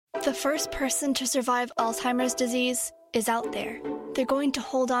The first person to survive Alzheimer's disease is out there. They're going to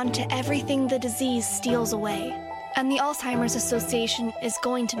hold on to everything the disease steals away. And the Alzheimer's Association is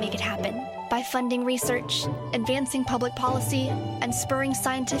going to make it happen by funding research, advancing public policy, and spurring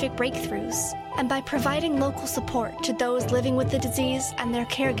scientific breakthroughs. And by providing local support to those living with the disease and their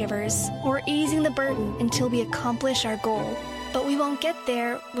caregivers, we're easing the burden until we accomplish our goal. But we won't get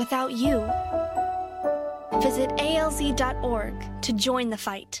there without you. Visit alz.org to join the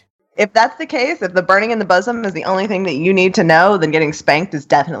fight. If that's the case, if the burning in the bosom is the only thing that you need to know, then getting spanked is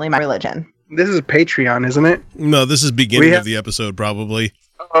definitely my religion. This is Patreon, isn't it? No, this is beginning of the episode, probably.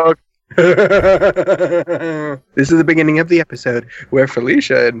 This is the beginning of the episode where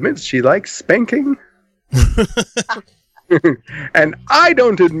Felicia admits she likes spanking. And I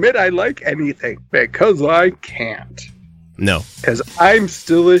don't admit I like anything because I can't. No. Because I'm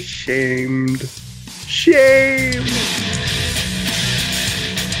still ashamed. Shame!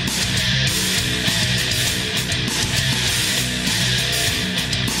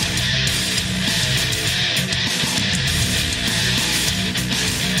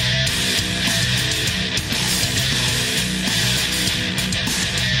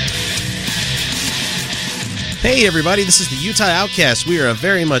 Hey everybody, this is the Utah Outcast. We are a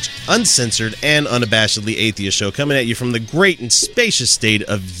very much uncensored and unabashedly atheist show coming at you from the great and spacious state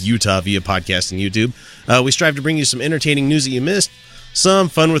of Utah via podcast and YouTube. We strive to bring you some entertaining news that you missed, some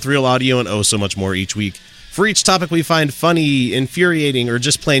fun with real audio, and oh so much more each week. For each topic we find funny, infuriating, or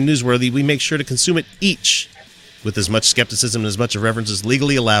just plain newsworthy, we make sure to consume it each with as much skepticism and as much irreverence as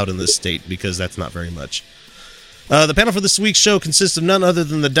legally allowed in this state, because that's not very much. The panel for this week's show consists of none other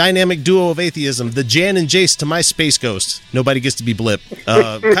than the dynamic duo of atheism, the Jan and Jace to my space ghost. Nobody gets to be Blip.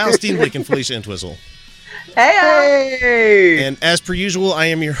 Kyle Steenblick and Felicia Entwistle. Hey! And as per usual, I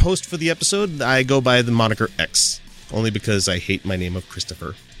am your host for the episode. I go by the moniker X, only because I hate my name of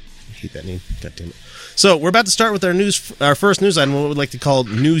Christopher. I hate that name. God damn it. So, we're about to start with our first news item, what we'd like to call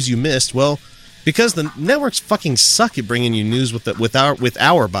News You Missed. Well, because the networks fucking suck at bringing you news with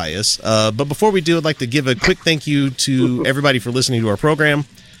our bias. But before we do, I'd like to give a quick thank you to everybody for listening to our program.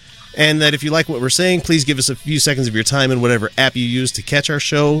 And that if you like what we're saying, please give us a few seconds of your time in whatever app you use to catch our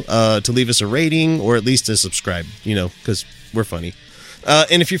show, to leave us a rating, or at least to subscribe, because we're funny.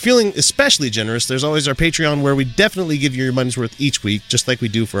 And if you're feeling especially generous, there's always our Patreon, where we definitely give you your money's worth each week, just like we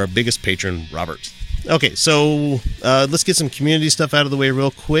do for our biggest patron, Robert. Okay, so let's get some community stuff out of the way real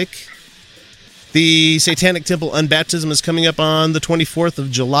quick. The Satanic Temple Unbaptism is coming up on the 24th of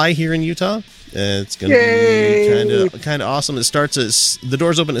July here in Utah. It's going to be kind of awesome. It starts the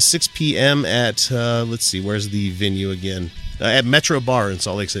doors open at 6 p.m. at, let's see, where's the venue again? At Metro Bar in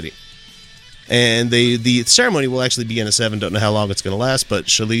Salt Lake City. And the ceremony will actually begin at 7. Don't know how long it's going to last, but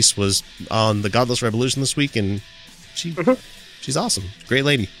Shalice was on the Godless Revolution this week, and she's awesome. Great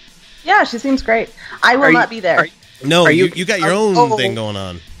lady. Yeah, she seems great. I will not be there. You got your own thing going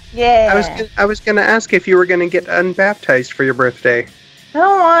on. Yeah. I was going to ask if you were going to get unbaptized for your birthday. I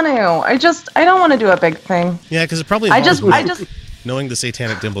don't want to. I don't want to do a big thing. Yeah, because it probably involves knowing the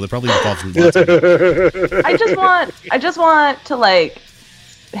Satanic Temple, it probably involves lots of it. I just want to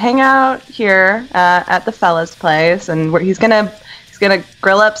hang out here at the fella's place, and where he's gonna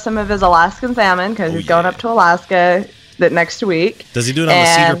grill up some of his Alaskan salmon because he's going up to Alaska next week. Does he do it on the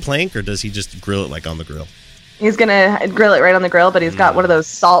cedar plank, or does he just grill it on the grill? He's gonna grill it right on the grill, but he's got one of those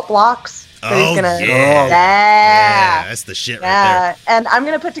salt blocks. Yeah, that's the shit right there. And I'm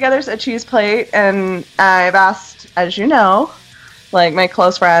gonna put together a cheese plate, and I've asked, as you know, my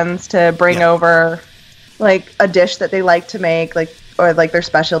close friends to bring over a dish that they like to make, or their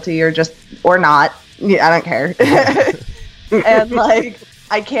specialty, or not. Yeah, I don't care. And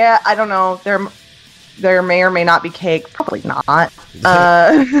I don't know. There may or may not be cake. Probably not.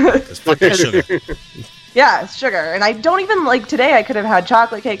 It's fucking sugar. Yeah, it's sugar. And I don't even, today I could have had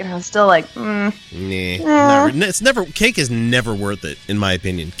chocolate cake, and I was still Nah. Cake is never worth it, in my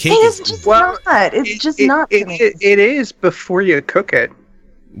opinion. Cake is just not. It's just not. It is before you cook it.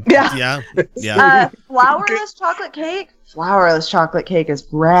 Yeah. Flourless chocolate cake? Flourless chocolate cake is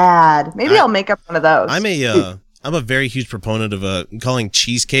rad. Maybe I'll make up one of those. I'm a very huge proponent of calling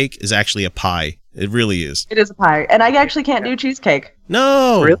cheesecake is actually a pie. It really is. It is a pie. And I actually can't do cheesecake.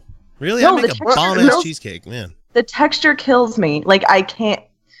 No. Really? No, I make a bomb-ass cheesecake, man. The texture kills me. I can't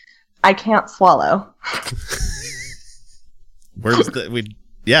swallow.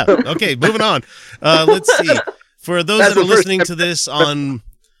 Okay, moving on. Let's see. For those that are listening to this on,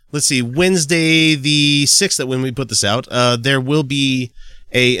 Wednesday the 6th, that when we put this out, there will be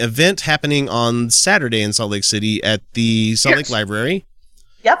a event happening on Saturday in Salt Lake City at the Salt Lake Library.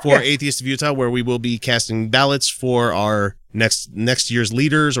 Yep. for Atheists of Utah, where we will be casting ballots for our next year's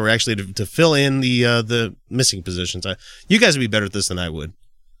leaders, or actually to fill in the missing positions. You guys would be better at this than I would.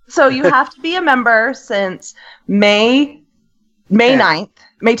 So you have to be a member since May 9th.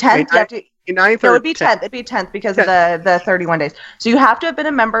 May 10th. You have to, Ninth no, or it would be 10th. It'd be 10th because of the 31 days. So you have to have been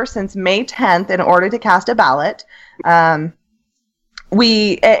a member since May 10th in order to cast a ballot. You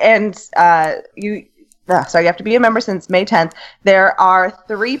have to be a member since May 10th. There are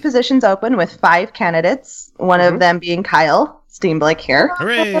 3 positions open with 5 candidates, one of them being Kyle Steenblick here.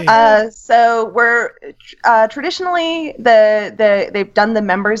 Hooray! So we're traditionally they've done the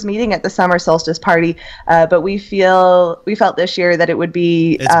members meeting at the summer solstice party, but we felt this year that it would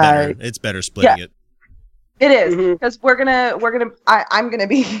be It's better splitting it. It is, because I'm gonna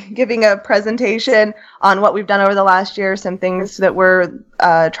be giving a presentation on what we've done over the last year, some things that we're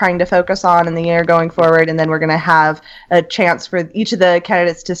trying to focus on in the year going forward, and then we're gonna have a chance for each of the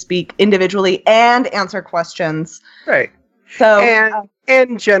candidates to speak individually and answer questions. Right. So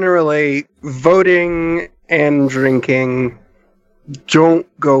and generally, voting and drinking don't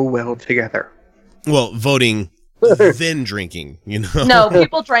go well together. Well, voting then drinking, No,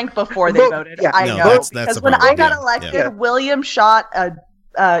 people drank before they voted. Yeah. I No, know, that's because the when problem. I got Yeah. elected, Yeah. William shot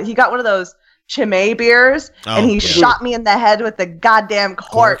he got one of those Chimay beers, and he shot me in the head with the goddamn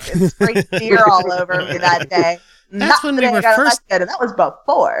cork and sprayed beer all over me that day. That's when we were got first- elected, and that was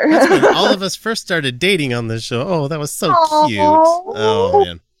before. That's when all of us first started dating on this show. Oh, that was so Aw. cute. Oh,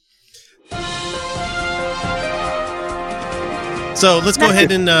 man. So let's go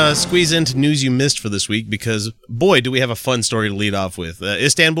ahead and squeeze into news you missed for this week, because, boy, do we have a fun story to lead off with.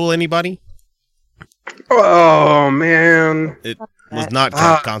 Istanbul, anybody? Oh, man. It was not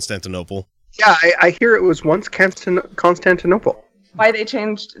Constantinople. Yeah, I hear it was once Constantinople. Why they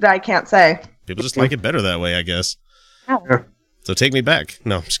changed that, I can't say. People just like it better that way, I guess. Oh. So take me back.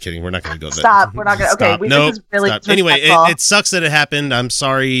 No, I'm just kidding. We're not going to go there. Stop. We're not going to. Okay, Nope. this is really Stop. Anyway, disrespectful. it sucks that it happened. I'm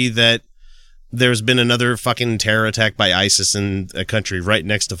sorry that there's been another fucking terror attack by ISIS in a country right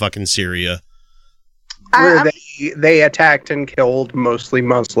next to fucking Syria. Where they attacked and killed mostly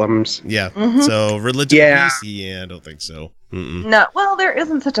Muslims. Yeah. Mhm. So religion Yeah. peace? Yeah, I don't think so. Mm-mm. No, well, there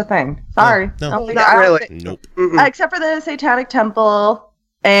isn't such a thing. Sorry. No. I don't think- Not I don't really. think- Nope. except for the Satanic Temple.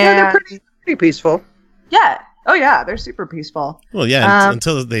 Yeah, And they're pretty peaceful. yeah. Oh, yeah, they're super peaceful. Well, yeah, Um,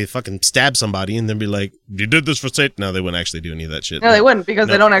 until they fucking stab somebody and then be like, you did this for Satan. No, they wouldn't actually do any of that shit. No, they wouldn't, because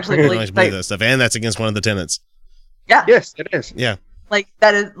they Nope. don't actually They don't believe. actually believe that stuff. And that's against one of the tenets. Yeah, Yes, it is. Yeah. like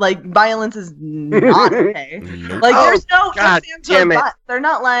that is like violence is not okay. Nope. Like Oh, there's no God ifs, ands, damn or it. buts. They're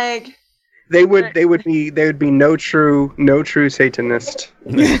not like They would be no true Satanist.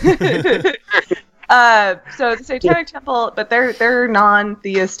 so the Satanic Temple, but they're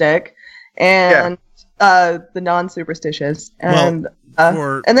non-theistic and the non-superstitious, and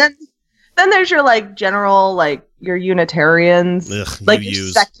for- and then there's your like general like your Unitarians, Ugh, like your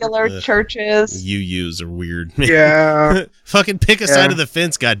UUs. secular Ugh. churches. UUs are weird. Yeah. Fucking pick a Yeah. side of the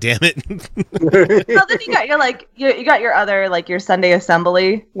fence, goddammit. No, then you got your like you got your other like your Sunday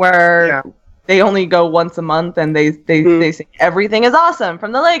assembly where Yeah. they only go once a month and they say everything is awesome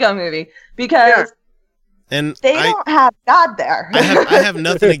from the Lego movie because And they don't have God there. I have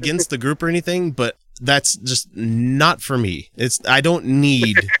nothing against the group or anything, but that's just not for me. I don't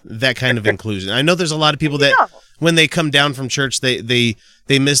need that kind of inclusion. I know there's a lot of people that No. when they come down from church, they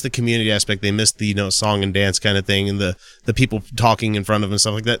miss the community aspect. They miss the song and dance kind of thing and the people talking in front of them and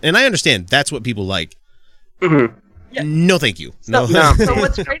stuff like that. And I understand that's what people like. Mhm. Yeah. No, thank you. No. No. So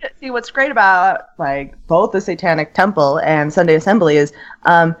what's great about like both the Satanic Temple and Sunday Assembly is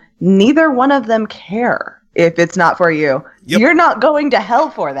neither one of them care if it's not for you. Yep. You're not going to hell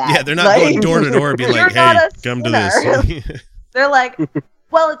for that. Yeah, they're not Like, going door to door being you're like, not hey, a come to sinner. this. They're like,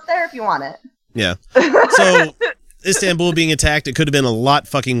 well, it's there if you want it. Yeah. So Istanbul being attacked, it could have been a lot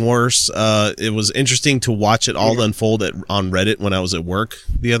fucking worse. It was interesting to watch it all unfold on Reddit when I was at work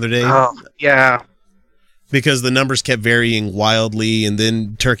the other day. Oh, yeah. Because the numbers kept varying wildly, and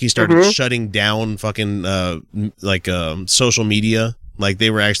then Turkey started Mhm. shutting down fucking social media. Like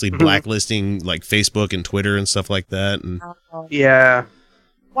they were actually blacklisting like Facebook and Twitter and stuff like that. And Yeah.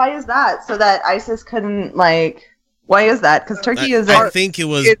 Why is that? So that ISIS couldn't like. Why is that? Because Turkey is. I think it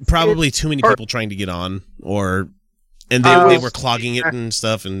was it's- probably too many people trying to get on, and they were clogging it and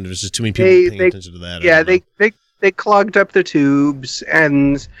stuff, and there's just too many people paying attention to that. I Yeah, don't know. they clogged up the tubes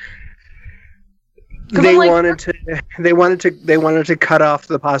and Come they on, like- wanted to cut off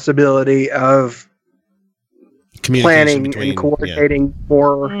the possibility of Communication planning between, and coordinating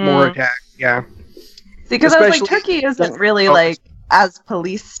more attacks. Yeah. Because I was like, especially- Turkey isn't really like as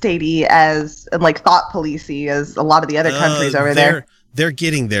police statey as and like thought policey as a lot of the other countries over there. They're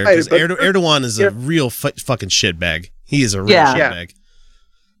getting there Right, because but- Erdogan is a real fucking shitbag. He is a real Yeah. shitbag.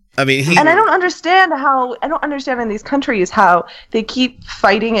 I mean, And I don't understand in these countries how they keep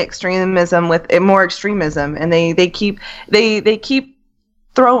fighting extremism with more extremism, and they keep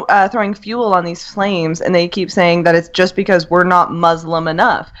throwing fuel on these flames, and they keep saying that it's just because we're not Muslim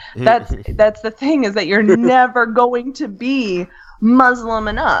enough. That's the thing, is that you're never going to be Muslim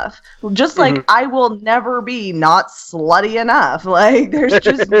enough. Just like I will never be not slutty enough. Like there's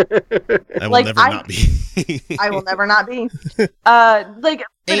just I will like, never not be. I will never not be. Like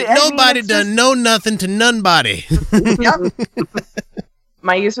Ain't I mean, nobody it's done just- know nothing to nobody. Yep.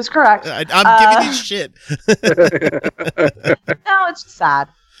 My use was correct. I'm giving you shit. No, it's just sad.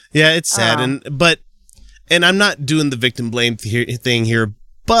 Yeah, it's sad, Oh. and I'm not doing the victim blame thing here,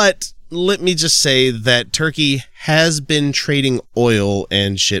 but let me just say that Turkey has been trading oil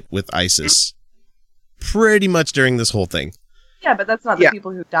and shit with ISIS pretty much during this whole thing. Yeah, but that's not the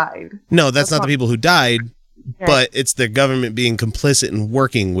people who died. No, that's not the people who died, Right. but it's the government being complicit and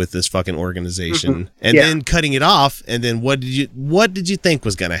working with this fucking organization and Yeah. then cutting it off. And then what did you think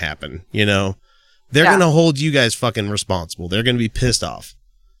was going to happen? You know, they're Yeah. going to hold you guys fucking responsible. They're going to be pissed off.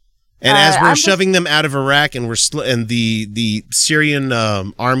 And as we're I'm just- shoving them out of Iraq, and and the Syrian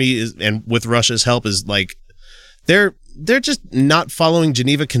army is, and with Russia's help, is like they're just not following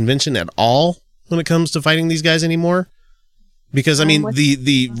Geneva Convention at all when it comes to fighting these guys anymore. Because I mean,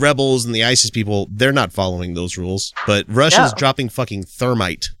 the rebels and the ISIS people, they're not following those rules. But Russia's No. dropping fucking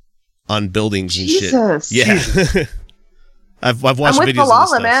thermite on buildings and Jesus. shit. Yeah. I've watched I'm with videos Malala, of this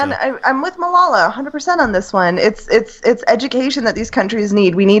stuff, man. so. I'm with Malala 100% on this one. It's education that these countries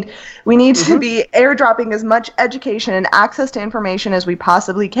need. We need to be airdropping as much education and access to information as we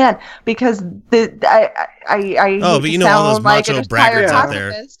possibly can, because I Oh, but you know all those like macho a tired braggarts out there.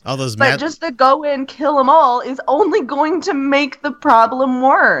 pacifist, All those but just to go in, kill them all is only going to make the problem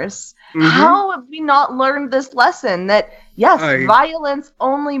worse. How have we not learned this lesson that yes, violence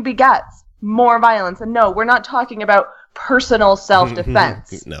only begets more violence? And no, we're not talking about personal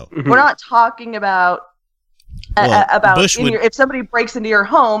self-defense. No. We're not talking about Well, Bush if somebody breaks into your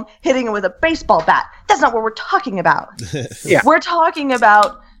home, hitting it with a baseball bat. That's not what we're talking about. Yeah. We're talking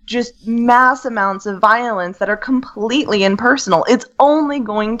about just mass amounts of violence that are completely impersonal. It's only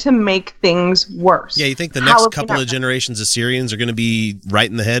going to make things worse. Yeah, you think the How next have we couple not of generations of Syrians are going to be right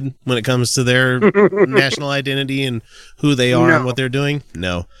in the head when it comes to their national identity and who they are and what they're doing?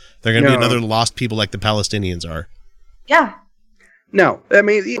 No. They're going to be another lost people like the Palestinians are. Yeah. No, I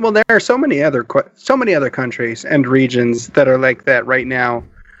mean, well, there are so many other countries and regions that are like that right now.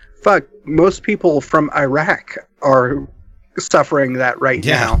 Fuck, most people from Iraq are suffering that right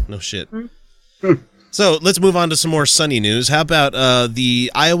now. No shit. So let's move on to some more sunny news. How about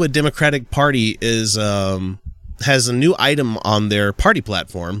the Iowa Democratic Party has a new item on their party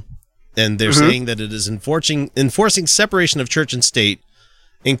platform, and they're saying that it is enforcing separation of church and state,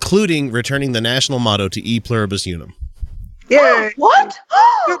 including returning the national motto to E Pluribus Unum. Yay! What?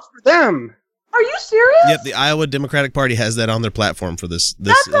 Good for them. Are you serious? Yep, the Iowa Democratic Party has that on their platform for this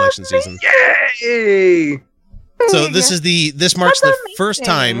election season. Yay! So this marks the That's first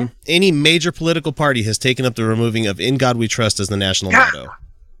amazing. time any major political party has taken up the removing of "In God We Trust" as the national motto.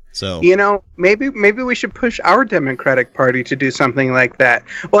 So You know, maybe we should push our Democratic Party to do something like that.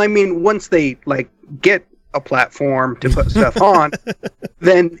 Well, I mean, once they get a platform to put stuff on,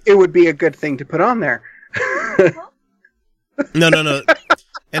 then it would be a good thing to put on there. no,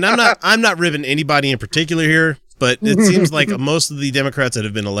 and I'm not ribbing anybody in particular here, but it seems like most of the Democrats that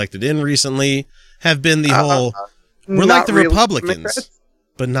have been elected in recently have been the whole we're like Not the really Republicans, Democrats.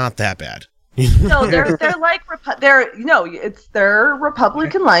 but not that bad. No, they're like it's their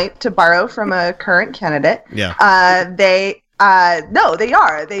Republican light, to borrow from a current candidate. Yeah. They are.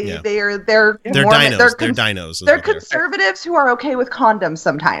 Yeah. They're They're more, dinos. They're, They're dinos. is they're what they are. conservatives who are okay with condoms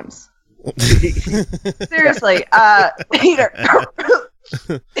sometimes. Seriously, Peter.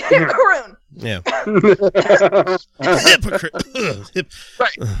 Karun. Yeah.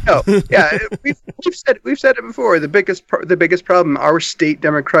 Right. No. Yeah. We've said it before. The biggest problem our state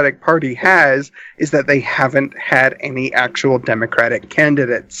Democratic Party has is that they haven't had any actual Democratic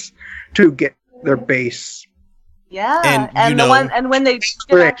candidates to get their base. Yeah, And when they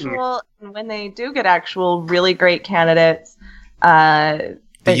do get actual really great candidates,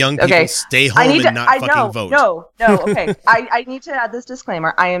 The young people stay home and not fucking vote. No, okay. I need to add this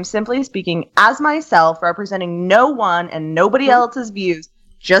disclaimer. I am simply speaking as myself, representing no one and nobody else's views,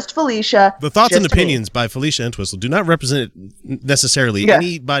 just Felicia. The thoughts and just me. opinions by Felicia Entwistle do not represent necessarily Yeah.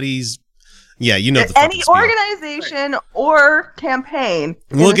 anybody's, Yeah, you know the fucking any spiel. organization or campaign.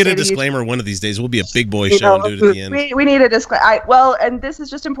 We'll get a disclaimer one of these days. We'll be a big boy You show know, and do it at the end. we need a disclaimer. Well, and this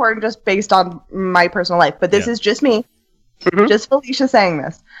is just important just based on my personal life, but this is just me. Just Felicia saying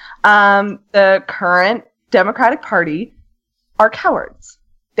this. The current Democratic Party are cowards.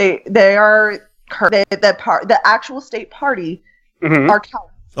 They are the actual state party are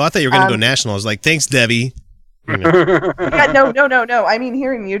cowards. Oh, I thought you were going to go national. I was like, thanks, Debbie. Yeah, no. I mean,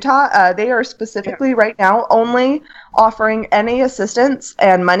 here in Utah, they are specifically right now only offering any assistance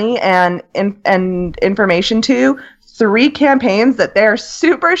and money and information to 3 campaigns that they're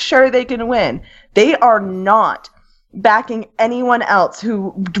super sure they can win. They are not backing anyone else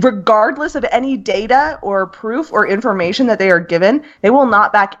who, regardless of any data or proof or information that they are given, they will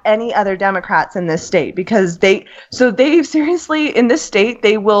not back any other Democrats in this state because they seriously in this state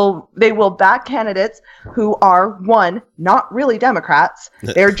they will back candidates who are not really Democrats.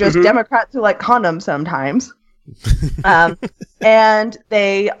 They're just Democrats who like condoms sometimes. And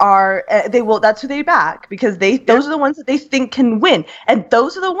that's who they back because those are the ones that they think can win, and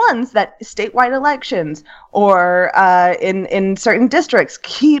those are the ones that statewide elections or in certain districts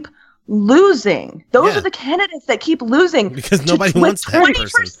keep losing. Those are the candidates that keep losing because nobody wants that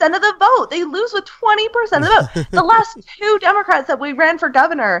 20% of the vote. They lose with 20% of the vote. The last 2 Democrats that we ran for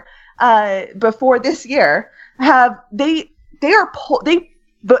governor before this year they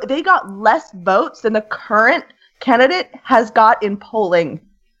got less votes than the current candidate has got in polling.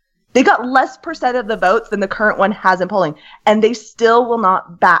 They got less percent of the votes than the current one has in polling, and they still will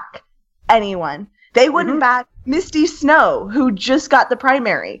not back anyone. They wouldn't back Misty Snow, who just got the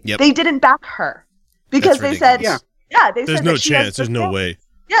primary. Yep. They didn't back her because they said, they there's said no that she chance. has There's no way.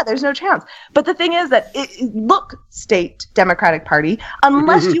 Yeah, there's no chance. But the thing is that look, state Democratic Party,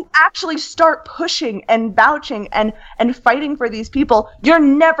 unless you actually start pushing and vouching and fighting for these people, you're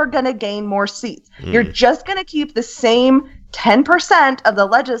never going to gain more seats. You're just going to keep the same 10% of the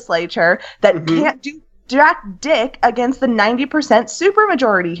legislature that can't do jack dick against the 90%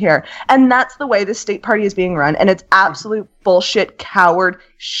 supermajority here. And that's the way the state party is being run. And it's absolute bullshit, coward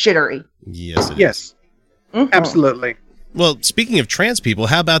shittery. Yes, it is. Absolutely. Well, speaking of trans people,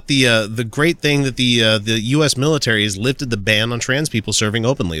 how about the great thing that the U.S. military has lifted the ban on trans people serving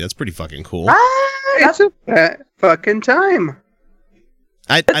openly? That's pretty fucking cool. It's a fucking time.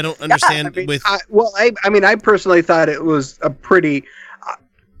 I don't understand. I personally thought it was a pretty.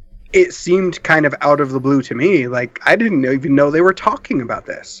 It seemed kind of out of the blue to me. Like I didn't even know they were talking about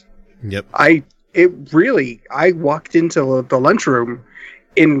this. Yep. I walked into the lunchroom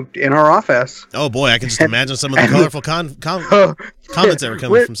in our office. Oh boy, I can just imagine some of the colorful comments that were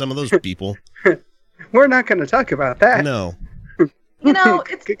coming from some of those people. We're not going to talk about that. No. You know,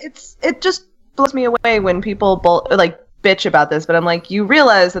 it just blows me away when people bitch about this, but I'm like, you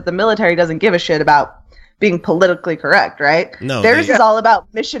realize that the military doesn't give a shit about being politically correct, right? No. Theirs is all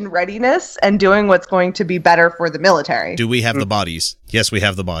about mission readiness and doing what's going to be better for the military. Do we have the bodies? Yes, we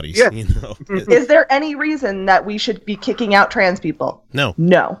have the bodies. Yeah. You know? Is there any reason that we should be kicking out trans people? No.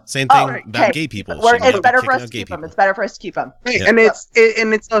 Same thing about gay people. It's better for us to keep them. It's better for us to keep them. Right. And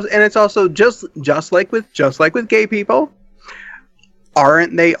it's also just like with gay people.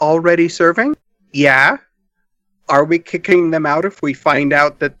 Aren't they already serving? Yeah. Are we kicking them out if we find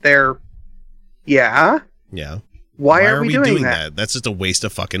out that they're? Yeah. Yeah. Why are we doing that? That's just a waste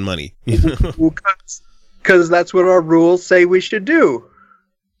of fucking money. Because that's what our rules say we should do.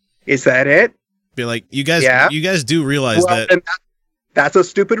 Is that it? Be like, you guys do realize that that's a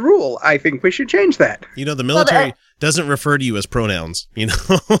stupid rule. I think we should change that. You know, the military doesn't refer to you as pronouns, you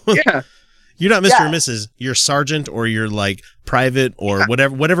know? Yeah. You're not Mr. and Mrs. You're sergeant or you're like private or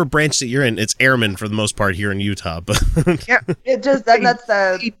whatever branch that you're in. It's airman for the most part here in Utah. But it just that's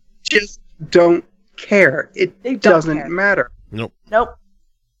the they just don't care. It doesn't matter. Nope.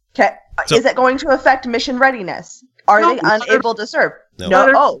 Okay. So, is it going to affect mission readiness? Are they unable to serve?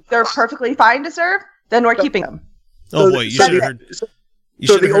 No. Oh, they're perfectly fine to serve? Then we're keeping them. Oh boy, you should have heard.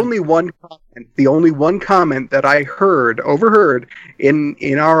 The only one comment that I overheard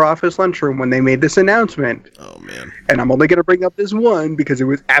in our office lunchroom when they made this announcement. Oh man! And I'm only going to bring up this one because it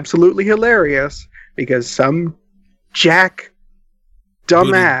was absolutely hilarious. Because some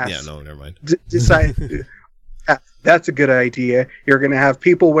dumbass. Yeah, no, never mind. Decided that's a good idea. You're going to have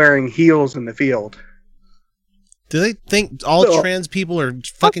people wearing heels in the field. Do they think all trans people are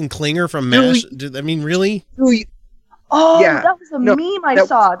fucking Klinger from MASH? I mean, really? Oh, yeah. That was a meme I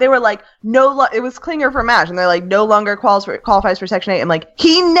saw. They were like, it was Klinger from MASH, and they're like, no longer qualifies for Section 8. I'm like,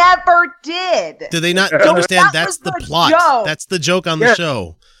 he never did. Do they not understand that's the plot? That's the joke on the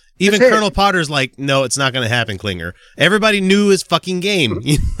show. Even That's it. Colonel Potter's like, no, it's not going to happen, Klinger. Everybody knew his fucking game.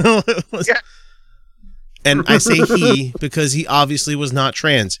 You know, it was, Yeah. And I say he because he obviously was not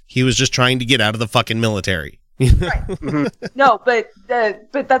trans. He was just trying to get out of the fucking military. No, but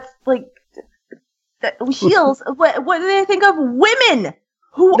that's like that heals. What do they think of women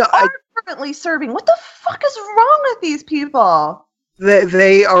who are currently serving? What the fuck is wrong with these people?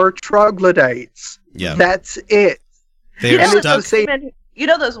 They are troglodytes. Yeah. That's it. They're And it's stuck. the same-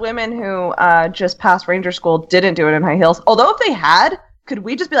 Those women who just passed ranger school didn't do it in high heels. Although if they had, could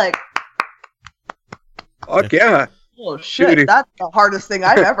we just be like, Fuck yeah. oh shit, Dude. that's the hardest thing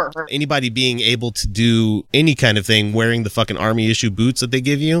I've ever heard. Anybody being able to do any kind of thing wearing the fucking army issue boots that they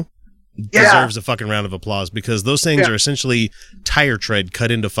give you deserves a fucking round of applause because those things are essentially tire tread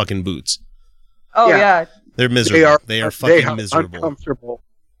cut into fucking boots. Oh Yeah. yeah. They're miserable. They are fucking are miserable. Uncomfortable.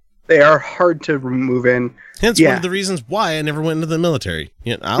 They are hard to move in. Hence Yeah. one of the reasons why I never went into the military.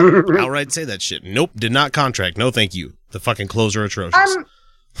 You know, I'll outright say that shit. Nope, did not contract. No, thank you. The fucking clothes are atrocious.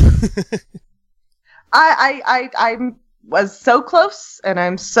 I was so close, and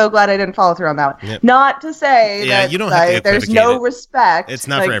I'm so glad I didn't follow through on that one. Yep. Not to say Yeah, that you don't have to there's equivocate no it. respect. It's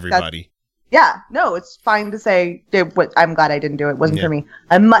not Like, for everybody. Yeah, no, it's fine to say I'm glad I didn't do it. It wasn't Yeah. for me.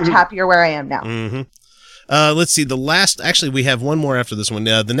 I'm much happier where I am now. Mm-hmm. Let's see. Actually, we have one more after this one.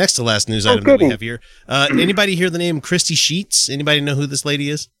 The next to last news item that we goody. have here. Anybody hear the name Christy Sheets? Anybody know who this lady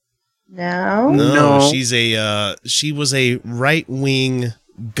is? No. No. She was a right-wing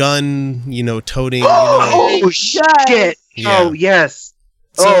gun, toting. Oh, shit. Yeah. Oh, yes.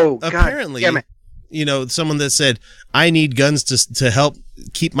 So God apparently, damn it. someone that said, I need guns to help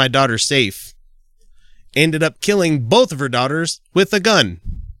keep my daughter safe, ended up killing both of her daughters with a gun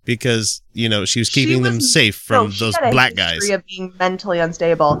because, she was keeping them safe from those black guys. History of being mentally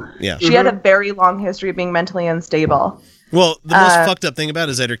unstable. Yeah. She had a very long history of being mentally unstable. Well, the most fucked up thing about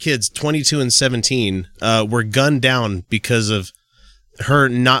it is that her kids, 22 and 17, were gunned down because of her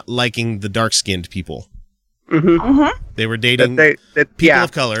not liking the dark-skinned people. They were dating people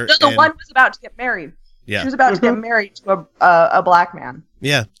of color. So the and- one was about to get married. Yeah. She was about to get married to a black man.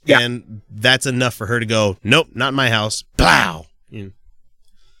 Yeah. Yeah. And that's enough for her to go, nope, not in my house. Plow.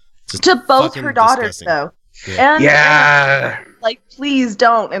 Just To both fucking her daughters, disgusting. though. Yeah. And, Yeah. like, please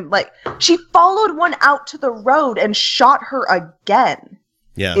don't. And, like, she followed one out to the road and shot her again.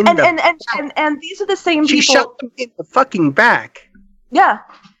 Yeah. In the- And these are the same She people. shot them in the fucking back. Yeah.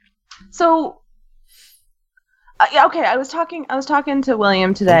 So, yeah, okay. I was talking to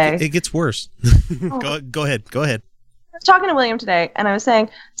William today. It gets worse. Go ahead. I was talking to William today, and I was saying,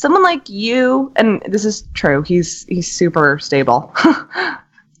 someone like you, and this is true. He's super stable.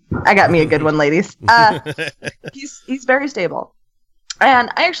 I got me a good one, ladies. He's very stable, and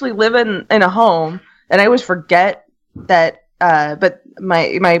I actually live in a home, and I always forget that. But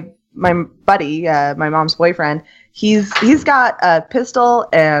my buddy, my mom's boyfriend, he's got a pistol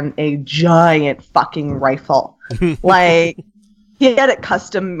and a giant fucking rifle. Like, he had it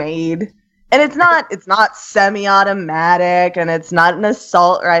custom made. And it's not semi-automatic, and it's not an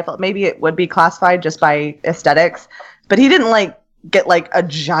assault rifle. Maybe it would be classified just by aesthetics, but he didn't get a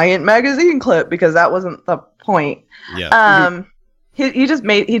giant magazine clip because that wasn't the point. Yeah. He just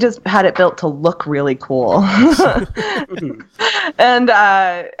had it built to look really cool, and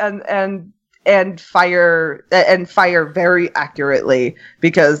fire very accurately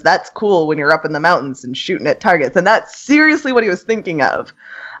because that's cool when you're up in the mountains and shooting at targets, and that's seriously what he was thinking of.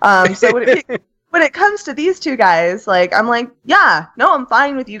 So when it comes to these two guys, I'm like, yeah, no, I'm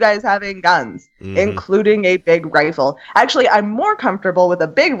fine with you guys having guns, including a big rifle. Actually, I'm more comfortable with a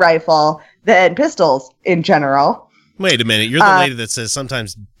big rifle than pistols in general. Wait a minute. You're the lady that says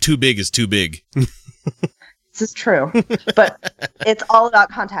sometimes too big is too big. This is true, but it's all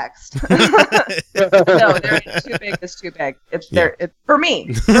about context. No, too big is too big. It's for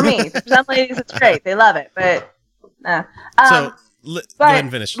me. For some ladies, it's great. They love it, but nah. So go ahead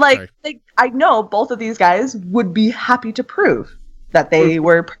and finish. Sorry. I know both of these guys would be happy to prove that they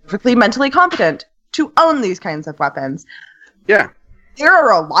were perfectly mentally competent to own these kinds of weapons. Yeah. There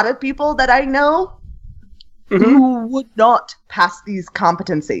are a lot of people that I know who would not pass these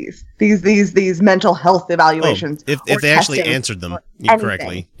competencies, these mental health evaluations. If or they actually testing answered them or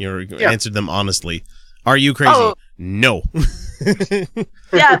correctly, answered them honestly. Are you crazy? Oh. No.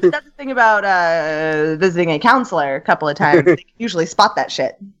 Yeah, but that's the thing about visiting a counselor a couple of times. They can usually spot that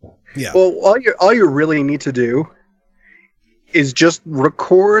shit. Yeah. Well, all you really need to do is just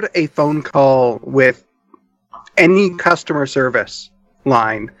record a phone call with any customer service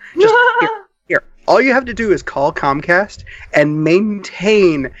line. Just here. All you have to do is call Comcast and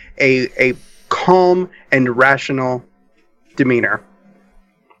maintain a calm and rational demeanor.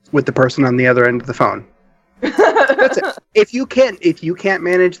 with the person on the other end of the phone. That's it. If you can't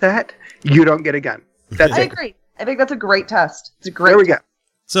manage that, you don't get a gun. That's I it. agree. I think that's a great test. It's a great. There we go.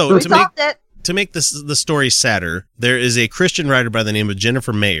 So We solved it. to make the story sadder, there is a Christian writer by the name of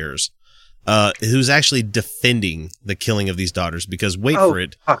Jennifer Mayers, who's actually defending the killing of these daughters because for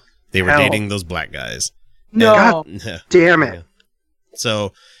it, fuck. they were Hell. dating those black guys. No. God damn it.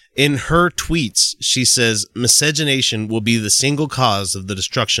 So in her tweets, she says miscegenation will be the single cause of the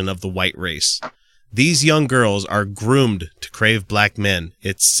destruction of the white race. These young girls are groomed to crave black men.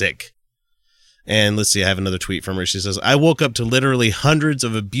 It's sick. And let's see, I have another tweet from her. She says, I woke up to literally hundreds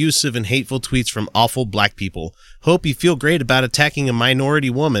of abusive and hateful tweets from awful black people. Hope you feel great about attacking a minority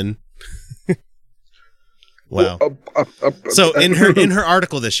woman. Wow. So in her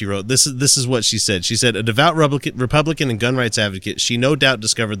article that she wrote, this is what she said. She said, a devout Republican and gun rights advocate, she no doubt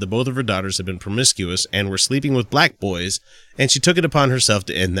discovered that both of her daughters had been promiscuous and were sleeping with black boys, and she took it upon herself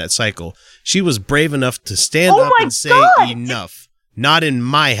to end that cycle. She was brave enough to stand up and say enough. Not in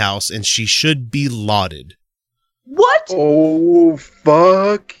my house, and she should be lauded. What? Oh,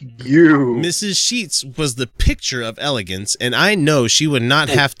 fuck you. Mrs. Sheets was the picture of elegance, and I know she would not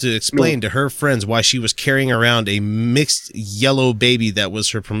have to explain to her friends why she was carrying around a mixed yellow baby that was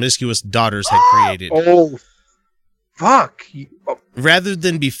her promiscuous daughters had created. Oh, fuck. Rather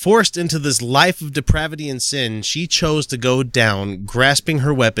than be forced into this life of depravity and sin, she chose to go down, grasping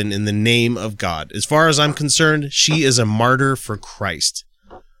her weapon in the name of God. As far as I'm concerned, she is a martyr for Christ.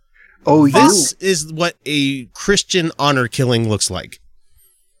 Oh, This is what a Christian honor killing looks like.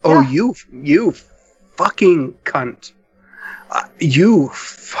 Oh, you fucking cunt. You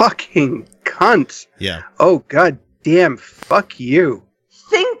fucking cunt. Yeah. Oh, god damn, fuck you.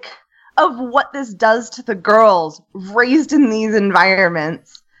 Think of what this does to the girls raised in these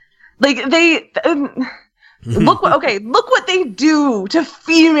environments. Like look what they do to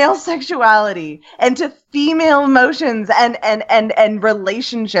female sexuality and to female emotions and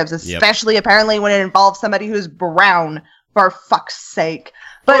relationships, especially apparently when it involves somebody who's brown, for fuck's sake.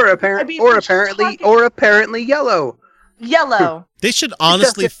 But Or apparently yellow. Yellow. They should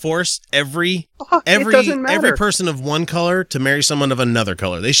honestly force every person of one color to marry someone of another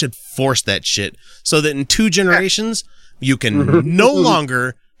color. They should force that shit so that in 2 generations you can no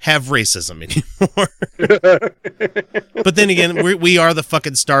longer have racism anymore. But then again, we are the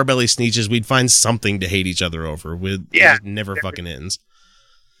fucking Starbelly Sneeches. We'd find something to hate each other over. It never fucking ends.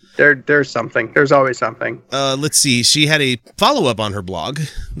 There's something. There's always something. Let's see. She had a follow-up on her blog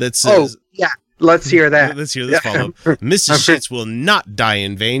that says... Oh, yeah. Let's hear that. Let's hear this follow-up. Mrs. Sheets will not die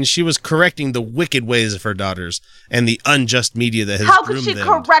in vain. She was correcting the wicked ways of her daughters and the unjust media that has How could groomed she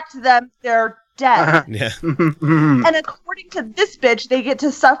them. correct them? They're dead. Yeah. And according to this bitch, they get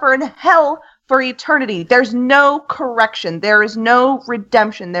to suffer in hell for eternity. There's no correction. There is no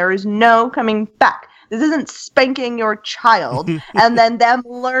redemption. There is no coming back. This isn't spanking your child and then them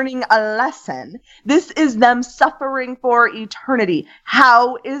learning a lesson. This is them suffering for eternity.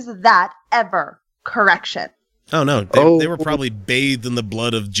 How is that ever correction? Oh, no. They were probably bathed in the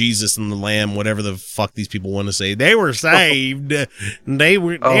blood of Jesus and the Lamb, whatever the fuck these people want to say. They were saved.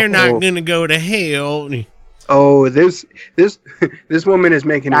 They're not going to go to hell. Oh, this woman is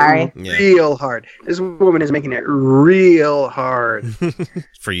making it real hard. This woman is making it real hard.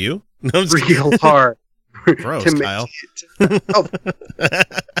 For you? No, real hard. Gross, Kyle.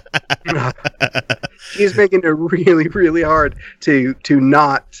 She's making it really, really hard to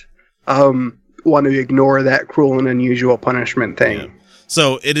not want to ignore that cruel and unusual punishment thing. Yeah.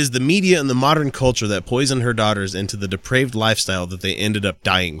 So it is the media and the modern culture that poisoned her daughters into the depraved lifestyle that they ended up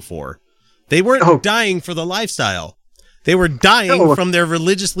dying for. They weren't dying for the lifestyle. They were dying from their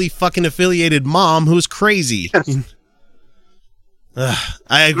religiously fucking affiliated mom who's crazy. Yes.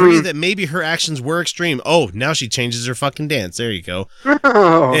 I agree that maybe her actions were extreme. Oh, now she changes her fucking dance. There you go.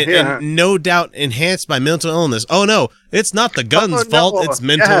 And no doubt enhanced by mental illness. Oh, no, it's not the gun's fault. It's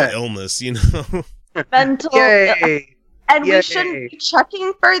mental illness, you know? Mental illness. And we shouldn't be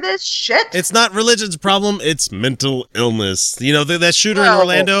checking for this shit. It's not religion's problem. It's mental illness. You know, that shooter in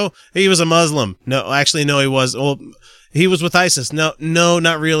Orlando, he was a Muslim. No, actually, no, he was. Well, he was with ISIS. No,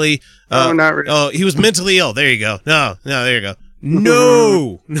 not really. No, not really. Oh, he was mentally ill. There you go. No, there you go.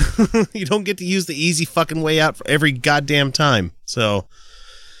 No, you don't get to use the easy fucking way out for every goddamn time. So,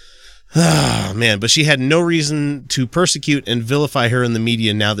 man, but she had no reason to persecute and vilify her in the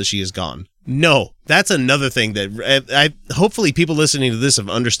media now that she is gone. No, that's another thing that hopefully people listening to this have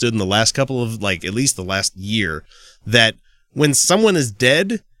understood in the last couple of, like, at least the last year, that when someone is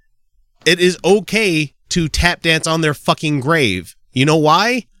dead, it is okay to tap dance on their fucking grave. You know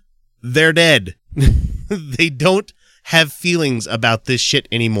why? They're dead. They don't have feelings about this shit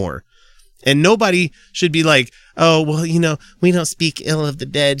anymore. And nobody should be like, oh, well, you know, we don't speak ill of the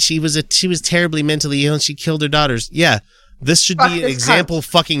dead. She was terribly mentally ill and she killed her daughters. Yeah. This should be an example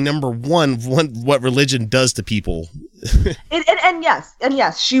fucking number one what religion does to people. And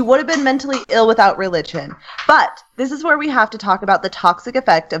yes, she would have been mentally ill without religion. But this is where we have to talk about the toxic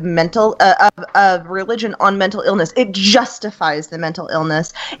effect of of religion on mental illness. It justifies the mental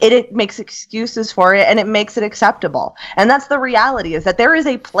illness. It makes excuses for it, and it makes it acceptable. And that's the reality, is that there is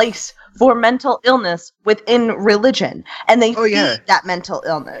a place for mental illness within religion, and they feed that mental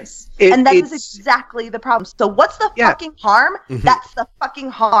illness. And that is exactly the problem. So what's the fucking harm? Mm-hmm. That's the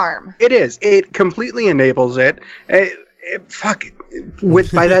fucking harm. It is. It completely enables it. By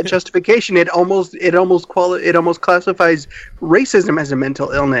that justification, it almost classifies racism as a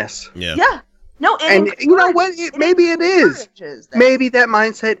mental illness. Yeah. Yeah. No, and you know what? Maybe it is. Maybe that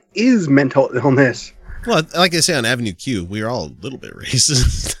mindset is mental illness. Well, like I say on Avenue Q, we are all a little bit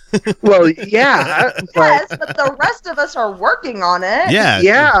racist. Well, yeah. Yes, but the rest of us are working on it.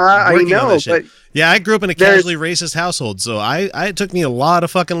 Yeah, I know. But yeah, I grew up in a casually racist household, so it took me a lot of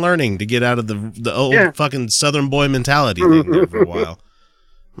fucking learning to get out of the old fucking Southern boy mentality thing there for a while.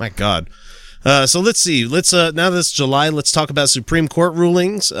 My God. So let's see. Now that it's July, let's talk about Supreme Court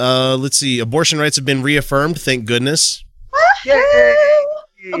rulings. Let's see. Abortion rights have been reaffirmed. Thank goodness. Yay!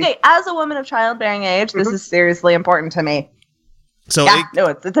 Okay, as a woman of childbearing age, this is seriously important to me. So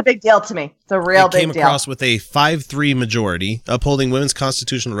it's a big deal to me. It's a real big deal. It came across with a 5-3 majority, upholding women's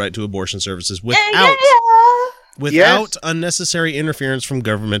constitutional right to abortion services without unnecessary interference from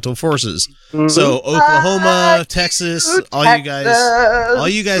governmental forces. Mm-hmm. So Oklahoma, Texas, all you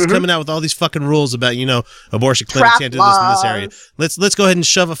guys coming out with all these fucking rules about, abortion clinics can't do this in this area. Let's go ahead and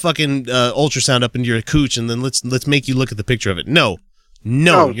shove a fucking ultrasound up into your cooch, and then let's make you look at the picture of it. No,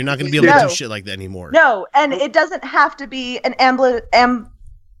 you're not going to be able to do shit like that anymore. No, and it doesn't have to be an ambulatory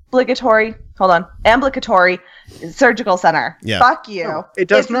surgical center. Yeah. Fuck you. No, it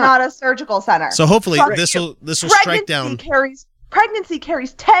does it's not a surgical center. So hopefully this will strike down. Pregnancy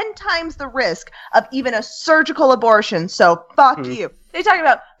carries 10 times the risk of even a surgical abortion. So fuck you. They talk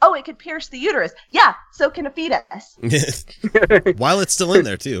about, it could pierce the uterus. Yeah, so can a fetus. While it's still in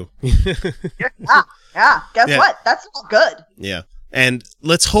there too. Yeah. Guess what? That's not good. Yeah. And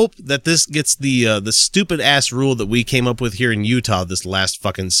let's hope that this gets the stupid ass rule that we came up with here in Utah this last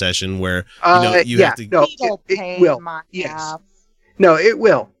fucking session, where you have to. No, it will. Yes. No, it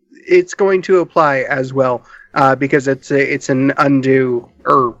will. It's going to apply as well because it's an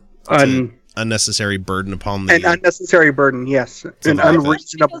unnecessary burden upon the. An unnecessary burden, yes. An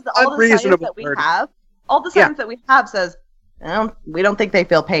unreasonable burden. All the science that we have says, we don't think they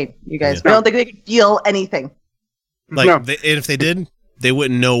feel pain, you guys. Yeah. We don't think they can feel anything. And if they did, they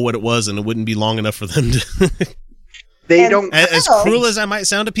wouldn't know what it was, and it wouldn't be long enough for them to. They don't. As cruel as I might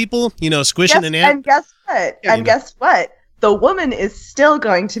sound to people, squishing an ant. And guess what? Guess what? The woman is still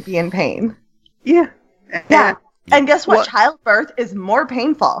going to be in pain. Yeah. And guess what? Childbirth is more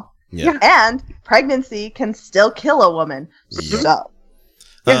painful. Yeah. And pregnancy can still kill a woman. Yeah. So.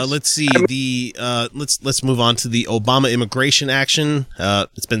 Let's see let's move on to the Obama immigration action.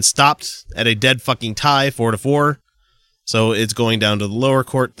 It's been stopped at a dead fucking tie, 4-4. So it's going down to the lower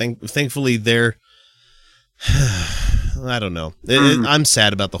court. Thankfully, they're. I don't know. I'm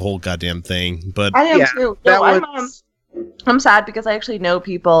sad about the whole goddamn thing, but I am too. I'm sad because I actually know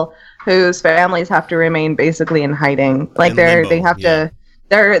people whose families have to remain basically in hiding. Like they're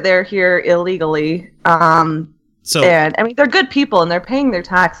here illegally. And I mean, they're good people and they're paying their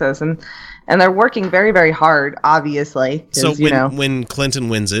taxes and they're working very, very hard, obviously. So when Clinton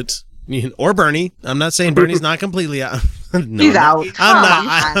wins it, or Bernie, I'm not saying Bernie's not completely out. No, he's out.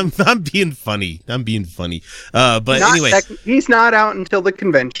 I'm being funny. But anyway, he's not out until the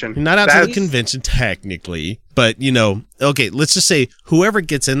convention. Not out until the convention, technically. But okay, let's just say whoever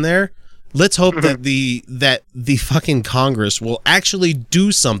gets in there. Let's hope that the fucking Congress will actually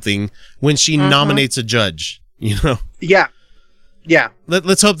do something when she nominates a judge. Yeah.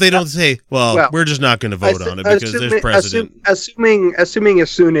 Let's hope they don't say, well, we're just not going to vote on it because there's precedent. Assuming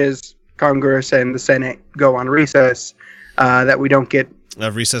as soon as Congress and the Senate go on recess, that we don't get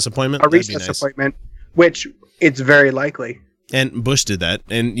a recess appointment. Appointment, which it's very likely. And Bush did that,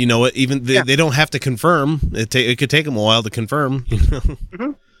 and you know what? Even they don't have to confirm. It could take them a while to confirm,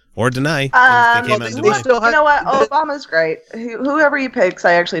 or deny. Obama's great. Whoever he picks,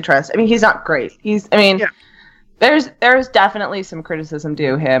 I actually trust. I mean, he's not great. There's definitely some criticism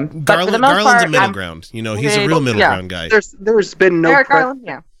due him. But for the most Garland's part, a middle ground. He's a real middle ground guy. There's been no Garland,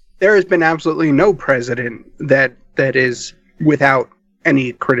 there has been absolutely no president that is without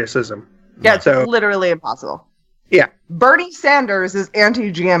any criticism. Yeah, it's literally impossible. Yeah. Bernie Sanders is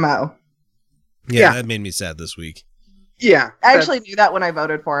anti-GMO. Yeah, that made me sad this week. Yeah. I actually knew that when I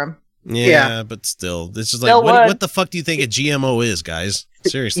voted for him. Yeah, but still, this is like, what the fuck do you think a GMO is, guys?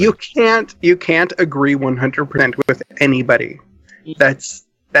 Seriously, you can't agree 100% with anybody. That's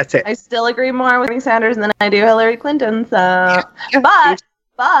it. I still agree more with Bernie Sanders than I do Hillary Clinton. So,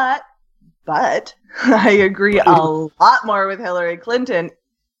 but I agree a lot more with Hillary Clinton.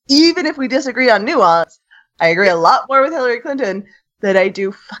 Even if we disagree on nuance, I agree a lot more with Hillary Clinton than I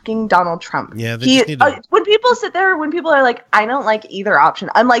do fucking Donald Trump. Yeah, when people sit there, when people are like, I don't like either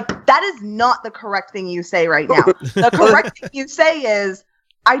option, I'm like, that is not the correct thing you say right now. The correct thing you say is,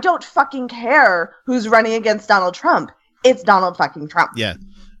 I don't fucking care who's running against Donald Trump. It's Donald fucking Trump. Yeah.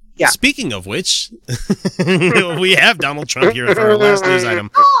 Speaking of which, we have Donald Trump here for our last news item.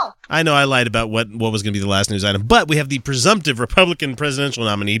 I know I lied about what was going to be the last news item, but we have the presumptive Republican presidential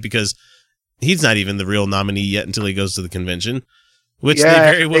nominee, because he's not even the real nominee yet until he goes to the convention, which they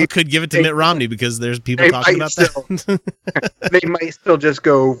very well could give it to Mitt Romney, because there's people talking about that. They might still just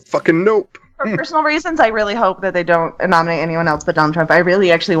go fucking nope. For personal reasons, I really hope that they don't nominate anyone else but Donald Trump. I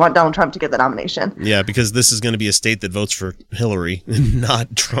really actually want Donald Trump to get the nomination. Yeah, because this is going to be a state that votes for Hillary,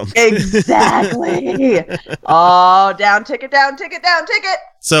 not Trump. Exactly. Oh, down ticket, down ticket, down ticket.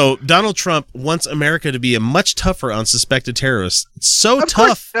 So Donald Trump wants America to be much tougher on suspected terrorists. So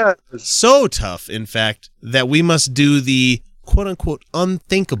tough, in fact, that we must do the quote-unquote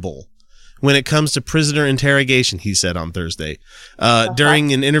unthinkable when it comes to prisoner interrogation, he said on Thursday.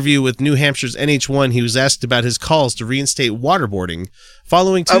 During an interview with New Hampshire's NH1, he was asked about his calls to reinstate waterboarding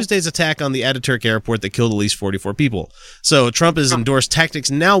following Tuesday's attack on the Ataturk airport that killed at least 44 people. So Trump has endorsed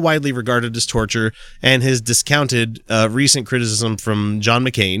tactics now widely regarded as torture, and has discounted recent criticism from John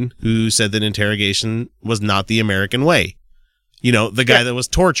McCain, who said that interrogation was not the American way. You know, the guy that was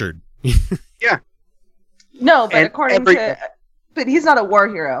tortured. Yeah. No, but according to... But he's not a war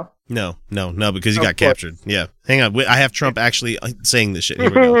hero. No, because he got captured. Yeah. Hang on. I have Trump actually saying this shit. Here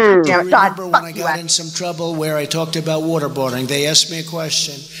we go. I remember when I got in some trouble where I talked about waterboarding. They asked me a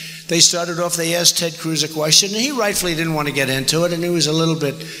question. They started off, they asked Ted Cruz a question, and he rightfully didn't want to get into it, and it was a little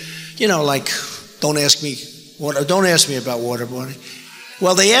bit, like, don't ask me about waterboarding.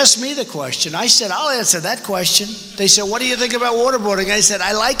 Well, they asked me the question. I said, I'll answer that question. They said, what do you think about waterboarding? I said,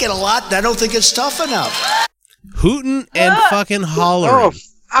 I like it a lot, and I don't think it's tough enough. Hooting and fucking hollering. Oh,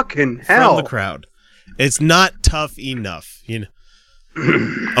 fucking hell. From the crowd. It's not tough enough.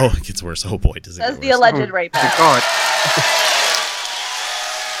 Oh, it gets worse. Oh, boy, does it get worse. Says the alleged rapist. God.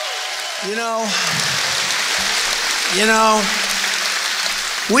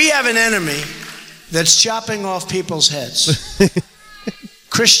 We have an enemy that's chopping off people's heads.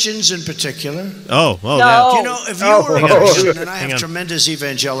 Christians in particular. Oh, no. Yeah. If you were a Christian, and I have tremendous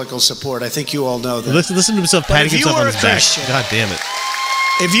evangelical support, I think you all know that. Listen to himself patting himself on his back. God damn it.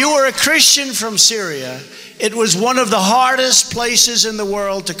 If you were a Christian from Syria, it was one of the hardest places in the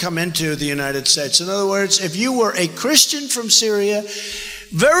world to come into the United States. In other words, if you were a Christian from Syria,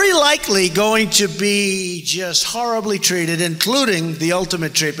 very likely going to be just horribly treated, including the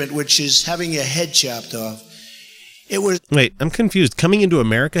ultimate treatment, which is having your head chopped off. Wait, I'm confused. Coming into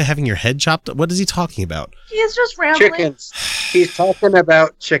America, having your head chopped? What is he talking about? He is just rambling. Chickens. He's talking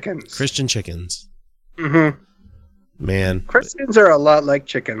about chickens. Christian chickens. Mm-hmm. Man. Christians are a lot like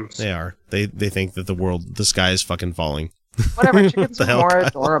chickens. They are. They think that the sky is fucking falling. Whatever, chickens are more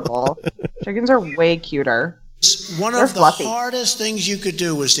adorable. Chickens are way cuter. One of the hardest things you could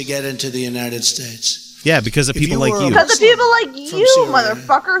do was to get into the United States. Yeah, because of people like you. Because of people like you,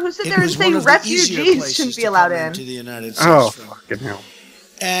 motherfucker, who sit there and say refugees shouldn't be allowed in. To the United States. Oh, fucking hell.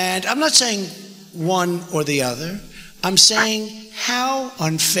 And I'm not saying one or the other. I'm saying, how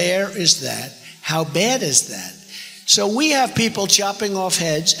unfair is that? How bad is that? So we have people chopping off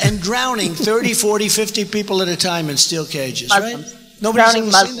heads and drowning 30, 40, 50 people at a time in steel cages, right? Nobody's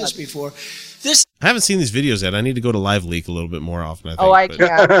ever seen this before. I haven't seen these videos yet. I need to go to Live Leak a little bit more often, I think. Oh, I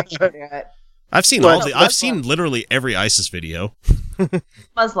can't. I've seen I've seen literally every ISIS video.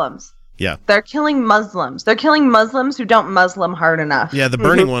 Muslims. Yeah. They're killing Muslims. They're killing Muslims who don't Muslim hard enough. Yeah, the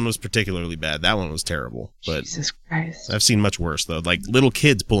burning one was particularly bad. That one was terrible. But Jesus Christ. I've seen much worse, though. Like little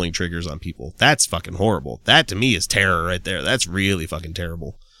kids pulling triggers on people. That's fucking horrible. That, to me, is terror right there. That's really fucking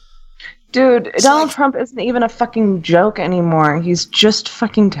terrible. Dude, Donald Trump isn't even a fucking joke anymore. He's just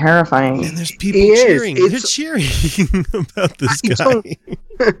fucking terrifying. And there's people cheering. They're cheering about this guy.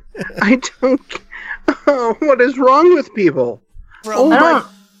 I don't... Oh, what is wrong with people?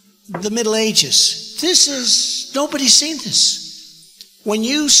 The Middle Ages. Nobody's seen this. When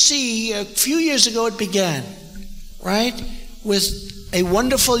you see, a few years ago it began, right? With a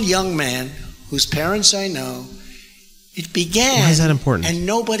wonderful young man whose parents I know It began. Why is that important? And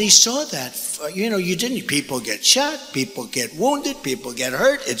nobody saw that. You didn't. People get shot, people get wounded, people get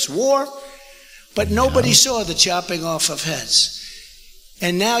hurt. It's war. But nobody saw the chopping off of heads.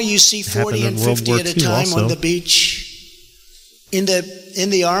 And now you see 40 and 50 at a time on the beach in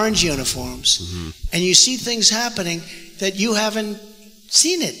the orange uniforms. And you see things happening that you haven't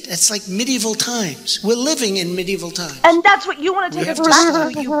seen it. It's like medieval times. We're living in medieval times. And that's what you want to take us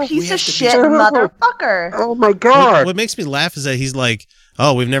back to, you piece of shit motherfucker. Oh my God. What makes me laugh is that he's like,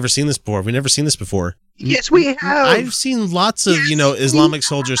 oh, we've never seen this before. We've never seen this before. Yes, we have. I've seen lots of, Islamic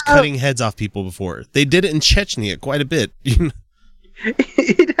soldiers cutting heads off people before. They did it in Chechnya quite a bit.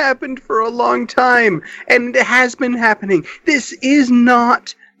 It happened for a long time, and it has been happening. This is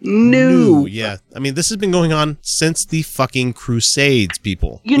not new. Yeah. I mean, this has been going on since the fucking Crusades,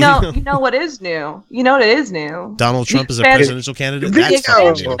 people. You know what is new? You know what is new? Donald Trump is a presidential candidate? The That's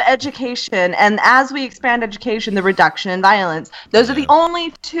expansion of education, and as we expand education, the reduction in violence. Those are the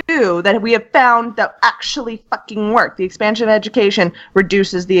only two that we have found that actually fucking work. The expansion of education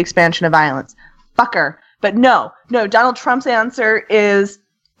reduces the expansion of violence. Fucker. But no, Donald Trump's answer is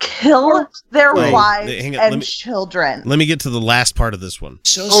kill their wives and children. Let me get to the last part of this one.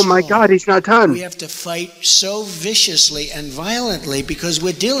 Oh my God, he's not done. We have to fight so viciously and violently because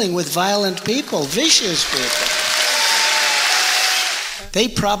we're dealing with violent people, vicious people. They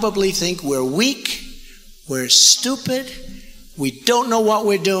probably think we're weak, we're stupid, we don't know what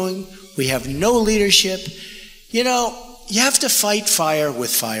we're doing, we have no leadership. You have to fight fire with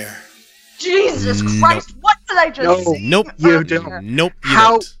fire. Jesus Christ, what did I just say? Nope, you don't. Nope, you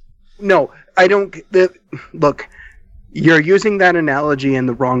don't. No, I don't. Look, you're using that analogy in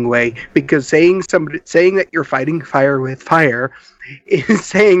the wrong way, because saying that you're fighting fire with fire is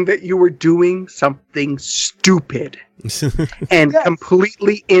saying that you were doing something stupid and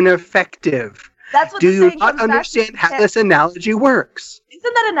completely ineffective. That's what Do you not understand how this analogy works?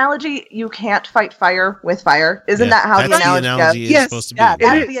 Isn't that analogy, you can't fight fire with fire? Isn't that how the analogy goes? Is supposed to be. Yeah,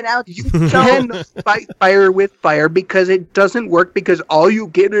 that's the analogy. You can fight fire with fire because it doesn't work, because all you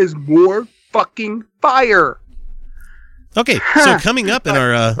get is more fucking fire. Okay, so coming up in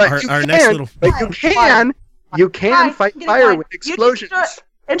our next little... But you can fight fire with explosions.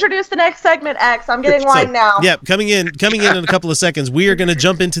 Introduce the next segment, X. I'm getting wine now. Yeah, coming in a couple of seconds, we are going to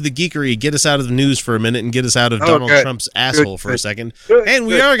jump into the geekery, get us out of the news for a minute, and get us out of Donald Trump's asshole for a second. And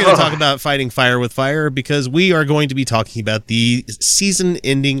we are going to talk about fighting fire with fire, because we are going to be talking about the season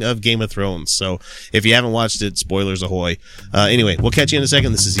ending of Game of Thrones. So if you haven't watched it, spoilers ahoy. Anyway, we'll catch you in a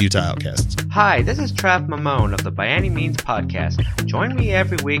second. This is Utah Outcasts. Hi, this is Trav Mamone of the By Any Means podcast. Join me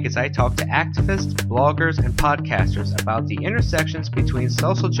every week as I talk to activists, bloggers, and podcasters about the intersections between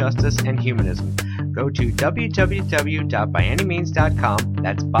social justice and humanism. Go to www.byanymeans.com,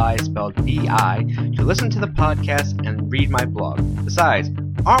 that's by spelled B-I, to listen to the podcast and read my blog. Besides,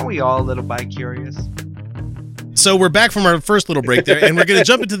 aren't we all a little bi-curious? So we're back from our first little break there, and we're going to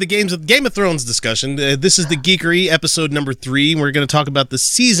jump into the Game of Thrones discussion. This is the Geekery, episode number 3. We're going to talk about the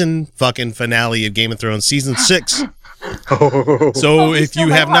season fucking finale of Game of Thrones, season 6. So if you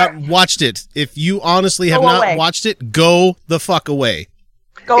have not watched it, if you honestly have not watched it, go the fuck away.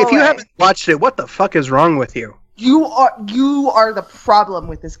 If you haven't watched it, what the fuck is wrong with you? You are the problem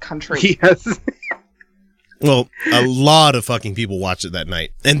with this country. Yes. Well, a lot of fucking people watched it that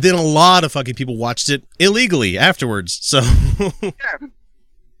night. And then a lot of fucking people watched it illegally afterwards. So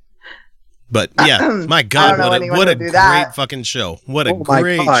But yeah, my God, what a great fucking show. What a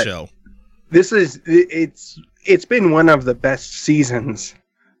great show. It's been one of the best seasons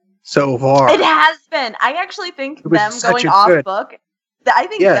so far. It has been. I actually think them going off book.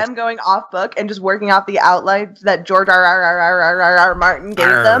 Them going off book and just working off the outlines that George R. Martin gave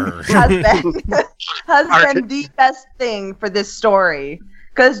them has been the best thing for this story.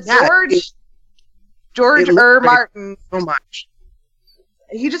 Because George R. Martin, so much.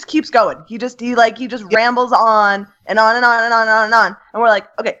 He just keeps going. He just rambles on and on and on and on and on and on. And we're like,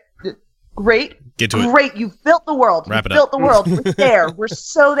 okay, great. Get to it. Great, you've built the world. Wrap it up. Built the world. We're there. We're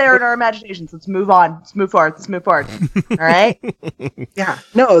so there in our imaginations. Let's move on. Let's move forward. All right? Yeah.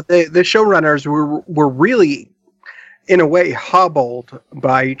 No, the showrunners were really, in a way, hobbled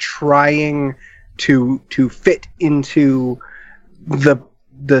by trying to fit into the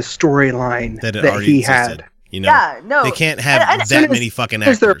storyline that he had. They can't have that many fucking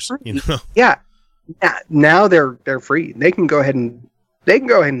actors. Yeah. Now they're free. They can go ahead and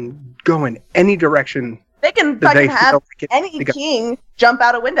go in any direction They can Did fucking they have feel like any they got- king jump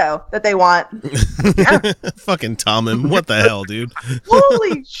out a window that they want. Fucking Tommen. What the hell, dude?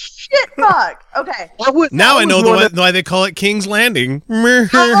 Holy shit, fuck. Okay. Now I know one why they call it King's Landing.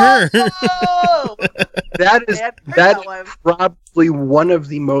 Oh! That is I hadn't heard that's that one. probably one of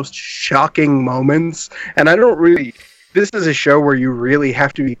the most shocking moments, and I don't really. This is a show where you really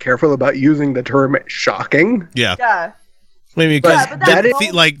have to be careful about using the term "shocking." Yeah. Yeah. Maybe because But that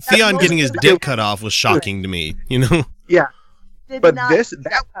is- like that Theon is- getting his dick cut off was shocking to me. You know. Yeah, Did but not-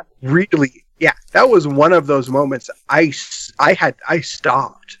 that really, that was one of those moments. I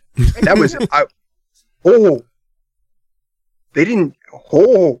stopped. That was they didn't.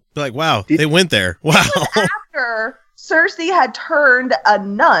 Like, wow, they went there. Wow. After Cersei had turned a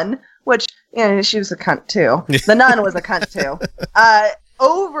nun, which she was a cunt too. The nun was a cunt too.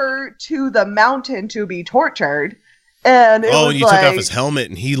 Over to the mountain to be tortured, and it was and you took off his helmet,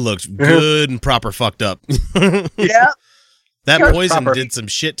 and he looked good and proper fucked up. Yep. That Proper. poison did some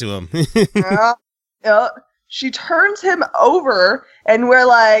shit to him. Yeah. She turns him over, and we're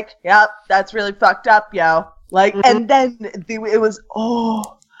like, "Yep, that's really fucked up, yo." Like, and then it was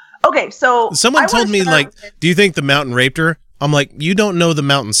okay. So Someone I told wanna me, start like, with- do you think the mountain raped her? I'm like, you don't know the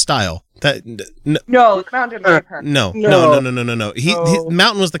mountain style. That no, the mountain raped her. no. No. He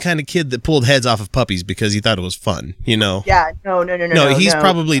Mountain was the kind of kid that pulled heads off of puppies because he thought it was fun. You know. Yeah, no. No, he's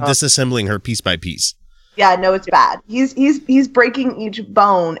probably no. disassembling her piece by piece. Yeah, no, it's bad. He's breaking each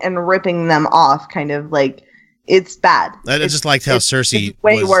bone and ripping them off, kind of like it's bad. I just liked how Cersei it's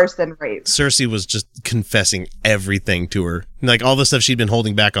way was, worse than rape. Cersei was just confessing everything to her, like all the stuff she'd been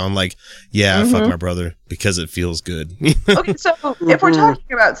holding back on. Like, I fucked my brother because it feels good. Okay, so if we're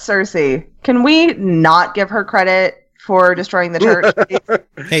talking about Cersei, can we not give her credit for destroying the church?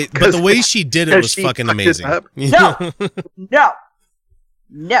 Hey, but the way she did it was she fucking fucked it amazing. up.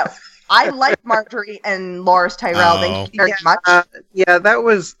 No. I like Marjorie and Loras Tyrell. Thank you very much.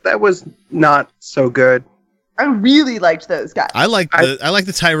 That was not so good. I really liked those guys. I like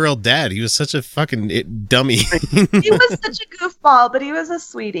the Tyrell dad. He was such a fucking dummy. He was such a goofball, but he was a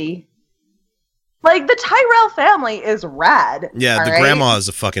sweetie. Like, the Tyrell family is rad. Yeah, all the right? grandma is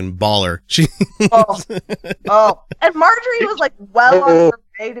a fucking baller. She And Marjorie was like well on her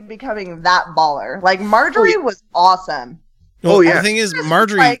way to becoming that baller. Like, Marjorie was awesome. Well, yeah. the thing is, Just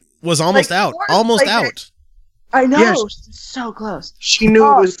Marjorie like- was almost like, out. Loras, Almost like, out. I know. Yeah. She's so close. She knew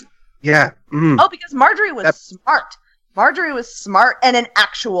it was. Yeah. Mm. Oh, because Marjorie was smart. Marjorie was smart and an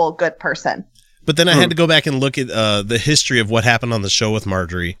actual good person. But then I had to go back and look at the history of what happened on the show with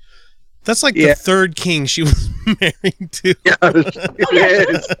Marjorie. That's like the third king she was married to. Yeah, Oh, yeah,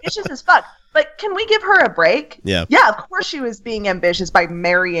 she was ambitious as fuck. But can we give her a break? Yeah. Yeah, of course she was being ambitious by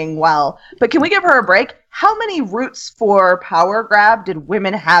marrying well. But can we give her a break? How many routes for power grab did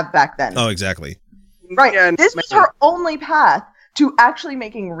women have back then? Oh, exactly. Right. Yeah, This was her only path to actually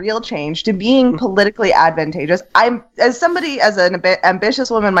making real change, to being politically advantageous. I'm, as an ambitious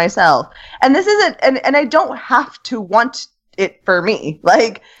woman myself, and this isn't, and I don't have to want it for me.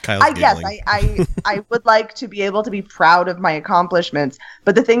 Like, Kyle's I guess giggling. I would like to be able to be proud of my accomplishments,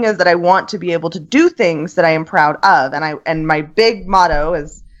 but the thing is that I want to be able to do things that I am proud of, and my big motto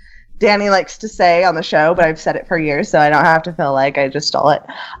is, Danny likes to say on the show, but I've said it for years, so I don't have to feel like I just stole it.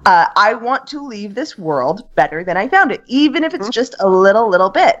 I want to leave this world better than I found it, even if it's just a little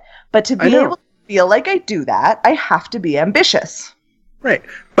bit. But to be able to feel like I do that, I have to be ambitious. Right.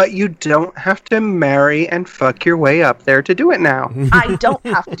 But you don't have to marry and fuck your way up there to do it now. I don't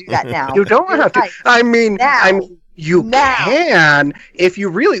have to do that now. You don't have to. Right. I mean, you Now. can. If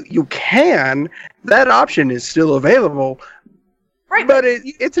you can, that option is still available. Right, But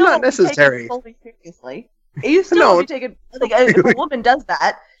you it's still not won't be taken necessary. fully seriously. You still No. won't be taken. Like, if a woman does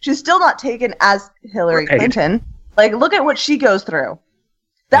that, she's still not taken as Hillary Right. Clinton. Like, look at what she goes through.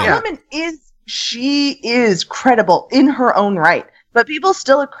 That Yeah. woman is credible in her own right, but people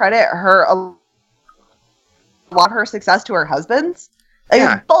still credit her a lot of her success to her husbands. Like,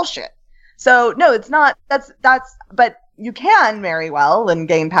 Yeah. it's bullshit. So no, it's not. That's. But you can marry well and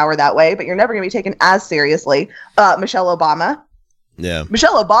gain power that way, but you're never going to be taken as seriously. Michelle Obama. Yeah.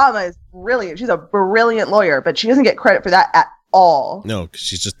 Michelle Obama is brilliant. She's a brilliant lawyer, but she doesn't get credit for that at all. No, because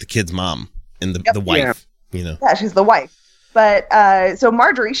she's just the kid's mom and the wife. Yeah. You know. Yeah, she's the wife. But so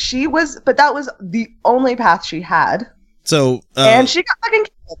Marjorie, but that was the only path she had. So And she got fucking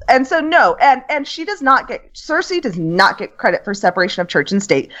killed. And so no, and Cersei does not get credit for separation of church and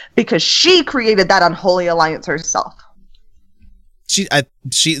state because she created that unholy alliance herself. she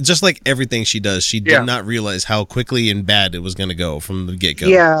just like everything she does, she did not realize how quickly and bad it was going to go from the get go.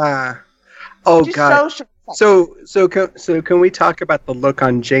 Yeah. Oh She's god. so So can we talk about the look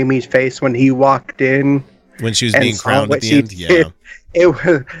on Jamie's face when he walked in When she was and being saw crowned what at the she end, did. It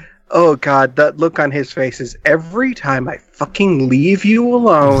was, oh God, that look on his face is every time I fucking leave you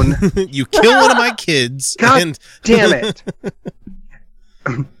alone. You kill one of my kids. God and damn it.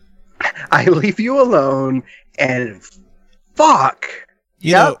 I leave you alone and fuck.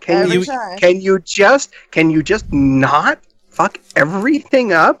 You know, Can every you time. can you just not fuck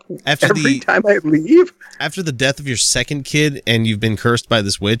everything up After every the- time I leave? after the death of your second kid and you've been cursed by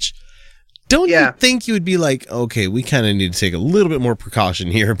this witch, don't you Yeah. think you would be like, okay, we kind of need to take a little bit more precaution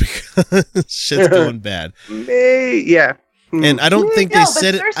here because shit's going bad. Yeah. And I don't think No, they but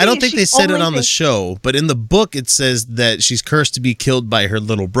said it. I Cersei, don't think she they said it only on the thinks- show, but in the book it says that she's cursed to be killed by her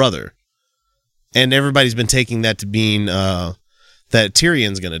little brother, and everybody's been taking that to mean that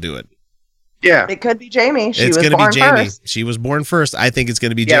Tyrion's going to do it. Yeah. It could be Jamie. She It's was going to be born Jamie. first. She was born first. I think it's going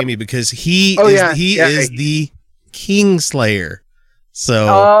to be Yep. Jamie because he Oh, is yeah. Yeah. is the Kingslayer. So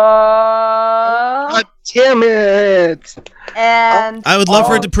God damn it. And I would love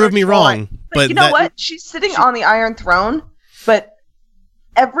for it all to prove me her wrong, joy. but you know that- what? She's sitting on the Iron Throne, but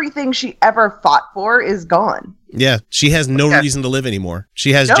everything she ever fought for is gone. yeah, she has no Yeah. reason to live anymore.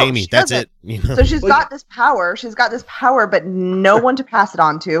 She has No, Jamie. she That's doesn't. it. You know? So she's Well, got this power. She's got this power, but no one to pass it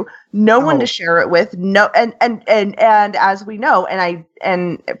on to, no one to share it with. No, and as we know,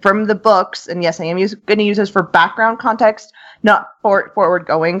 and from the books, and yes, I am going to use this for background context, not for forward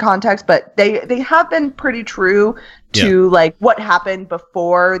going context, but they have been pretty true to like what happened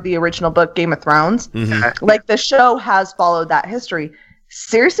before the original book, Game of Thrones. Mhm. Like the show has followed that history.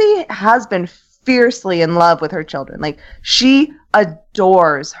 Cersei has been fiercely in love with her children. Like she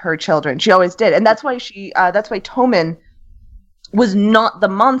adores her children. She always did. And that's why that's why Tommen was not the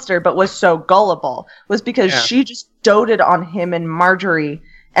monster, but was so gullible, was because she just doted on him and Marjorie,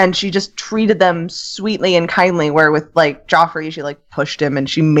 and she just treated them sweetly and kindly, where with like Joffrey, she like pushed him and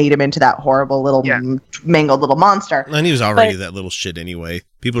she made him into that horrible little mangled little monster. And he was already that little shit anyway.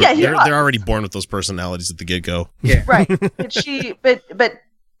 People, Yeah, he was. they're already born with those personalities at the get-go. Yeah. Right.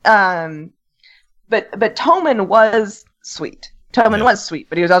 But Tommen was sweet. Tommen was sweet,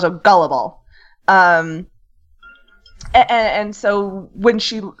 but he was also gullible. And so when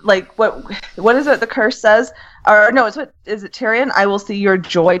she like what is it the curse says? Or no, is it Tyrion? I will see your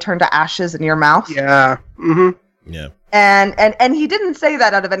joy turn to ashes in your mouth. Yeah. Mm-hmm. Yeah. And he didn't say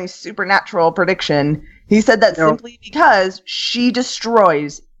that out of any supernatural prediction. He said that simply because she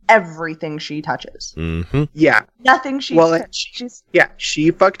destroys everything she touches. Mm-hmm. Yeah. Nothing she she's Yeah. She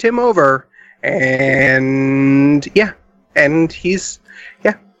fucked him over, and he's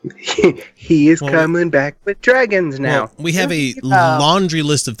he is coming back with dragons now. Well, we have a laundry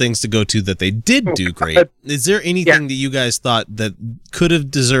list of things to go to that they did do great. Is there anything that you guys thought that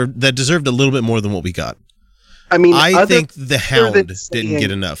deserved a little bit more than what we got? I mean, I think the Hound didn't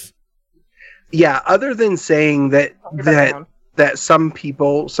get enough. Yeah, other than saying that some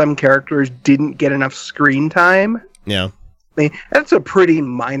characters didn't get enough screen time. Yeah. I mean, that's a pretty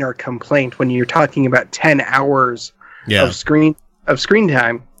minor complaint when you're talking about 10 hours of screen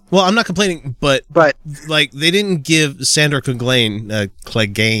time. Well, I'm not complaining, but like they didn't give Sandor Clegane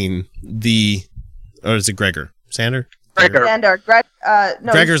or is it Gregor? Sandor? Gregor. Sandor.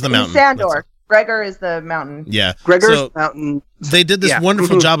 Gregor's the mountain. Sandor. Gregor is the mountain. Yeah. Gregor's mountain. They did this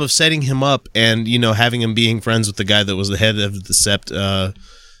wonderful job of setting him up and, having him being friends with the guy that was the head of the Sept.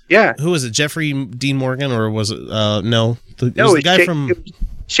 Who was it? Jeffrey Dean Morgan, or was it? No. It was the guy from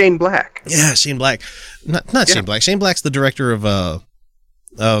Shane Black. Yeah, Shane Black. Not Shane Black. Shane Black's the director of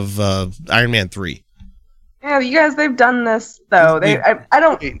Iron Man 3. Yeah, you guys, they've done this though. I know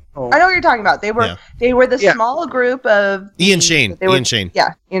what you're talking about. They were the small group of Ian Shane. Yeah,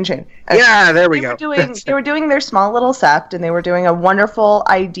 Ian Shane. Yeah, there we go. They were doing their small little sept, and they were doing a wonderful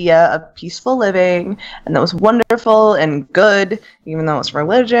idea of peaceful living, and that was wonderful and good, even though it's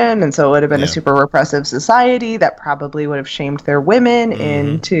religion, and so it would have been a super repressive society that probably would have shamed their women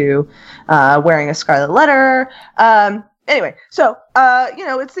into wearing a scarlet letter. Anyway, so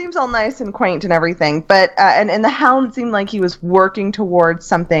it seems all nice and quaint and everything, but and the Hound seemed like he was working towards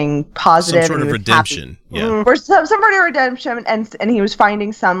something positive, some sort of redemption, or some sort of redemption, and he was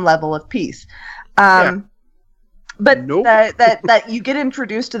finding some level of peace. But that you get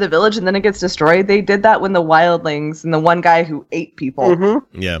introduced to the village and then it gets destroyed. They did that when the wildlings and the one guy who ate people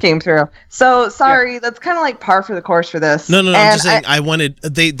came through. So sorry, that's kind of like par for the course for this. No. I'm just saying.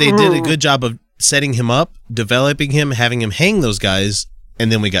 They did a good job of setting him up, developing him, having him hang those guys,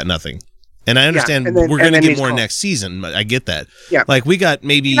 and then we got nothing. And I understand we're going to get more next season. I get that. Yeah. Like we got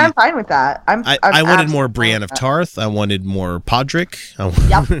maybe. And I'm fine with that. I wanted more Brienne of Tarth. I wanted more Podrick.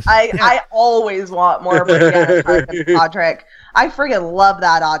 I always want more Brienne of Tarth and Podrick. I freaking love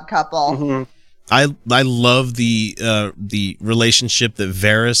that odd couple. I love the relationship that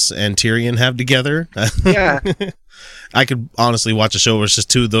Varys and Tyrion have together. Yeah. I could honestly watch a show where it's just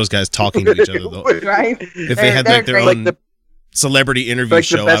two of those guys talking to each other, though. Right? If they had like their great. own celebrity interview like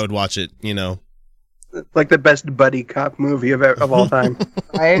the show, best- I would watch it. You know, Like the best buddy cop movie of all time.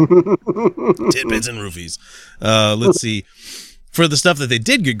 Right? tidbits and roofies. Let's see. For the stuff that they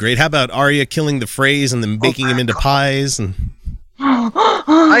did get great, how about Arya killing the Freys and then baking him into pies, and then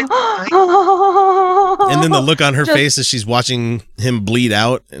the look on her face as she's watching him bleed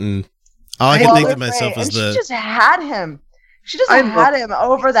out, and all I can think to myself is she just had him. She just had him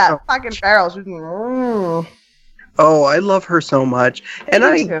over that fucking barrel. She was, Oh, I love her so much, and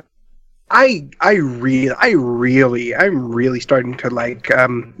I'm really starting to like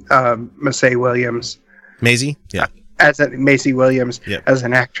Macy Williams. Maisie, yeah, Macy Williams as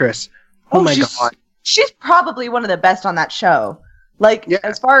an actress. Oh my god, she's probably one of the best on that show. Like,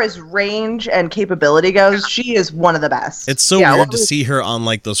 as far as range and capability goes, she is one of the best. It's so weird to see her on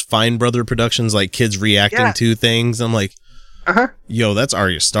like those Fine Brother productions, like kids reacting to things. I'm like, yo, that's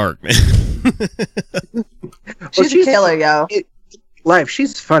Arya Stark, man. She's a killer, yo.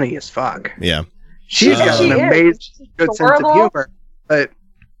 She's funny as fuck. Yeah, she's got an amazing good sense of humor. But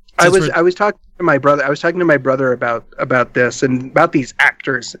I was talking to my brother. I was talking to my brother about this and about these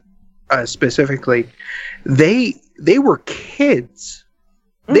actors specifically. They were kids.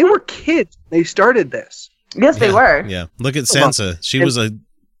 Mm-hmm. They were kids. They started this. Yes, they were. Yeah, look at Sansa. She was a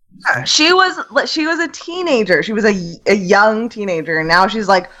teenager. She was a young teenager, and now she's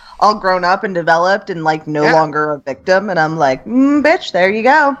like all grown up and developed and like no longer a victim. And I'm like, bitch, there you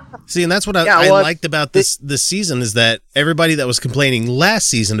go. See, and that's what I liked about this season is that everybody that was complaining last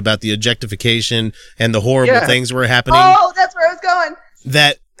season about the objectification and the horrible things that were happening. Oh, that's where I was going.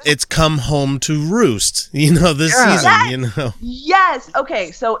 That it's come home to roost, this season, Yes.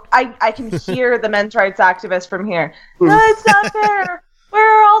 Okay, so I can hear the men's rights activists from here. No, it's not fair.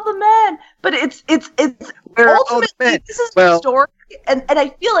 Where are all the men? But it's ultimately this is the story, and I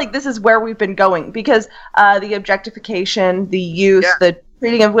feel like this is where we've been going because the objectification, the use, the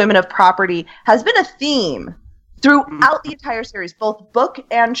treating of women of property has been a theme throughout the entire series, both book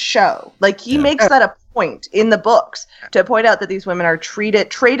and show. Like he makes that a point in the books to point out that these women are traded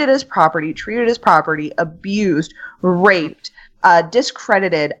as property, abused, raped,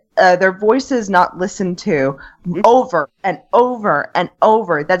 discredited, their voices not listened to, over and over and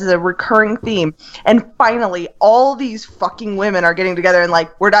over. That is a recurring theme. And finally, all these fucking women are getting together and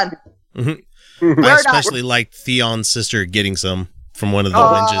like, we're done. Mm-hmm. I especially liked Theon's sister getting some from one of the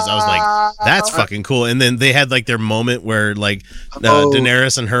wenches. I was like, that's fucking cool. And then they had like their moment where like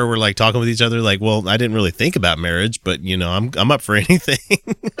Daenerys and her were like talking with each other like, well, I didn't really think about marriage, but I'm up for anything.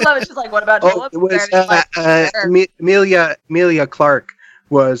 I was just like, what about it was Emilia Clarke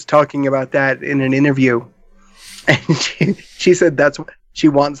was talking about that in an interview, and she said that's what she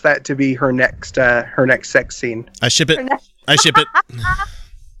wants that to be her next sex scene. I ship it.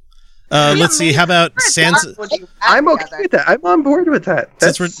 Let's see. How about Sansa? I'm okay with that. I'm on board with that.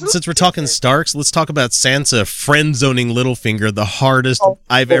 Since we're talking Starks, let's talk about Sansa friend zoning Littlefinger, the hardest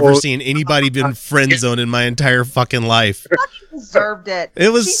I've ever seen anybody been friend zoned in my entire fucking life. She deserved it.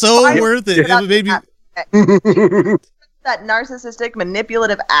 It was so worth it. It made me. That narcissistic,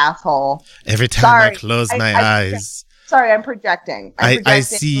 manipulative asshole. Every time I close my eyes. Sorry, I'm projecting. I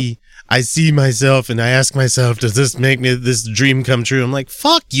see myself and I ask myself, does this make this dream come true? I'm like,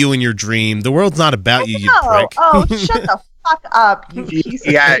 fuck you and your dream. The world's not about you, you prick. Oh, shut the fuck up, you piece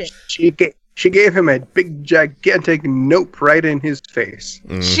of shit. She gave him a big, gigantic nope right in his face.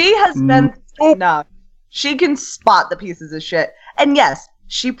 She has been enough. She can spot the pieces of shit. And yes,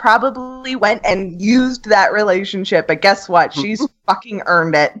 she probably went and used that relationship, but guess what? She's fucking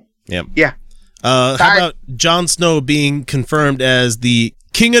earned it. Yep. Yeah. How about Jon Snow being confirmed as the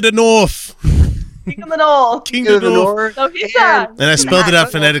King of the North? King of the North. King of the North. So he's and I spelled it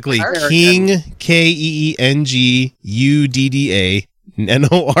out phonetically. King, KEENGUDDA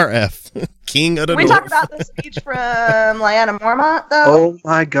King of the North. We talk about the speech from Lyanna Mormont, though. Oh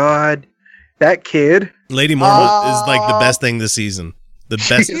my god. That kid. Lady Mormont is like the best thing this season. The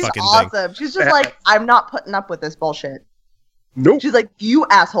best fucking awesome thing. She's just like, I'm not putting up with this bullshit. Nope. She's like, you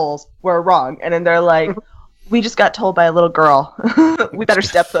assholes were wrong. And then they're like, we just got told by a little girl. We better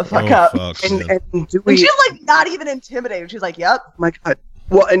step the fuck up. And she's like not even intimidated. She's like, yep. Oh my god.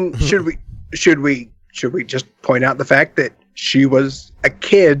 Well, and should we just point out the fact that she was a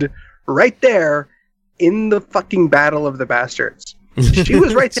kid right there in the fucking Battle of the Bastards. She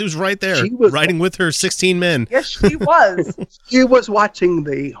was right there. She was right there. She was riding with her 16 men. Yes, she was. She was watching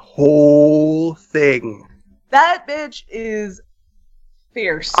the whole thing. That bitch is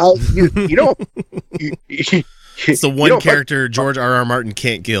Fierce. You know, It's the one character George R.R. Martin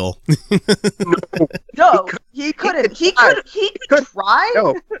can't kill. No, he couldn't. He could try.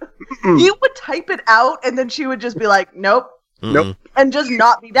 No. He would type it out, and then she would just be like, "Nope," Nope. and just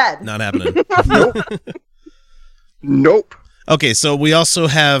not be dead. Not happening. Nope. Okay, so we also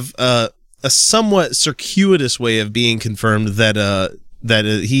have a somewhat circuitous way of being confirmed that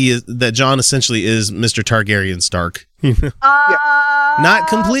that Jon essentially is Mr. Targaryen Stark. Not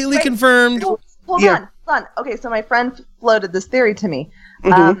completely confirmed. Hold on. Okay, so my friend floated this theory to me.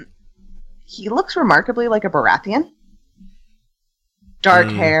 Mm-hmm. He looks remarkably like a Baratheon. Dark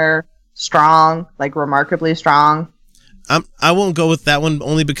hair, strong, like remarkably strong. I won't go with that one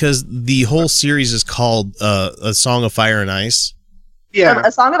only because the whole series is called A Song of Fire and Ice. Yeah.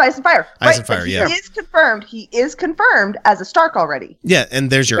 A Song of Ice and Fire. Ice and Fire, yeah. He is confirmed as a Stark already. Yeah, and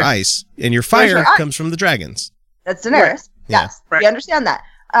there's your ice, and your fire comes from the dragons. That's Daenerys. Right. Yes, Yeah. we understand that.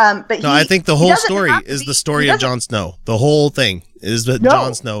 But I think the whole story is the story of Jon Snow. The whole thing is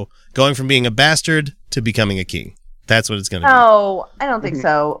Jon Snow going from being a bastard to becoming a king. That's what it's going to be. No, I don't think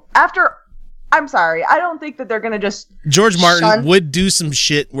so. I'm sorry, I don't think that they're going to just... George Martin would do some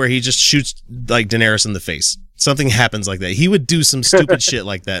shit where he just shoots like Daenerys in the face. Something happens like that. He would do some stupid shit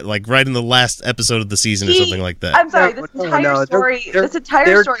like that, like right in the last episode of the season or something like that. I'm sorry, this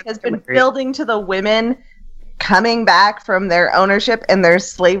entire story has been building to the women coming back from their ownership and their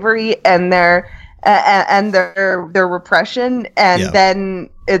slavery and their repression, and then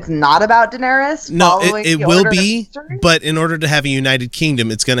it's not about Daenerys. No, it will be, but in order to have a united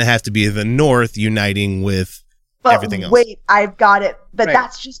kingdom, it's going to have to be the North uniting with everything else. Wait, I've got it. But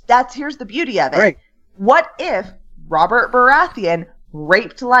here's the beauty of it. Right. What if Robert Baratheon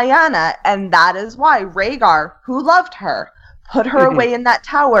raped Lyanna, and that is why Rhaegar, who loved her, put her away in that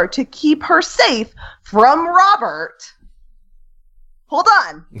tower to keep her safe from Robert? Hold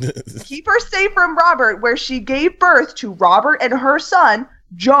on. Keep her safe from Robert, where she gave birth to Robert and her son,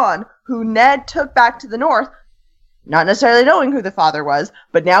 Jon, who Ned took back to the North, not necessarily knowing who the father was,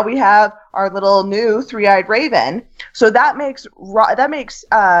 but now we have our little new three-eyed raven. So that makes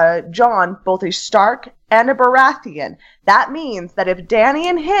Jon both a Stark and a Baratheon. That means that if Dany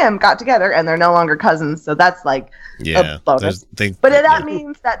and him got together, and they're no longer cousins, so that's like a bonus. That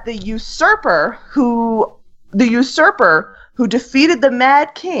means that the usurper who defeated the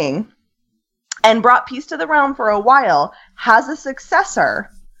Mad King and brought peace to the realm for a while has a successor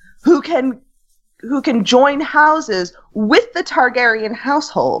who can join houses with the Targaryen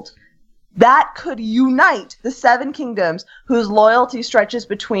household. That could unite the Seven Kingdoms, whose loyalty stretches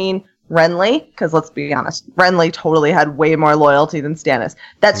between Renly, because let's be honest, Renly totally had way more loyalty than Stannis.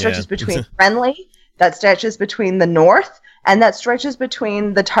 That stretches between Renly, that stretches between the North, and that stretches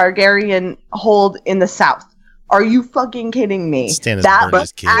between the Targaryen hold in the South. Are you fucking kidding me? Stannis burned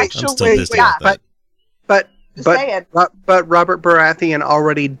his kid. I'm still pissed about that. But Robert Baratheon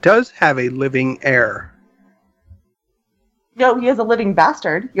already does have a living heir. No, he has a living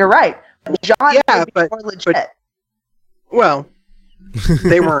bastard. You're right. Jon is more legit. Well,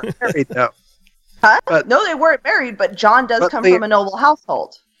 they weren't married though. Huh? No, they weren't married, but Jon does come from a noble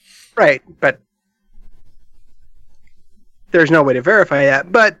household. Right, but there's no way to verify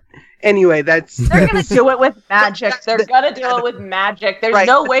that. But anyway, they're going to do it with magic. There's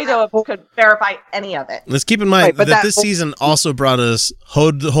no way to could verify any of it. Let's keep in mind that this season also brought us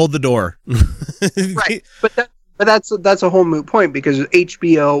hold the door. Right, but that's a whole moot point because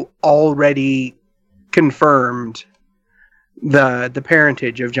HBO already confirmed the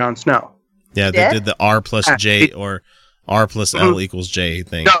parentage of Jon Snow. Yeah, they did the R plus J or R plus L equals J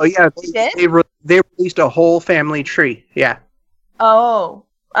thing. No, yeah, they released a whole family tree. Yeah. Oh,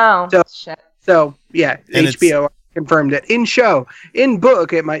 shit. So yeah, And HBO confirmed it in show. In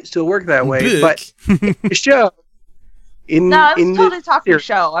book, it might still work that way, but in the show. I was totally talking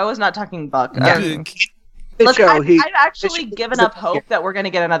show. I was not talking book. Look, I've actually given up hope that we're going to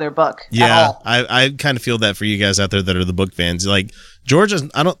get another book. Yeah, at all. I kind of feel that for you guys out there that are the book fans. Like George,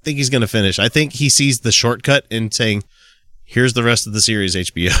 I don't think he's going to finish. I think he sees the shortcut in saying, "Here's the rest of the series,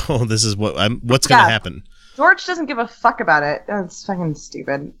 HBO. This is what's going to happen." George doesn't give a fuck about it. It's fucking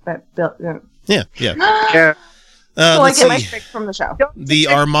stupid. But yeah. So I get my strength from the show. The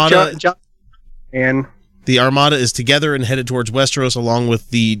Armada and the Armada is together and headed towards Westeros, along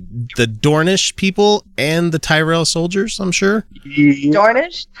with the Dornish people and the Tyrell soldiers. I'm sure.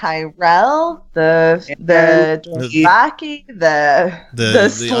 Dornish, Tyrell, the Dothraki, the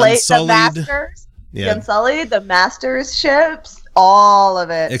Unsullied, the Masters. Yeah. The Unsullied, the Masters ships, all of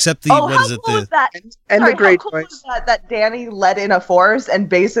it. Except the, what is it? Cool was that? And Sorry, the great how cool choice. was that Danny led in a force and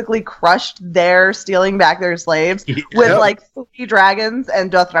basically crushed their stealing back their slaves with like 3 dragons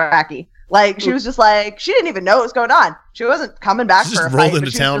and Dothraki. Like she was just like, she didn't even know what was going on. She wasn't coming back She for a just fight. rolled into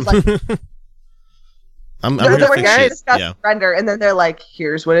but she town. was just like, I'm they gonna were fix going to shit. discuss Yeah. surrender, and then they're like,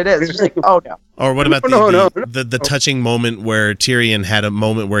 here's what it is. She's like, oh no. Or what about No. the touching moment where Tyrion had a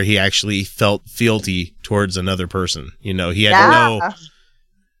moment where he actually felt fealty towards another person? You know, he had God.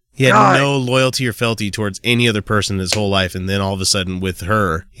 no loyalty or fealty towards any other person his whole life, and then all of a sudden with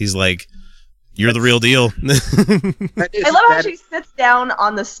her, he's like, "You're the real deal." I love how she sits down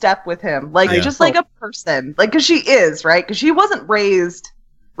on the step with him, like just like a person, like because she is right, because she wasn't raised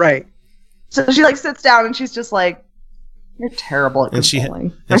right. So she like sits down and she's just like, "You're terrible at and she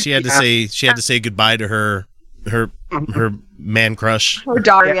controlling." she had to say goodbye to her man crush. Or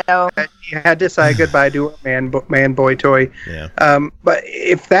Dario. You had to say goodbye to a man boy toy. Yeah. But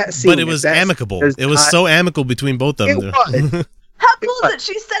if that scene, But it was amicable. It was so amicable between both of them. It was. How cool is it?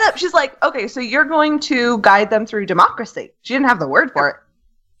 She set up. She's like, "Okay, so you're going to guide them through democracy." She didn't have the word for it.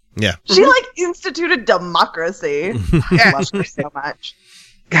 Yeah. She like instituted democracy. I love her so much.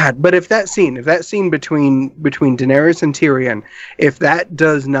 God, but if that scene between Daenerys and Tyrion, if that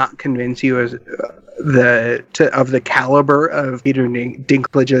does not convince you as of the caliber of Peter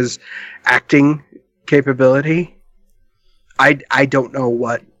Dinklage's acting capability, I don't know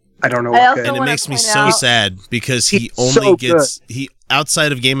what. I don't know what. And it makes me so sad because he only gets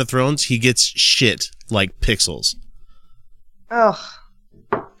outside of Game of Thrones, he gets shit like Pixels. Ugh.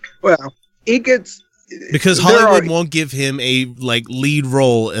 Well, he gets. Because Hollywood won't give him a like lead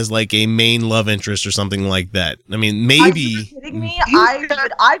role as like a main love interest or something like that. I mean, maybe. Are you kidding me?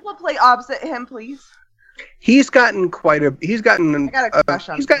 I will play opposite him, please. He's gotten a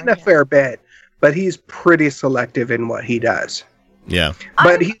fair bit, but he's pretty selective in what he does. Yeah,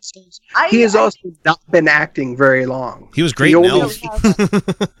 but he has also not been acting very long. He was great in Elf.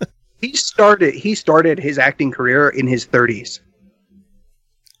 He started his acting career in his 30s.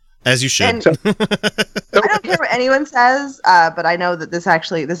 As you should. I don't care what anyone says, but I know that this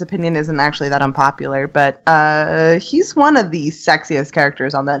opinion isn't actually that unpopular, but he's one of the sexiest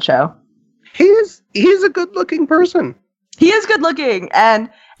characters on that show. He's a good-looking person. He is good-looking, and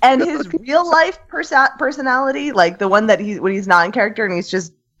his real-life personality, like the one that when he's not in character and he's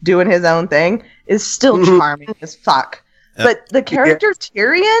just doing his own thing, is still charming as fuck. But the character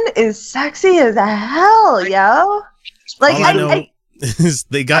Tyrion is sexy as hell, yo. Like All I know is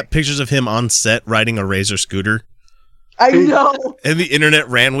they got pictures of him on set riding a Razor scooter. I know. And the internet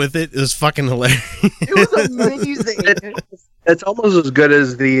ran with it. It was fucking hilarious. It was amazing. It's almost as good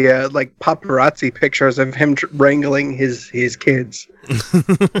as the like paparazzi pictures of him wrangling his kids.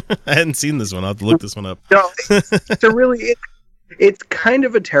 I hadn't seen this one. I'll have to look this one up. No, it's kind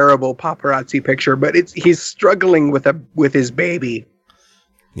of a terrible paparazzi picture, but he's struggling with his baby.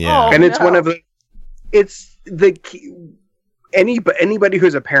 Yeah, and it's one of the. It's the anybody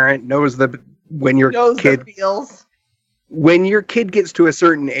who's a parent knows when your kid gets to a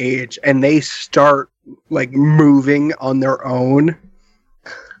certain age and they start like moving on their own,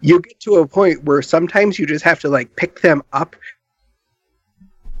 you get to a point where sometimes you just have to like pick them up.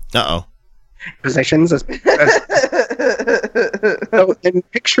 Positions. So,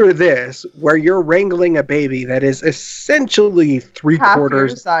 and picture this, where you're wrangling a baby that is essentially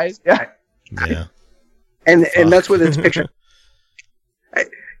 3/4 size. Yeah. And that's what it's pictured.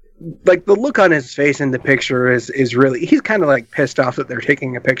 Like the look on his face in the picture is really, he's kind of like pissed off that they're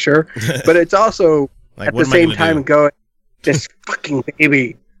taking a picture, but it's also like, at the same time going, this fucking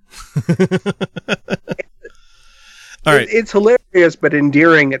baby. All right, it's hilarious but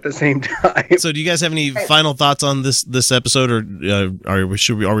endearing at the same time. So, do you guys have any final thoughts on this episode, or are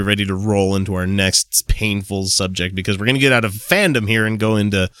we ready to roll into our next painful subject? Because we're gonna get out of fandom here and go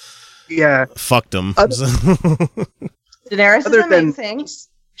into fuckdom. Daenerys is amazing.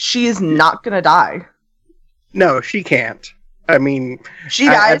 She's not gonna die. No, she can't. I mean, she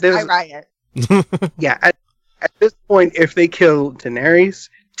dies. I riot. Yeah, at this point, if they kill Daenerys,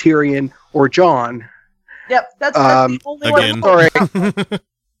 Tyrion, or Jon, yep, that's the only one. Or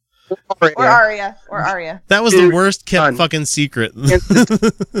Arya. That was the worst kept fucking secret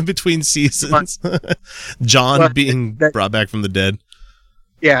between seasons. Jon being brought back from the dead.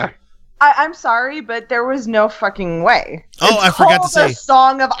 Yeah. I'm sorry, but there was no fucking way. I forgot to say, the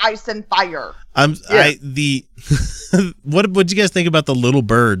Song of Ice and Fire. What did you guys think about the little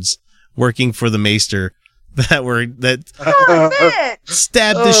birds working for the Maester that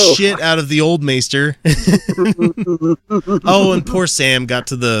stabbed the shit out of the old Maester? And poor Sam got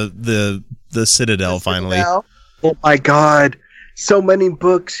to the Citadel finally. Oh my god, so many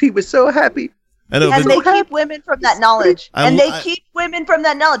books. He was so happy. I know, And but, they keep women from that knowledge. Keep women from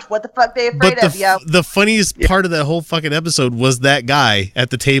that knowledge. What the fuck they afraid of, yo? The funniest part of that whole fucking episode was that guy at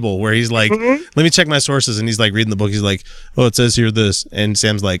the table where he's like, let me check my sources. And he's like reading the book. He's like, oh, it says here this. And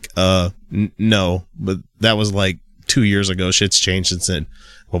Sam's like, no, but that was like 2 years ago. Shit's changed since then.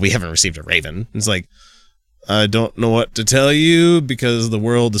 Well, we haven't received a Raven. It's like, I don't know what to tell you because the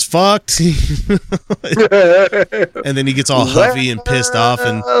world is fucked. And then he gets all huffy and pissed off.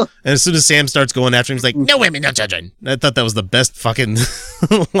 And as soon as Sam starts going after him, he's like, no women, no children. I thought that was the best fucking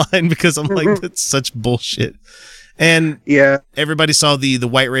line because I'm like, that's such bullshit. And yeah, everybody saw the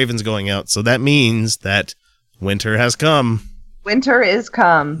White Ravens going out. So that means that winter has come. Winter is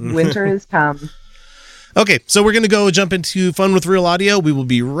come. Winter is come. Okay, so we're going to go jump into Fun with Real Audio. We will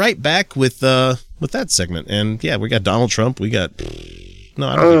be right back with that segment. And yeah, we got Donald Trump. We got... No,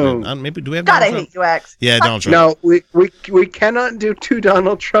 I don't think maybe do we have God, Donald I Trump? hate you, X. Yeah, Donald Trump. No, we cannot do 2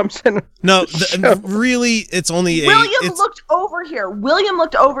 Donald Trumps in a No, show. really, it's only William looked over here. William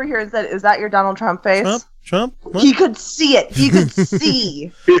looked over here and said, is that your Donald Trump face? Trump? What? He could see it. He could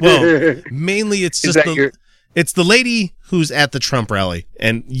see. Well, mainly it's just it's the lady who's at the Trump rally,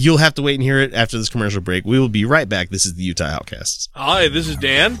 and you'll have to wait and hear it after this commercial break. We will be right back. This is the Utah Outcasts. Hi, this is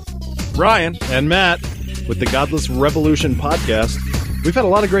Dan, Brian, and Matt with the Godless Revolution podcast. We've had a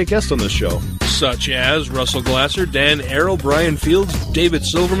lot of great guests on this show, such as Russell Glasser, Dan Arrow, Brian Fields, David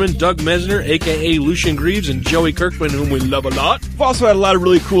Silverman, Doug Mesner, a.k.a. Lucian Greaves, and Joey Kirkman, whom we love a lot. We've also had a lot of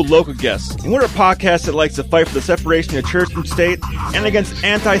really cool local guests. And we're a podcast that likes to fight for the separation of church and state and against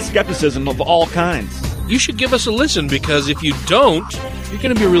anti-skepticism of all kinds. You should give us a listen, because if you don't, you're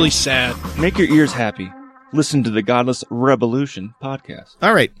going to be really sad. Make your ears happy. Listen to the Godless Revolution podcast.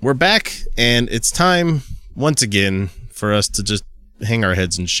 All right, we're back, and it's time, once again, for us to just hang our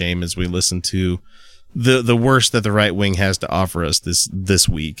heads in shame as we listen to the worst that the right wing has to offer us this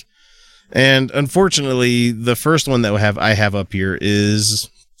week. And unfortunately, the first one that I have up here is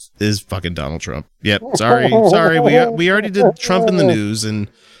fucking Donald Trump. Yep, sorry. We already did Trump in the news, and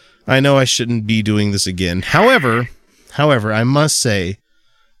I know I shouldn't be doing this again. However, I must say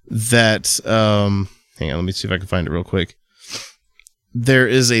that hang on, let me see if I can find it real quick. There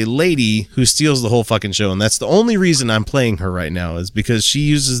is a lady who steals the whole fucking show, and that's the only reason I'm playing her right now, is because she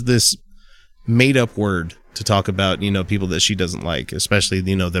uses this made-up word to talk about, people that she doesn't like, especially,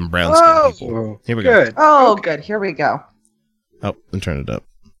 them brown-skinned people. Here we go. Oh, good. Here we go. Oh, and turn it up.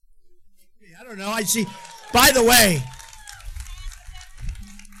 I don't know. I see. By the way.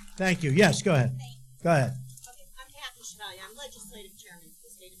 Thank you. Yes, go ahead. Go ahead. Okay, I'm Kathy Chevalier. I'm legislative chairman for the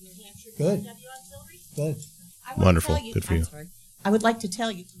state of New Hampshire. Good. Auxiliary. Good. Wonderful. Good for you. I would like to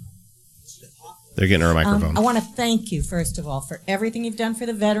tell you. They're getting her a microphone. I want to thank you, first of all, for everything you've done for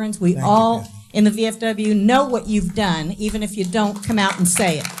the veterans. We all in the VFW know what you've done, even if you don't come out and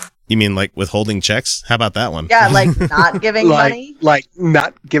say it. You mean like withholding checks? How about that one? Yeah, like not giving money? Like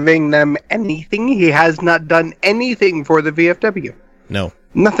not giving them anything. He has not done anything for the VFW. No.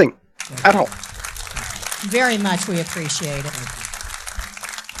 Nothing. At all. Very much we appreciate it.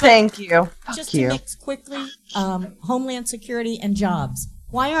 Thank you. Just to mix quickly, Homeland Security and jobs.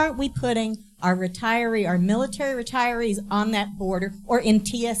 Why aren't we putting our military retirees on that border or in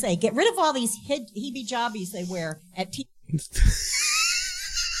TSA? Get rid of all these heebie-jobbies they wear at TSA.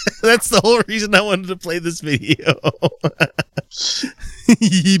 That's the whole reason I wanted to play this video.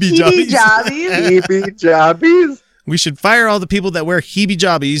 Heebie-jobbies. Heebie-jobbies. We should fire all the people that wear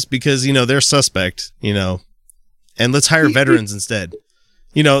heebie-jobbies because, they're suspect, and let's hire veterans instead.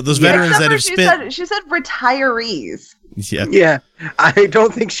 Those veterans that have spent... She said retirees. Yeah. Yeah. I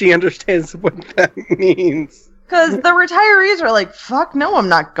don't think she understands what that means. Because the retirees are like, fuck no, I'm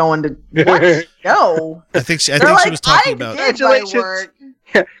not going to... What? No. I think she was talking about... Congratulations.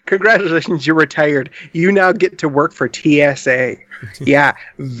 Yeah, congratulations, you're retired. You now get to work for TSA. Yeah,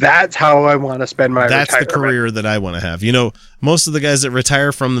 that's how I want to spend my retirement. That's the career that I want to have. Most of the guys that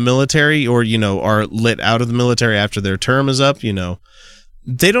retire from the military or, are let out of the military after their term is up,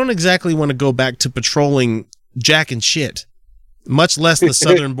 they don't exactly want to go back to patrolling jack and shit, much less the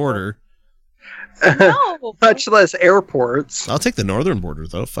southern border. No. Much less airports. I'll take the northern border,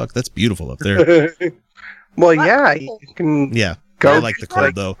 though. Fuck, that's beautiful up there. Well, yeah, you can... Yeah. Go. I like the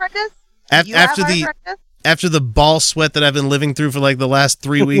cold though. After the ball sweat that I've been living through for like the last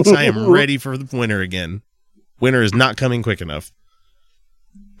 3 weeks, I am ready for the winter again. Winter is not coming quick enough.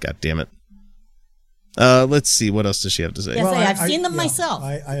 God damn it. Let's see. What else does she have to say? Yes, I've seen them myself.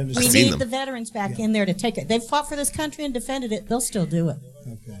 I understand. We need the veterans back in there to take it. They've fought for this country and defended it. They'll still do it.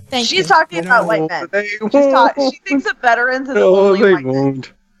 Okay. Thank you. She's talking about white men. She thinks that veterans is No, only they white men.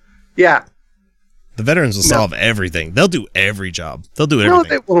 won't. Yeah. The veterans will solve everything. They'll do every job. They'll do No,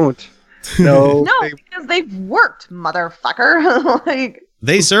 everything. they won't. No, No, because they've worked, motherfucker. Like,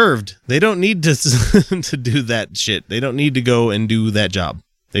 They served. They don't need to to do that shit. They don't need to go and do that job.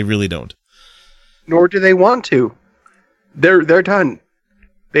 They really don't. nor do they want to. They're done.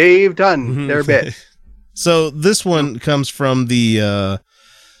 They've done their bit. So this one comes from the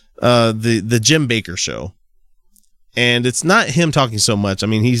Jim Baker show. And it's not him talking so much. I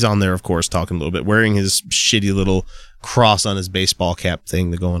mean, he's on there, of course, talking a little bit, wearing his shitty little cross on his baseball cap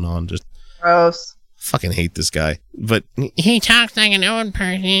thing going on. Just gross. fucking hate this guy. But he talks like an old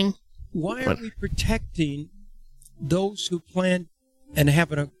person. Why are we protecting those who plan and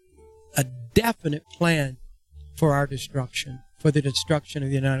have a definite plan for our destruction, for the destruction of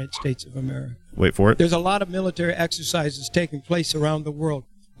the United States of America? Wait for it. There's a lot of military exercises taking place around the world.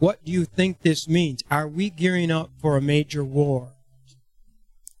 What do you think this means? Are we gearing up for a major war?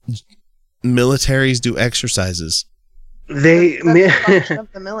 Militaries do exercises. That's the function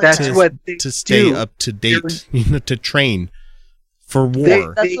of the military. That's what they to stay do. up to date, to train for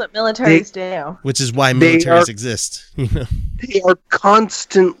war, That's what militaries do. which is why they militaries are- exist. They are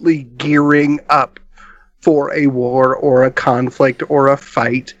constantly gearing up for a war or a conflict or a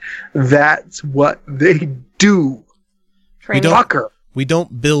fight. That's what they do. Fucker. We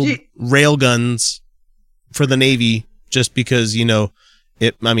don't build rail guns for the Navy just because,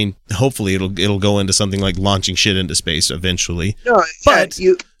 it. I mean, hopefully it'll go into something like launching shit into space eventually. No, but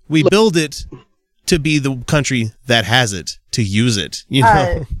we build it to be the country that has it, to use it.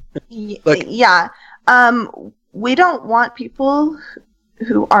 Yeah. We don't want people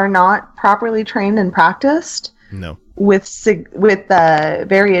who are not properly trained and practiced No. with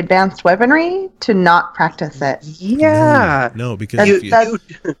very advanced weaponry to not practice it. Yeah. No, because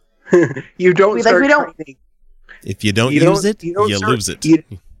you don't start training. If you don't use it, you lose it.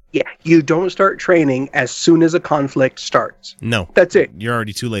 You don't start training as soon as a conflict starts. No. That's it. You're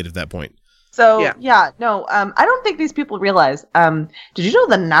already too late at that point. So, I don't think these people realize. Did you know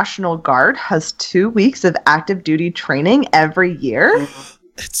the National Guard has 2 weeks of active duty training every year?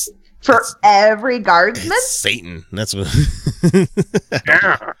 For every guardsman? It's Satan. That's what.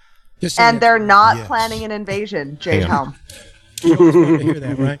 And they're not planning an invasion, Jade Hang on. Helm. hear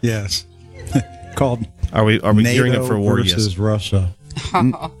that, right? Yes. Called Are we gearing up for war? versus Yes. Russia.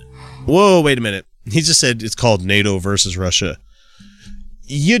 Whoa, wait a minute. He just said it's called NATO versus Russia.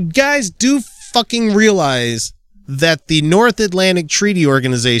 You guys do fucking realize that the North Atlantic Treaty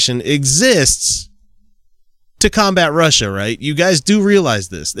Organization exists to combat Russia, right? You guys do realize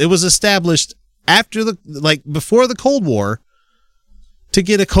this. It was established before the Cold War to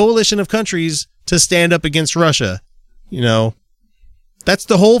get a coalition of countries to stand up against Russia. That's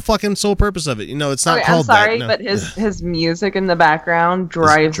the whole fucking sole purpose of it. It's not called that. I'm sorry, No. but his music in the background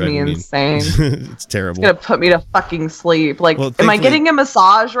drives me driving me- insane. It's terrible. It's gonna put me to fucking sleep. Like, Well, am I thankfully- getting a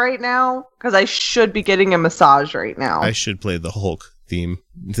massage right now? Because I should be getting a massage right now. I should play the Hulk theme.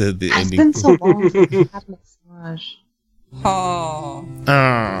 The It's ending. been so long since I had a massage. Oh.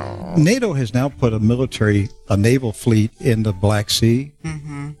 NATO has now put a naval fleet in the Black Sea.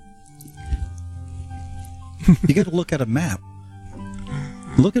 Mm-hmm. You got to look at a map.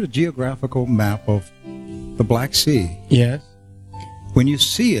 Look at a geographical map of the Black Sea. Yes. When you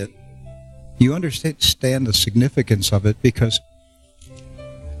see it, you understand the significance of it, because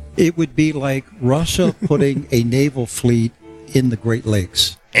it would be like Russia putting a naval fleet in the Great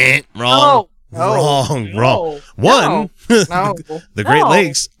Lakes. Wrong. No, Wrong. no, One, no, the Great no.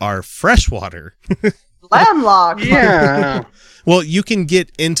 Lakes are freshwater. Landlocked. Yeah. Well, you can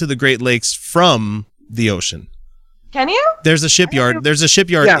get into the Great Lakes from the ocean. Can you? There's a shipyard. There's a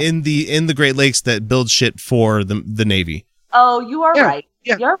shipyard Yeah. in the Great Lakes that builds shit for the Navy. Oh, you are Yeah, right.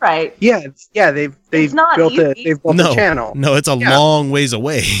 yeah. You're right. Yeah, they've It's not built easy. they've built No, a channel. no, it's a Yeah. long ways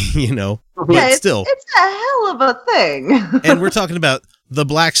away. But Yeah, still. it's a hell of a thing. And we're talking about the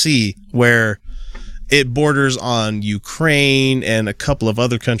Black Sea, where it borders on Ukraine and a couple of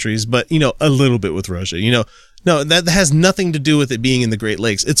other countries, but a little bit with Russia. No, that has nothing to do with it being in the Great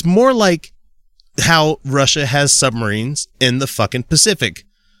Lakes. It's more like how Russia has submarines in the fucking Pacific,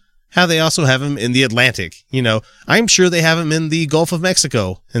 how they also have them in the Atlantic. I'm sure they have them in the Gulf of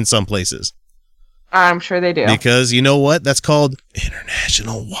Mexico in some places. I'm sure they do. Because you know what? That's called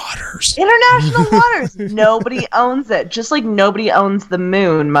international waters. International waters. Nobody owns it. Just like nobody owns the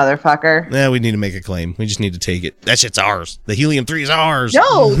moon, motherfucker. We need to make a claim. We just need to take it. That shit's ours. The helium-3 is ours.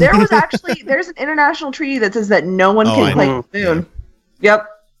 No, there's an international treaty that says that no one Oh, can I claim know. the moon. Yep.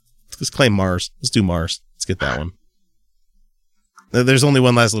 Let's claim Mars. Let's do Mars. Let's get that one. There's only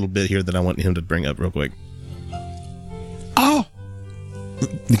one last little bit here that I want him to bring up real quick. Oh,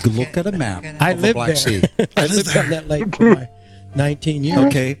 You can look at a map I of the lived Black there. Sea. I lived on that lake for my 19 years.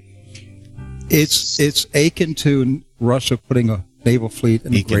 Okay. It's akin to Russia putting a naval fleet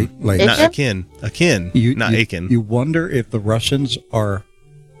in the Great Lakes. Not akin. Not akin. You wonder if the Russians are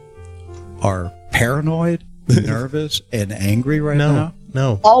paranoid, nervous, and angry right now?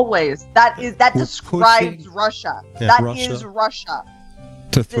 No. Always. That We're describes pushing Russia. Yeah. That Russia. is Russia.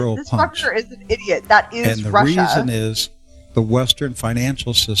 To throw This a punch. fucker is an idiot. That is And the Russia. reason is the Western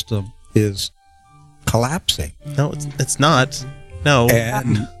financial system is collapsing. No, it's not. No.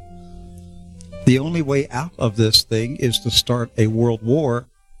 And the only way out of this thing is to start a world war,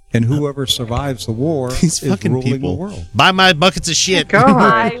 and whoever survives the war These is fucking ruling people. the world. Buy my buckets of shit.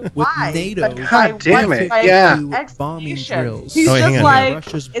 Why? With Why? NATO, But why? God damn Why? it, Why? yeah. bombing Execution. drills. He's Oh, wait, just hang on. like,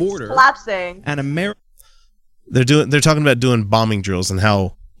 Russia's it's border. collapsing. And America. They're talking about doing bombing drills and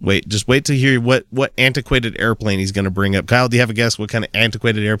how. Wait to hear what antiquated airplane he's going to bring up. Kyle, do you have a guess what kind of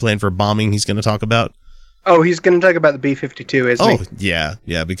antiquated airplane for bombing he's going to talk about? Oh, he's going to talk about the B-52, isn't he?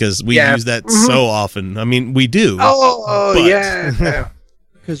 Yeah, because we Yeah. use that so often. I mean, we do. Oh, but- yeah.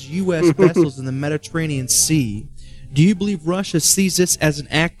 Because U.S. vessels in the Mediterranean Sea. Do you believe Russia sees this as an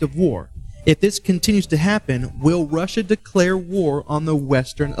act of war? If this continues to happen, will Russia declare war on the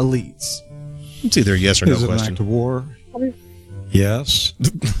Western elites? It's either a yes or no Is it an question. act of war? Yes.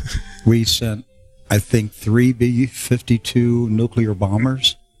 We sent, I think, 3 B-52 nuclear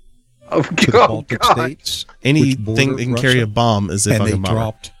bombers Oh, to the God. Baltic states. which Anything border that can carry Russia, a bomb is a and they fucking bomber.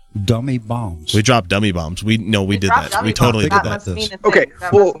 dropped dummy bombs. We dropped dummy bombs. We did dropped that. dummy We totally bombs. did That that. must mean a Okay, thing.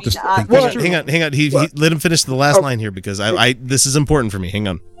 That well, must mean just to us. think- Hang on. He let him finish the last line here because I this is important for me. Hang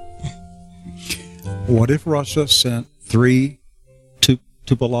on. What if Russia sent 3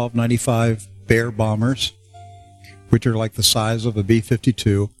 Tupolev 95 Bear bombers, which are like the size of a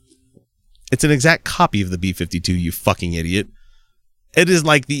B-52? It's an exact copy of the B-52. You fucking idiot. It is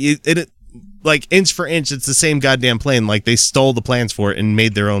like like inch for inch. It's the same goddamn plane. Like they stole the plans for it and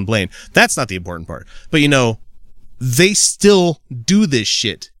made their own plane. That's not the important part. But they still do this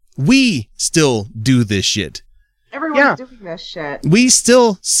shit. We still do this shit. Everyone's doing this shit. We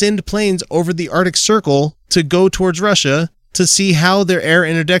still send planes over the Arctic Circle to go towards Russia to see how their air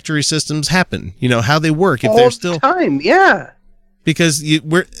introductory systems happen. How they work. If All they're still the time, yeah. because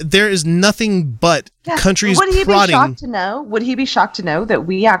there is nothing but countries Would he prodding. be shocked to know? Would he be shocked to know that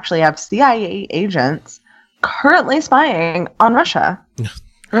we actually have CIA agents currently spying on Russia?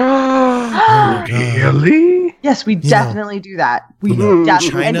 Really? Yes, we definitely do that. We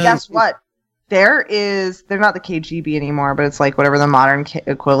definitely. And China- guess what? They're not the KGB anymore, but it's like whatever the modern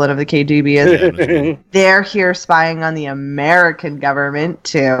equivalent of the KGB is. They're here spying on the American government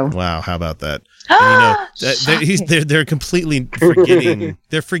too. Wow, how about that? And, they're completely forgetting.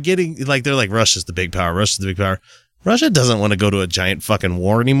 They're forgetting. They're like Russia's the big power. Russia's the big power. Russia doesn't want to go to a giant fucking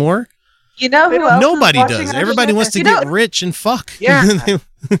war anymore. You know who else? Nobody is watching does. our Everybody shit? wants to You get know- rich and fuck. Yeah.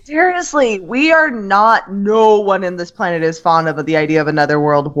 Seriously, we are not. No one in this planet is fond of the idea of another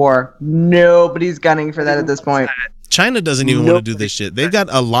world war. Nobody's gunning for that at this point. China doesn't even want to do this shit. They've got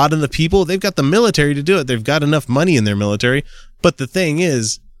a lot of the people. They've got the military to do it. They've got enough money in their military. But the thing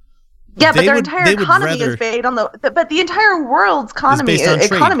is, Yeah, but they their would- entire they would economy rather- is based on but the entire world's economy based on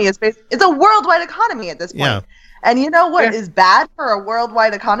trade. is based. It's a worldwide economy at this point. Yeah. And you know what is bad for a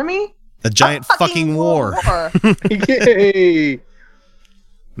worldwide economy? a giant fucking war. Yay.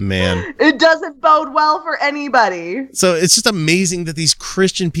 Man. It doesn't bode well for anybody. So it's just amazing that these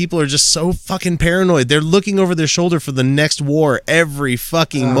Christian people are just so fucking paranoid. They're looking over their shoulder for the next war every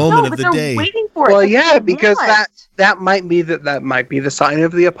fucking moment of the day. Waiting for it. Well, That's yeah, what they because want. that might be that might be the sign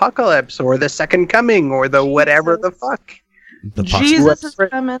of the apocalypse or the second coming or the whatever the fuck. Jesus is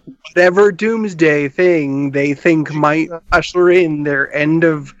coming. Whatever doomsday thing they think might usher in their end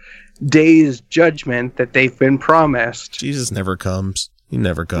of days judgment that they've been promised. Jesus never comes. He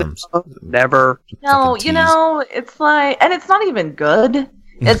never comes. Never. No, Fucking you know, it's like, and it's not even good.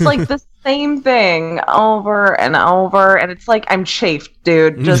 It's like the same thing over and over, and it's like, I'm chafed,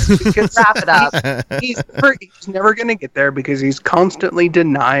 dude. Just wrap it up. He's never going to get there because he's constantly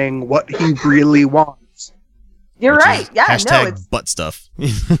denying what he really wants. You're right. Yeah, Hashtag no, it's butt stuff.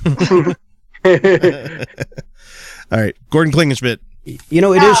 All right, Gordon Klingenschmidt. You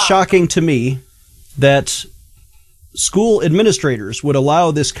know, it is shocking to me that school administrators would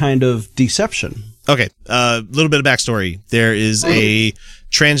allow this kind of deception. Okay, a little bit of backstory. There is a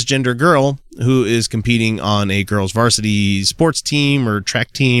transgender girl who is competing on a girls' varsity sports team or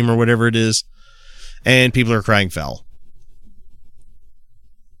track team or whatever it is, and people are crying foul.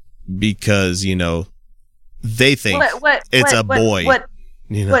 Because, you know, they think it's a boy.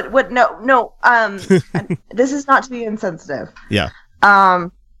 No. This is not to be insensitive. Yeah.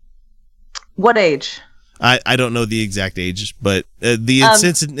 What age? I don't know the exact age, but the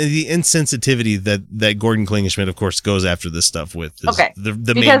insensitivity that Gordon Klingenschmidt, of course, goes after this stuff with is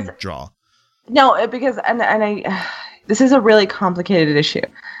the main draw. No, because and I this is a really complicated issue.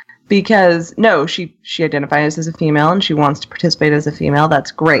 Because no, she identifies as a female and she wants to participate as a female.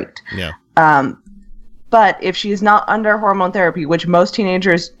 That's great. Yeah. But if she's not under hormone therapy, which most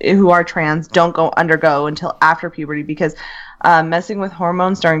teenagers who are trans don't undergo until after puberty, because messing with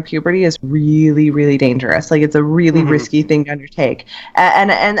hormones during puberty is really, really dangerous. Like, it's a really risky thing to undertake, and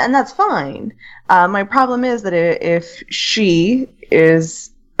that's fine. My problem is that if she is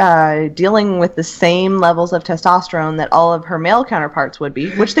dealing with the same levels of testosterone that all of her male counterparts would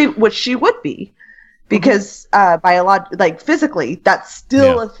be, which she would be, because physically that's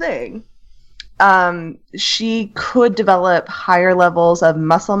still a thing. She could develop higher levels of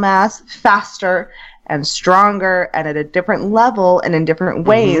muscle mass faster and stronger and at a different level and in different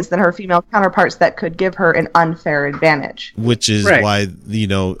ways than her female counterparts that could give her an unfair advantage. Which is why,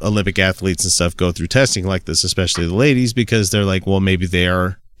 Olympic athletes and stuff go through testing like this, especially the ladies, because they're like, well, maybe they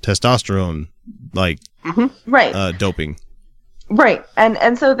are testosterone, doping. Right.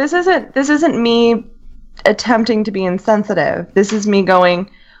 And so this isn't me attempting to be insensitive. This is me going,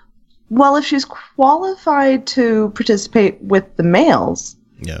 well, if she's qualified to participate with the males,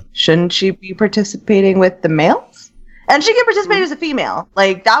 shouldn't she be participating with the males? And she can participate as a female.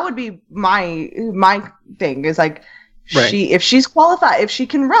 Like, that would be my thing, is like, if she's qualified, if she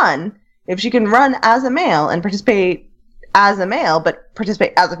can run as a male and participate as a male, but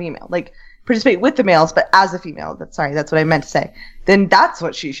participate as a female, like participate with the males, but as a female. That's what I meant to say. Then that's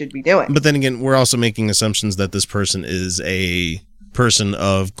what she should be doing. But then again, we're also making assumptions that this person is a person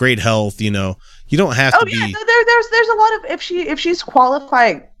of great health. You don't have to be. There's a lot of, if she's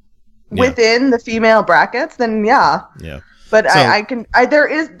qualified within the female brackets, then yeah. But so,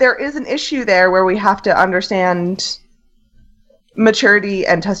 there is an issue there where we have to understand maturity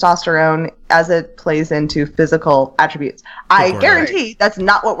and testosterone as it plays into physical attributes. I guarantee that's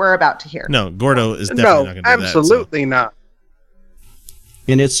not what we're about to hear. No, Gordo is definitely not going to do that. Absolutely not.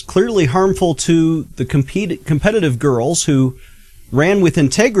 And it's clearly harmful to the competitive girls who ran with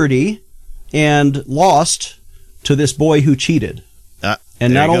integrity and lost to this boy who cheated.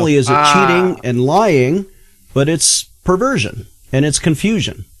 And not only is it cheating and lying, but it's perversion and it's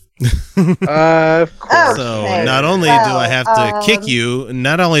confusion. Of course. So not only do I have to kick you,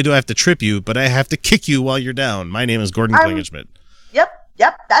 not only do I have to trip you, but I have to kick you while you're down. My name is Gordon Klingenschmidt. Yep.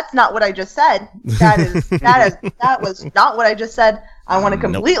 That's not what I just said. That was not what I just said. I want to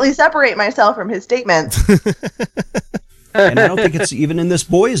completely separate myself from his statements. And I don't think it's even in this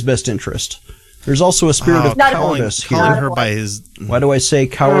boy's best interest. There's also a spirit of cowardice here. Calling her by his... Why do I say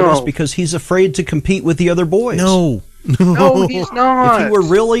cowardice? No. Because he's afraid to compete with the other boys. No, he's not. If he were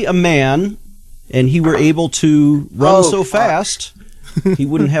really a man and he were able to run so fast, he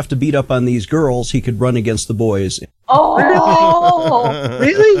wouldn't have to beat up on these girls. He could run against the boys. Oh,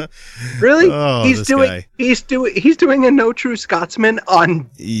 really? Oh, he's doing a No True Scotsman on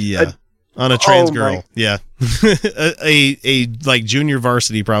on a trans girl. Yeah. a like junior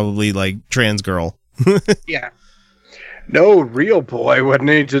varsity, probably, like, trans girl. Yeah. No real boy would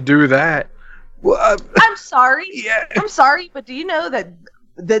need to do that. Well, I'm sorry. Yeah. I'm sorry, but do you know that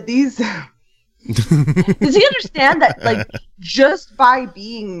these... Does he understand that, like, just by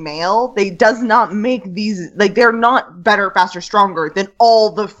being male, they does not make these, like, they're not better, faster, stronger than all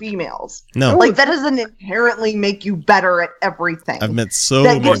the females. No. Like, that doesn't inherently make you better at everything. I've met so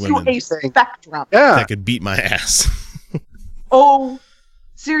many women. That gives you a spectrum. That could beat my ass. Oh,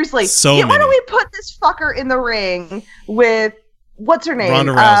 seriously. Why don't we put this fucker in the ring with... What's her name?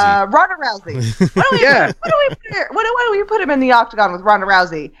 Ronda Rousey. Ronda Rousey. Why don't we put him in the octagon with Ronda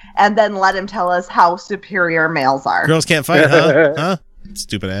Rousey and then let him tell us how superior males are? Girls can't fight, huh?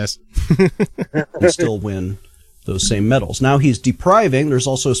 Stupid ass. And still win those same medals. Now he's depriving, there's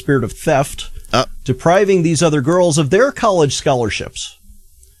also a spirit of theft, depriving these other girls of their college scholarships.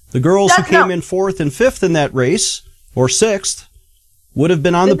 The girls who came in 4th and 5th in that race, or 6th, would have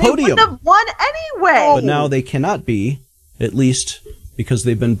been on the podium. They would have won anyway. But now they cannot be. At least because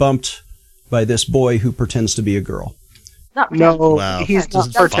they've been bumped by this boy who pretends to be a girl. He's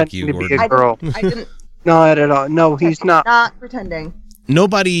not pretending to be a girl. I didn't. Not at all. No, he's not. Not pretending.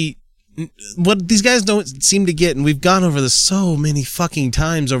 Nobody... What these guys don't seem to get, and we've gone over this so many fucking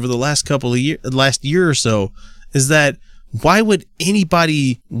times over the last last year or so, is that why would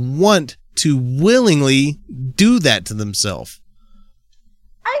anybody want to willingly do that to themselves?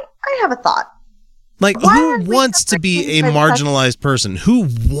 I have a thought. Like, who wants to be a marginalized person? Who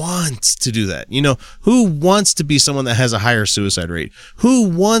wants to do that? You know, who wants to be someone that has a higher suicide rate? Who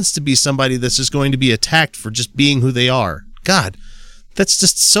wants to be somebody that's just going to be attacked for just being who they are? God, that's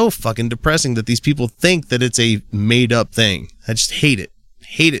just so fucking depressing that these people think that it's a made up thing. I just hate it.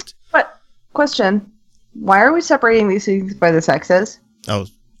 Hate it. But, question, why are we separating these things by the sexes? Oh,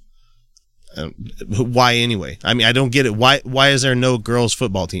 why anyway? I mean, I don't get it. Why is there no girls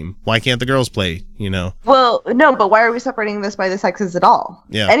football team? Why can't the girls play, you know? Well, no, but why are we separating this by the sexes at all?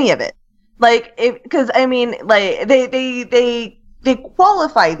 Yeah. Any of it. Like, because, I mean, like, they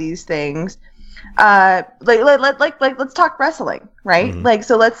qualify these things. Let's talk wrestling, right? Mm-hmm. Like,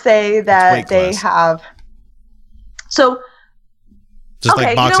 so let's say that they have. So. Just okay,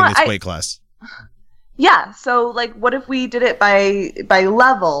 like boxing, you know it's weight class. Yeah. So, like, what if we did it by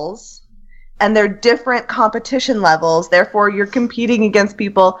levels? And they're different competition levels. Therefore, you're competing against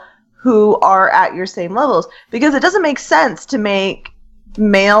people who are at your same levels. Because it doesn't make sense to make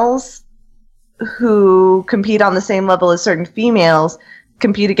males who compete on the same level as certain females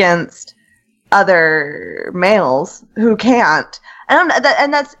compete against other males who can't. And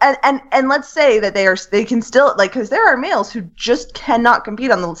let's say that they can still, like, because there are males who just cannot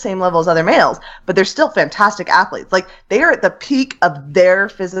compete on the same level as other males, but they're still fantastic athletes. Like, they are at the peak of their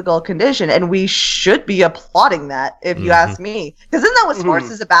physical condition, and we should be applauding that, if you ask me. Because isn't that what sports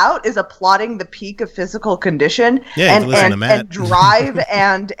is about? Is applauding the peak of physical condition and drive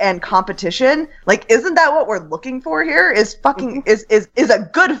and competition. Like, isn't that what we're looking for here? Is a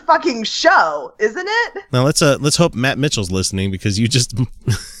good fucking show, isn't it? Now let's hope Matt Mitchell's listening, because you just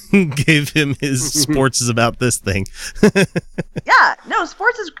gave him his sports is about this thing. Yeah, no,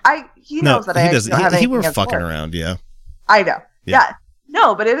 sports is he knows that I don't have anything were against fucking sports. around, yeah. I know. Yeah.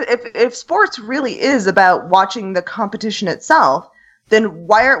 No, but if sports really is about watching the competition itself, then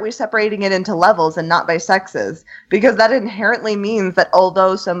why aren't we separating it into levels and not by sexes? Because that inherently means that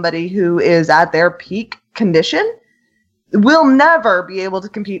although somebody who is at their peak condition will never be able to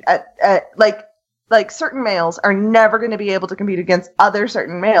compete at like certain males are never going to be able to compete against other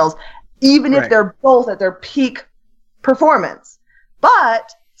certain males, even if they're both at their peak performance. But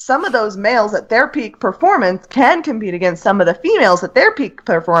some of those males at their peak performance can compete against some of the females at their peak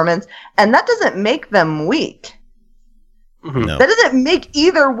performance, and that doesn't make them weak. No. That doesn't make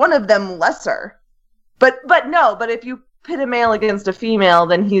either one of them lesser. But if you pit a male against a female,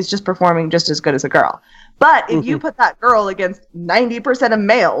 then he's just performing just as good as a girl. But if you put that girl against 90% of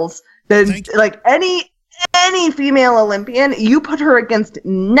males, then like any female Olympian, you put her against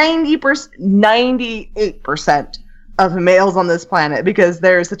 98% of males on this planet, because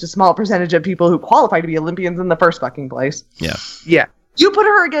there's such a small percentage of people who qualify to be Olympians in the first fucking place. Yeah. Yeah. You put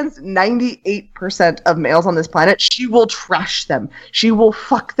her against 98% of males on this planet, she will trash them. She will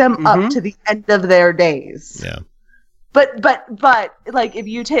fuck them up to the end of their days. Yeah. But like, if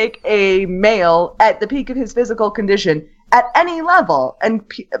you take a male at the peak of his physical condition at any level and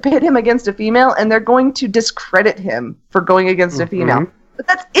pit him against a female, and they're going to discredit him for going against a female. But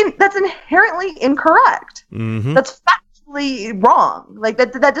that's inherently incorrect. That's factually wrong. Like,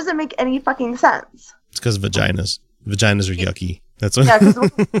 that doesn't make any fucking sense. It's because vaginas are yucky. That's what. Yeah,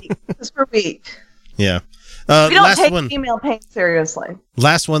 because we're weak. Yeah. We don't take female pain seriously.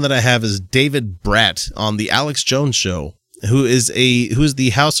 Last one that I have is David Bratt on the Alex Jones Show, who is the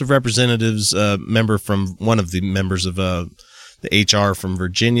House of Representatives member from one of the members of the HR from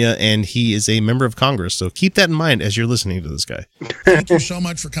Virginia, and he is a member of Congress. So keep that in mind as you're listening to this guy. Thank you so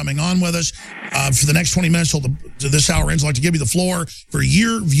much for coming on with us. For the next 20 minutes till this hour ends, I'd like to give you the floor for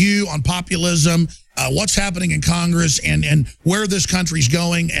your view on populism, what's happening in Congress, and where this country's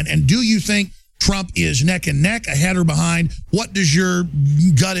going, and do you think Trump is neck and neck, ahead or behind? What does your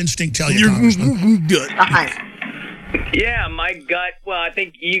gut instinct tell you, Congressman? Yeah, my gut, well, I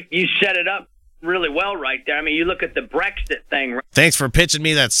think you set it up really well right there. I mean, you look at the Brexit thing. Thanks for pitching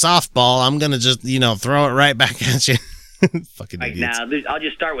me that softball. I'm going to just, throw it right back at you. Fucking idiots. Now, I'll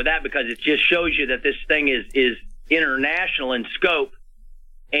just start with that because it just shows you that this thing is international in scope.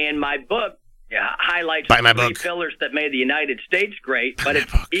 And my book highlights the three pillars that made the United States great, but it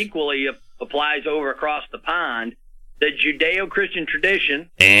equally applies over across the pond. The Judeo-Christian tradition,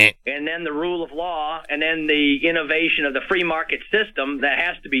 and then the rule of law, and then the innovation of the free market system that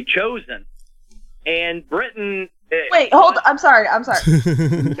has to be chosen. And Britain... Wait, hold on. I'm sorry.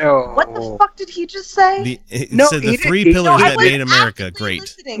 No. What the fuck did he just say? He said the three pillars that made America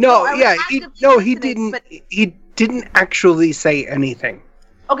great. He didn't. He didn't actually say anything.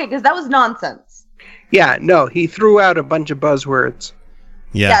 Okay, because that was nonsense. Yeah, no, he threw out a bunch of buzzwords.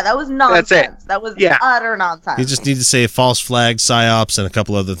 Yeah. That was nonsense. That's it. That was Yeah. utter nonsense. You just need to say false flag, psyops, and a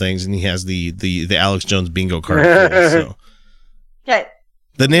couple other things, and he has the Alex Jones bingo card. For us, so. Okay.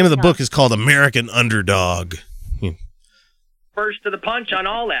 The name of the book is called American Underdog. First to the punch on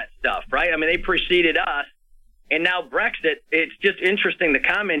all that stuff, right? I mean, they preceded us. And now Brexit, it's just interesting, the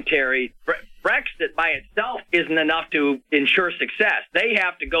commentary. Brexit by itself isn't enough to ensure success. They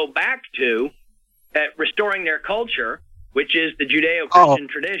have to go back to restoring their culture, which is the Judeo-Christian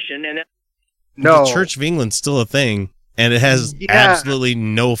tradition. And The Church of England's still a thing, and it has absolutely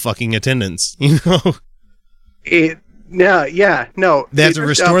no fucking attendance. You know, no. They have to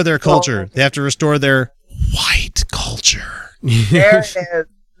restore their culture. They have to restore their white culture. There it is.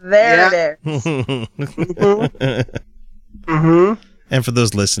 There it is. And for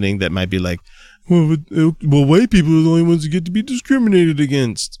those listening that might be like, well, white people are the only ones who get to be discriminated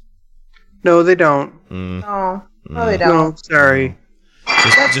against. No, they don't. No, they don't. No, sorry.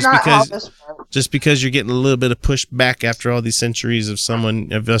 Just because you're getting a little bit of pushback after all these centuries of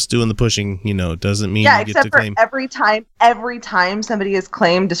us doing the pushing, doesn't mean you get to claim. every time somebody has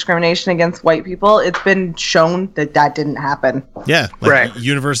claimed discrimination against white people, it's been shown that didn't happen. Yeah, like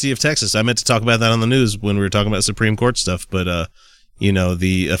University of Texas. I meant to talk about that on the news when we were talking about Supreme Court stuff, but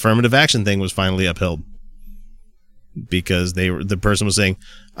the affirmative action thing was finally upheld because the person was saying,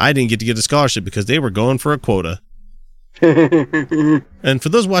 I didn't get to get a scholarship because they were going for a quota. And for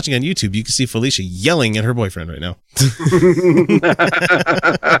those watching on YouTube, you can see Felicia yelling at her boyfriend right now.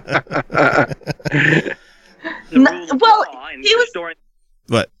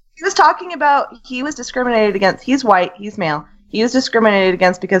 He was talking about he was discriminated against. He's white. He's male. He was discriminated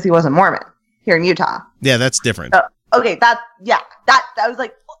against because he wasn't Mormon here in Utah. Yeah, that's different. Okay, that was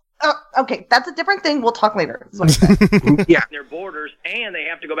like, okay, that's a different thing. We'll talk later. Is what he said. Yeah, their borders, and they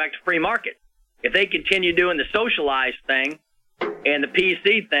have to go back to free market. If they continue doing the socialized thing and the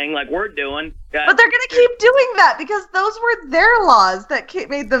PC thing like we're doing... but they're going to keep doing that because those were their laws that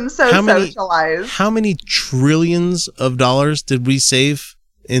made them socialized. How many trillions of dollars did we save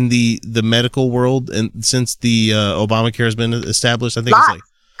in the medical world and since the Obamacare has been established? I think lots. It's like...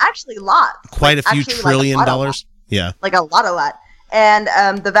 Actually, lots. Quite a few trillion dollars? Yeah. Like a lot. And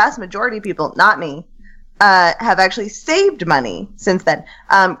the vast majority of people, not me, have actually saved money since then.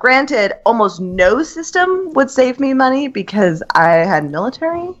 Granted, almost no system would save me money because I had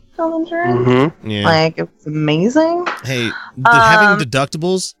military health insurance. Mm-hmm. Yeah. Like, it was amazing. Hey, having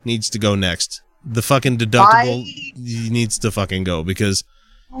deductibles needs to go next. The fucking deductible needs to fucking go because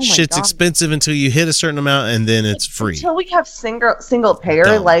shit's expensive until you hit a certain amount and then it's free. Until we have single payer,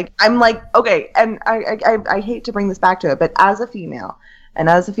 I'm like, okay, and I hate to bring this back to it, but as a female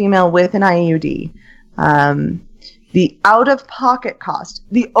with an IUD, the out-of-pocket cost,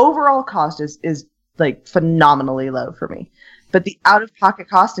 the overall cost is like phenomenally low for me, but the out-of-pocket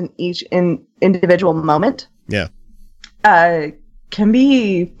cost in each individual moment, can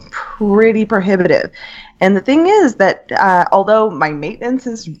be pretty prohibitive. And the thing is that although my maintenance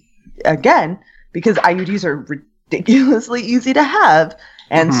is, again, because IUDs are ridiculously easy to have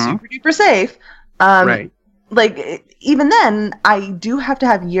and super duper safe, like even then I do have to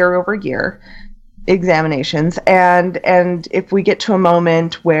have year over year examinations, and if we get to a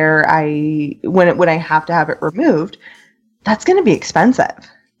moment where when I have to have it removed, that's going to be expensive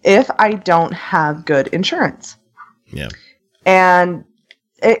if I don't have good insurance. Yeah. And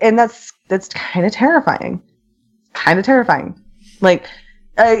that's kind of terrifying. Like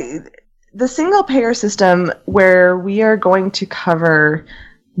the single payer system where we are going to cover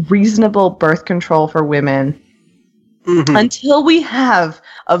reasonable birth control for women until we have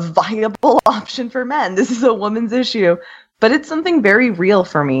a viable option for men. This is a woman's issue, but it's something very real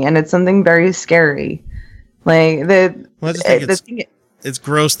for me, and it's something very scary. Like it's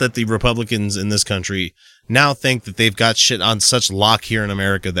gross that the Republicans in this country now think that they've got shit on such lock here in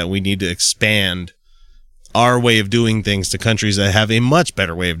America that we need to expand our way of doing things to countries that have a much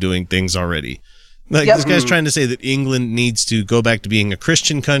better way of doing things already. Like this guy's trying to say that England needs to go back to being a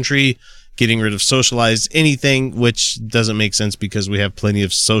Christian country, getting rid of socialized anything, which doesn't make sense because we have plenty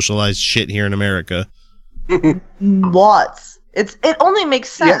of socialized shit here in America. Lots. It only makes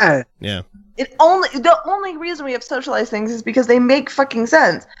sense. Yeah. The only reason we have socialized things is because they make fucking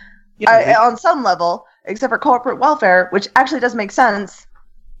sense on some level, except for corporate welfare, which actually does make sense.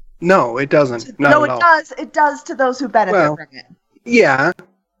 No, it doesn't. No, it does. It does to those who benefit from it. Yeah.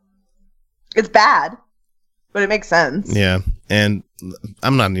 It's bad, but it makes sense. Yeah, and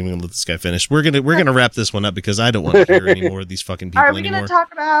I'm not even gonna let this guy finish. We're gonna wrap this one up because I don't want to hear any more of these fucking people anymore. Are we gonna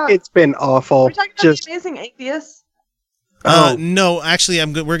talk about? It's been awful. We're talking about the Amazing Atheists. No, actually,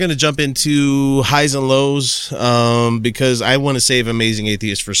 we're going to jump into highs and lows because I want to save Amazing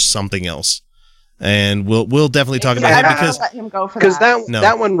Atheist for something else, and we'll definitely talk about it because let him go for because that.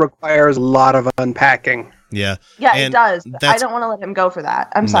 that one requires a lot of unpacking. Yeah, it does. But I don't want to let him go for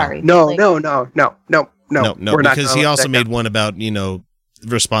that. I'm sorry. No, Like, no, because he also made one about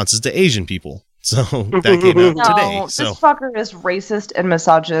responses to Asian people. So that came out today. So this fucker is racist and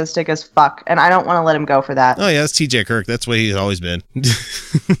misogynistic as fuck, and I don't want to let him go for that. Oh yeah, that's TJ Kirk. That's the way he's always been.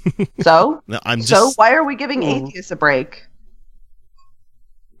 So? No, So why are we giving atheists a break?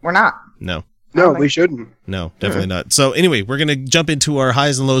 We're not. No. No, we shouldn't. No, definitely not. So anyway, we're gonna jump into our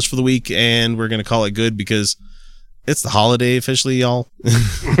highs and lows for the week, and we're gonna call it good because it's the holiday officially, y'all.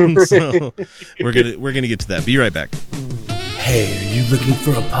 So we're gonna get to that. Be right back. Hey, are you looking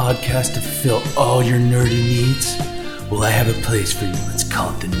for a podcast to fulfill all your nerdy needs? Well, I have a place for you. Let's call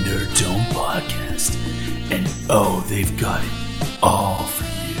it the Nerd Dome Podcast. And oh, they've got it all for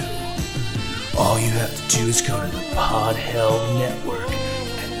you. All you have to do is go to the Pod Hell Network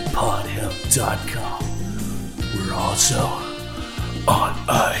at podhell.com. We're also on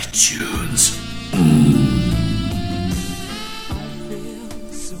iTunes.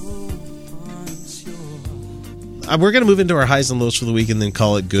 We're going to move into our highs and lows for the week and then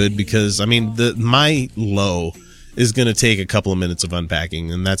call it good because, my low is going to take a couple of minutes of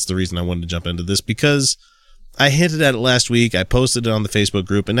unpacking, and that's the reason I wanted to jump into this because I hinted at it last week. I posted it on the Facebook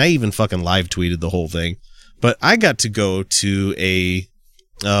group, and I even fucking live tweeted the whole thing. But I got to go to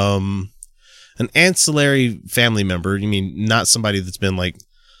an ancillary family member. You mean not somebody that's been like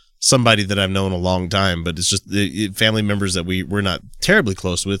somebody that I've known a long time, but it's just the family members that we're not terribly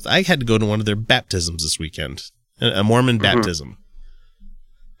close with. I had to go to one of their baptisms this weekend. A Mormon baptism.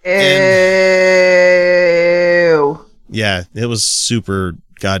 Ew. Yeah, it was super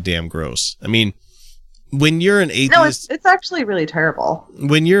goddamn gross. I mean, when you're an atheist... No, it's actually really terrible.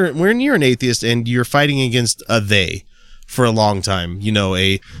 When you're an atheist and you're fighting against a they for a long time,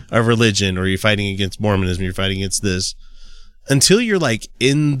 a religion, or you're fighting against Mormonism, you're fighting against this, until you're like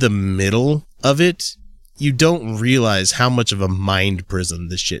in the middle of it, you don't realize how much of a mind prison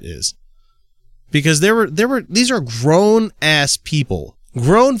this shit is. Because these are grown ass people,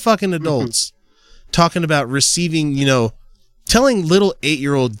 grown fucking adults, talking about receiving, telling little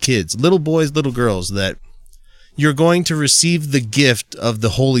 8-year-old kids, little boys, little girls, that you're going to receive the gift of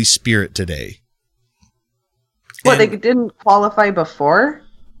the Holy Spirit today. What, they didn't qualify before?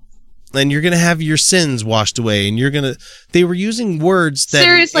 And you're going to have your sins washed away, and they were using words that...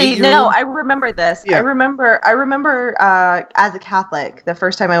 Seriously, no, I remember this. Yeah. I remember as a Catholic, the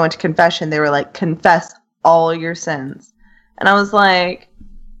first time I went to confession, they were like, confess all your sins. And I was like,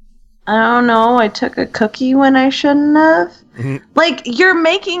 I don't know, I took a cookie when I shouldn't have. Mm-hmm. Like, you're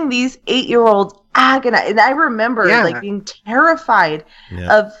making these 8-year-olds agonize. And I remember being terrified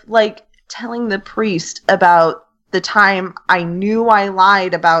of telling the priest about the time I knew I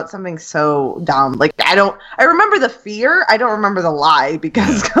lied about something so dumb. I remember the fear. I don't remember the lie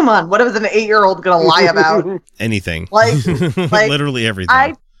because come on, what is an 8-year-old gonna lie about? Anything. Literally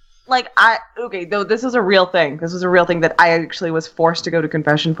everything. Though this is a real thing. This was a real thing that I actually was forced to go to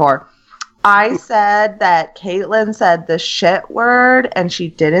confession for. I said that Caitlin said the shit word and she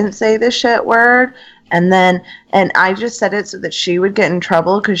didn't say the shit word. And I just said it so that she would get in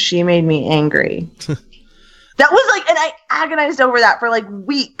trouble because she made me angry. That was and I agonized over that for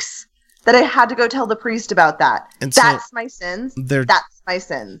weeks. That I had to go tell the priest about that. And that's my sins. That's my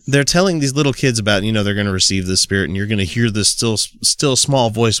sins. They're telling these little kids about, they're going to receive the Spirit, and you're going to hear this still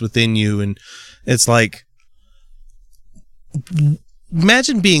small voice within you, and it's like,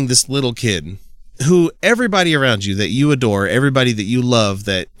 imagine being this little kid who everybody around you that you adore, everybody that you love,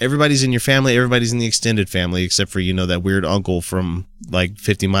 that everybody's in your family, everybody's in the extended family, except for that weird uncle from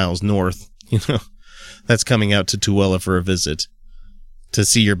 50 miles north, that's coming out to Tooele for a visit to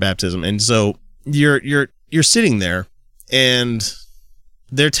see your baptism. And so you're sitting there and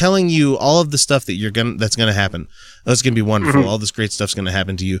they're telling you all of the stuff that that's going to happen. Oh, it's going to be wonderful. Mm-hmm. All this great stuff's going to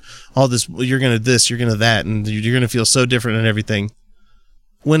happen to you. All this, you're going to this, you're going to that, and you're going to feel so different and everything.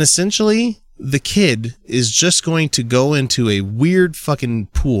 When essentially the kid is just going to go into a weird fucking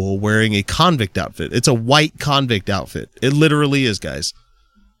pool wearing a convict outfit. It's a white convict outfit. It literally is, guys.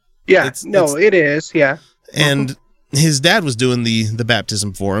 Yeah, it is. Yeah. And his dad was doing the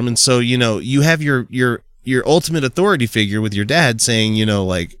baptism for him. And so, you have your ultimate authority figure with your dad saying,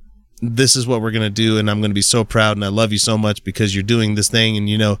 this is what we're going to do. And I'm going to be so proud. And I love you so much because you're doing this thing. And,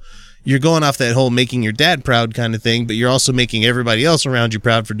 you're going off that whole making your dad proud kind of thing, but you're also making everybody else around you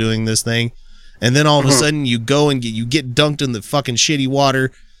proud for doing this thing. And then all of a sudden you go and you get dunked in the fucking shitty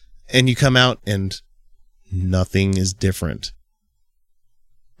water and you come out and nothing is different.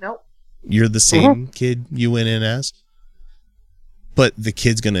 Nope. You're the same kid you went in as, but the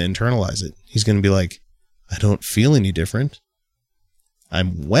kid's going to internalize it. He's going to be like, I don't feel any different.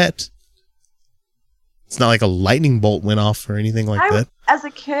 I'm wet. It's not like a lightning bolt went off or anything like that. As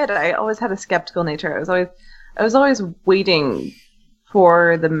a kid, I always had a skeptical nature. I was always waiting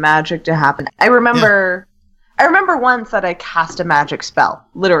for the magic to happen. I remember once that I cast a magic spell,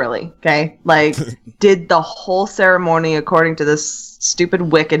 literally, okay? Like, did the whole ceremony according to this stupid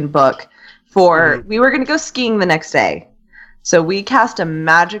Wiccan book we were going to go skiing the next day. So we cast a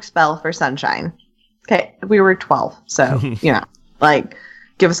magic spell for sunshine. Okay, we were 12, so, like,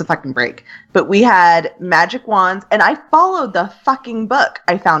 give us a fucking break. But we had magic wands, and I followed the fucking book.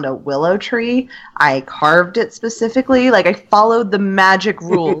 I found a willow tree. I carved it specifically. Like, I followed the magic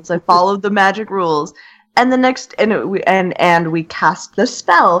rules. And the next, and we cast the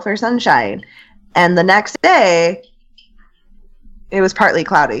spell for sunshine. And the next day, it was partly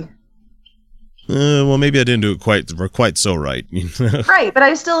cloudy. Well, maybe I didn't do it quite so right. Right, but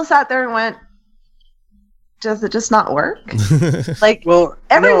I still sat there and went, does it just not work? Like, well,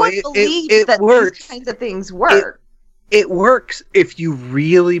 everyone believes that these kinds of things work. It works if you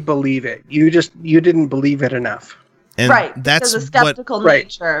really believe it. You didn't believe it enough. And right, that's the skeptical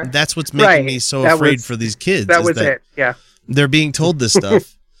nature. That's what's making me so afraid for these kids. That was it. Yeah, they're being told this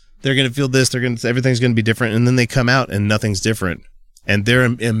stuff. They're going to feel this. Everything's going to be different, and then they come out and nothing's different, and they're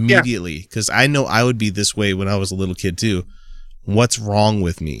immediately, because I know I would be this way when I was a little kid too. What's wrong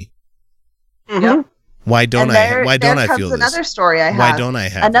with me? Yep. Why don't I feel this? Another story I have. Why don't I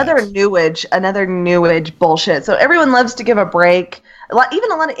have another new age bullshit? So everyone loves to give a break.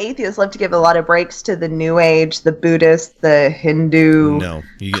 Even a lot of atheists love to give a lot of breaks to the New Age, the Buddhist, the Hindu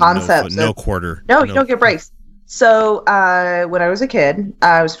concepts. No quarter. No, you don't get breaks. So when I was a kid,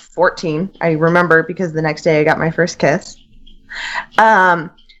 I was 14. I remember because the next day I got my first kiss. I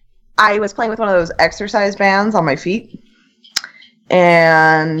was playing with one of those exercise bands on my feet,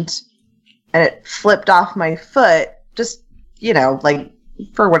 and it flipped off my foot. Just like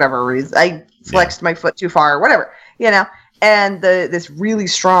for whatever reason, I flexed my foot too far, or whatever, And this really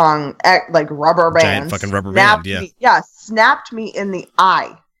strong, like rubber band, giant fucking rubber band, snapped me in the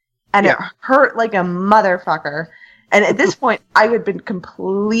eye, and it hurt like a motherfucker. And at this point, I had been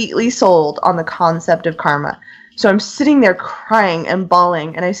completely sold on the concept of karma. So I'm sitting there crying and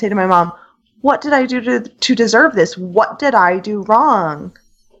bawling, and I say to my mom, "What did I do to deserve this? What did I do wrong?"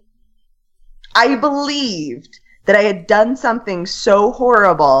 I believed that I had done something so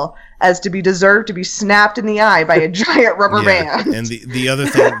horrible as to be deserved to be snapped in the eye by a giant rubber band. And the other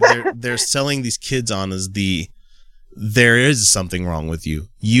thing they're selling these kids on is there is something wrong with you.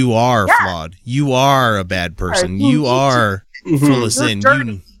 You are flawed. You are a bad person. You are full of sin.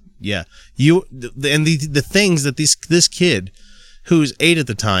 The things that this kid, who's 8 at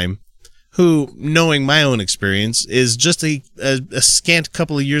the time, who, knowing my own experience, is just a scant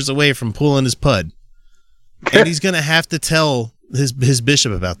couple of years away from pulling his pud. And he's going to have to tell his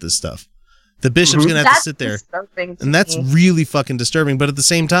bishop about this stuff. The bishop's going to have to sit there. And that's really fucking disturbing. But at the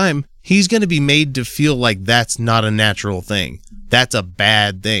same time, he's going to be made to feel like that's not a natural thing. That's a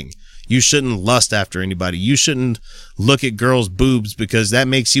bad thing. You shouldn't lust after anybody. You shouldn't look at girls' boobs because that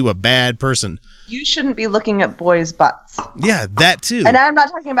makes you a bad person. You shouldn't be looking at boys' butts. Yeah, that too. And I'm not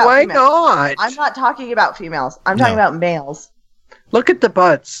talking about Why females. not? I'm not talking about females. I'm talking about males. Look at the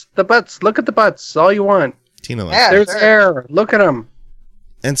butts. Look at the butts. All you want. Tina, there's hair. Look at them.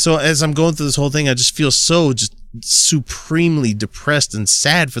 And so as I'm going through this whole thing, I just feel so just supremely depressed and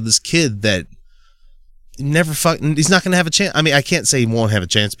sad for this kid that he's not going to have a chance. I mean, I can't say he won't have a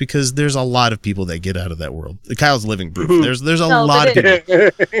chance because there's a lot of people that get out of that world. Kyle's living proof. There's a lot of people.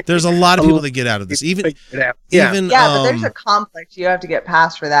 There's a lot of people that get out of this. But there's a conflict you have to get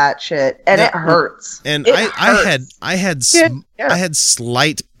past for that shit, and it hurts. And I had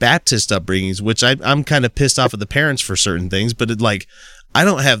slight Baptist upbringings, which I'm kind of pissed off at the parents for certain things, but I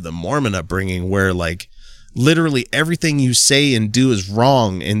don't have the Mormon upbringing where literally everything you say and do is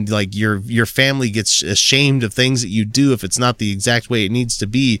wrong, and your family gets ashamed of things that you do if it's not the exact way it needs to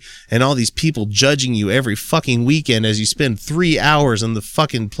be, and all these people judging you every fucking weekend as you spend 3 hours in the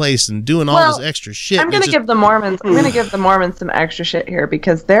fucking place and doing all this extra shit. I'm gonna give the Mormons some extra shit here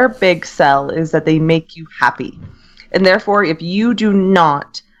because their big sell is that they make you happy, and therefore if you do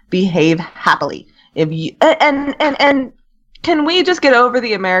not behave happily, if you and can we just get over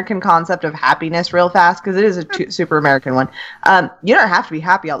the American concept of happiness real fast? Because it is a super American one. You don't have to be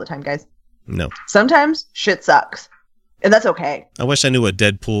happy all the time, guys. No. Sometimes shit sucks. And that's okay. I wish I knew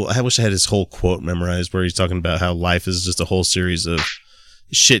I wish I had his whole quote memorized where he's talking about how life is just a whole series of,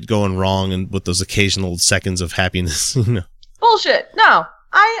 shit going wrong and with those occasional seconds of happiness. You know? Bullshit. No.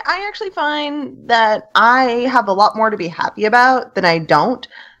 I actually find that I have a lot more to be happy about than I don't.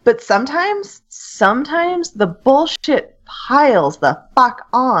 But sometimes the bullshit piles the fuck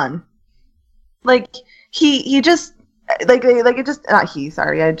on. Like, he just, like it just, not he,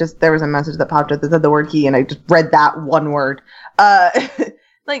 sorry, there was a message that popped up that said the word he, and I just read that one word.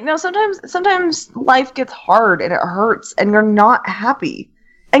 Like, no, sometimes life gets hard and it hurts and you're not happy.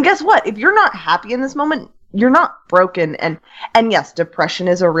 And guess what? If you're not happy in this moment, you're not broken. And yes, depression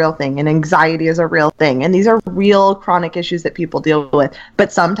is a real thing and anxiety is a real thing. And these are real chronic issues that people deal with.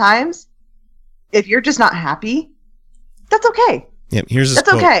 But sometimes, if you're just not happy, that's okay. Yeah, here's the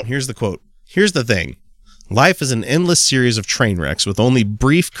quote. Okay. Here's the quote. Here's the thing. Life is an endless series of train wrecks with only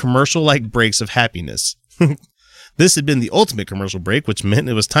brief commercial-like breaks of happiness. This had been the ultimate commercial break, which meant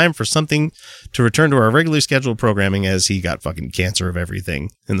it was time for something to return to our regularly scheduled programming as he got fucking cancer of everything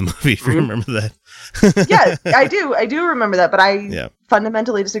in the movie, if you remember that. Yeah, I do remember that, but I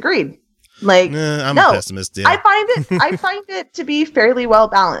fundamentally disagreed. Like, I'm a pessimist. Yeah. I find it to be fairly well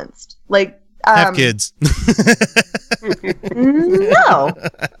balanced. Like, have kids. No.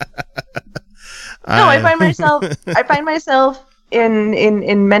 No, I find myself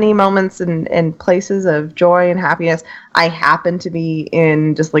in many moments and places of joy and happiness. I happen to be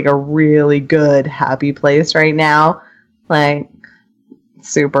in just like a really good, happy place right now. Like,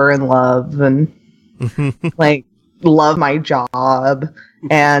 super in love and like love my job.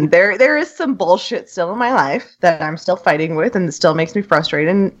 And there is some bullshit still in my life that I'm still fighting with and it still makes me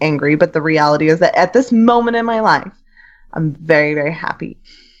frustrated and angry. But the reality is that at this moment in my life, I'm very, very happy.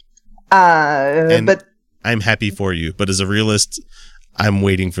 But I'm happy for you, but as a realist, I'm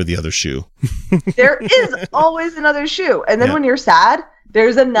waiting for the other shoe. There is always another shoe, and then when you're sad,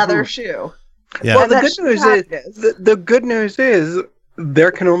 there's another shoe. Yeah. Well, the good news is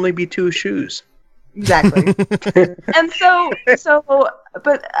there can only be two shoes. Exactly. And so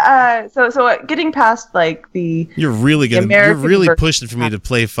getting past like the you're really pushing for me to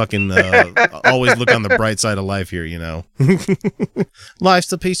play fucking always look on the bright side of life here, you know.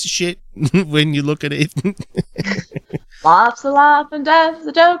 Life's a piece of shit when you look at it. Life's a laugh and death's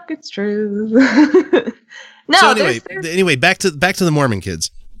a joke, it's true. No, so anyway, back to the Mormon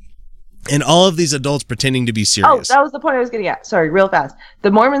kids. And all of these adults pretending to be serious. Oh, that was the point I was getting at. Sorry, real fast. The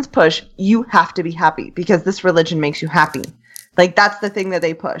Mormons push, you have to be happy because this religion makes you happy. Like, that's the thing that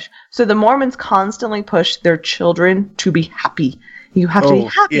they push. So the Mormons constantly push their children to be happy. You have to be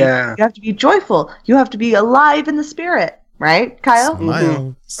happy. Yeah. You have to be joyful. You have to be alive in the spirit. Right, Kyle?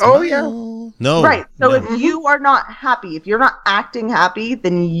 Smile. Oh, yeah. No. Right. So if you are not happy, if you're not acting happy,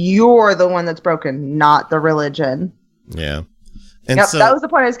 then you're the one that's broken, not the religion. Yeah. And yep, so that was the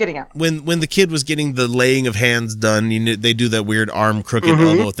point I was getting at. When the kid was getting the laying of hands done, you know, they do that weird arm crooked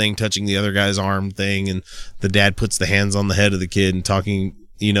elbow thing, touching the other guy's arm thing, and the dad puts the hands on the head of the kid and talking.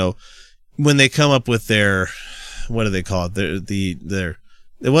 You know, when they come up with their, what do they call it? Their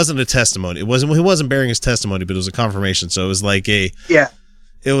it wasn't a testimony. He wasn't bearing his testimony, but it was a confirmation. So it was like it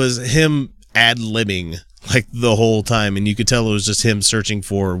was him ad-libbing like the whole time, and you could tell it was just him searching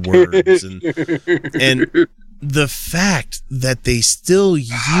for words and the fact that they still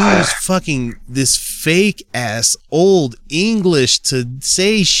use fucking this fake ass old English to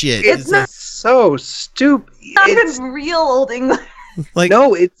say shit. It's not so stupid. It's not real old English. Like,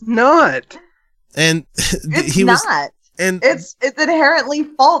 no, it's not. And it's inherently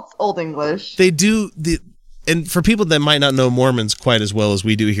false old English. They do and for people that might not know Mormons quite as well as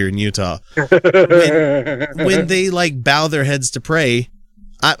we do here in Utah, when they like bow their heads to pray,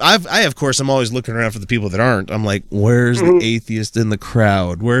 I of course, I'm always looking around for the people that aren't. I'm like, where's the atheist in the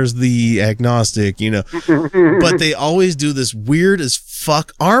crowd? Where's the agnostic? You know, but they always do this weird as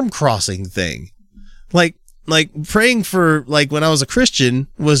fuck arm crossing thing. Like praying for, like, when I was a Christian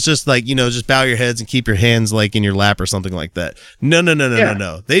was just like, you know, just bow your heads and keep your hands like in your lap or something like that.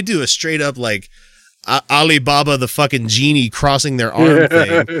 No. They do a straight up like Alibaba the fucking genie crossing their arm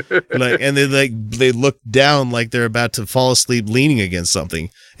thing, like, and they look down like they're about to fall asleep leaning against something.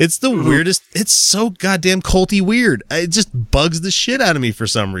 It's the weirdest. It's so goddamn culty weird. It just bugs the shit out of me for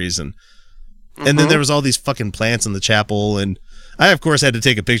some reason. And then there was all these fucking plants in the chapel, and I of course had to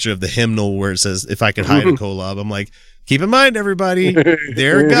take a picture of the hymnal where it says, "If I could hide a kolob." I'm like, keep in mind, everybody,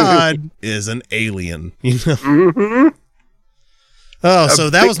 their God is an alien. You know. Oh, so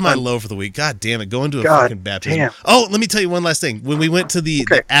that was my low for the week. God damn it. Going to a fucking baptism. Damn. Oh, let me tell you one last thing. When we went to the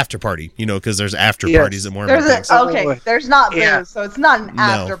after party, you know, because there's after parties at Mormon things. There's not booze, so it's not an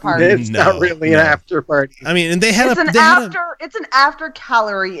after party. It's not really an after party. I mean, and they had it's an after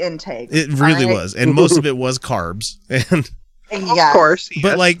calorie intake. It really was. And most of it was carbs. And Yes. Of course.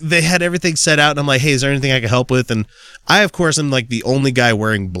 But like they had everything set out, and I'm like, hey, is there anything I can help with? And I, of course, am like the only guy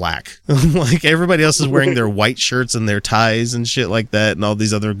wearing black. Like everybody else is wearing their white shirts and their ties and shit like that, and all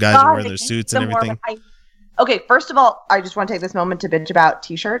these other guys are wearing their suits and everything. Okay, first of all, I just want to take this moment to bitch about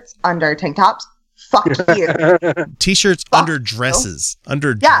t-shirts under tank tops. Fuck you. T-shirts under dresses.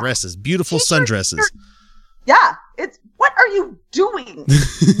 Under dresses. Beautiful sundresses. Yeah. What are you doing?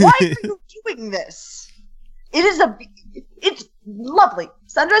 Why are you doing this? It's lovely.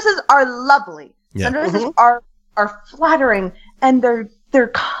 Sundresses are lovely. Yeah. Sundresses are flattering, and they're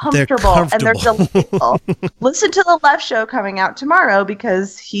comfortable, and they're delightful. Listen to the Left Show coming out tomorrow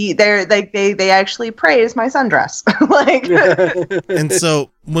because they actually praise my sundress. And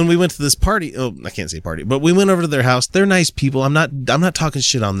so when we went to this party, I can't say party, but we went over to their house. They're nice people. I'm not talking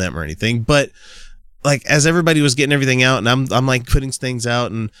shit on them or anything, but like as everybody was getting everything out, and I'm like putting things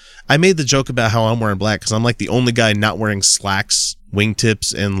out, and I made the joke about how I'm wearing black because I'm like the only guy not wearing slacks,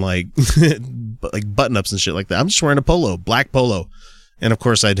 wingtips, and like like button ups and shit like that. I'm just wearing a polo, black polo. And of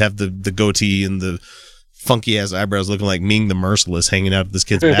course, I'd have the goatee and the funky ass eyebrows looking like Ming the Merciless hanging out at this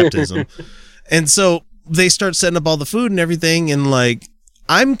kid's baptism. And so they start setting up all the food and everything. And like,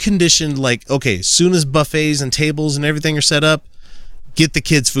 I'm conditioned like, okay, soon as buffets and tables and everything are set up, get the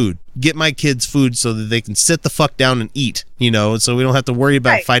kids food, get my kids food so that they can sit the fuck down and eat, so we don't have to worry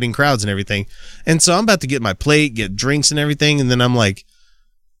about fighting crowds and everything. And so I'm about to get my plate, get drinks and everything. And then I'm like,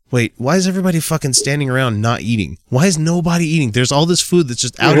 wait, why is everybody fucking standing around not eating? Why is nobody eating? There's all this food that's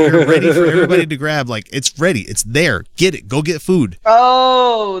just out here ready for everybody to grab. Like, it's ready. It's there. Get it. Go get food.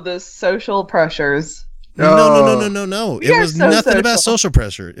 Oh, the social pressures. No. It was nothing about social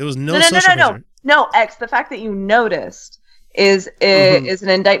pressure. It was social pressure. No, X, the fact that you noticed is an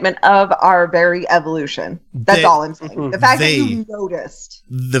indictment of our very evolution. That's all I'm saying. The fact that you noticed.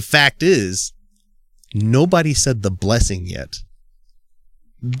 The fact is, nobody said the blessing yet.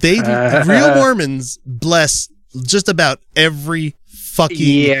 Real Mormons bless just about every fucking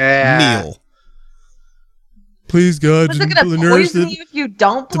meal. Please God, poison you if you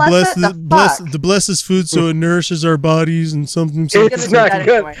don't bless it. To bless this food so it nourishes our bodies and something. It's not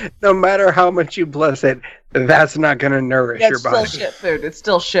good. Anyway. No matter how much you bless it, that's not going to nourish your body. It's still shit food. It's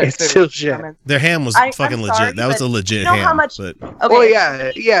still shit food. It's still shit. Their ham was fucking legit. That was a legit ham. How much? But... Okay.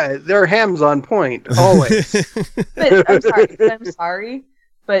 Well, yeah, their ham's on point always. I'm sorry.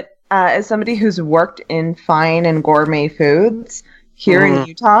 But as somebody who's worked in fine and gourmet foods here in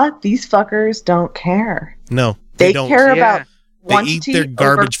Utah, these fuckers don't care. No, they don't care about They quantity. eat their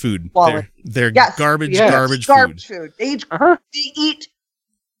garbage food. Their garbage food. They eat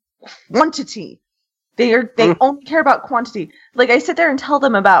quantity. They only care about quantity. Like I sit there and tell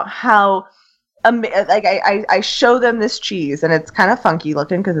them about how, I show them this cheese and it's kind of funky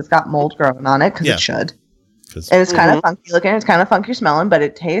looking because it's got mold growing on it because it should. And it's kind of funky looking, it's kind of funky smelling, but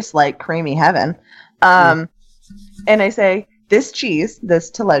it tastes like creamy heaven. And I say, this cheese, this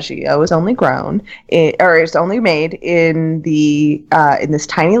Taleggio, is only grown, it's only made in this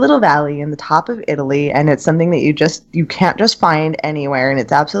tiny little valley in the top of Italy, and it's something that you can't just find anywhere, and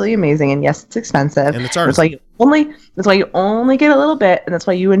it's absolutely amazing. And yes, it's expensive. And it's ours. That's why you only get a little bit, and that's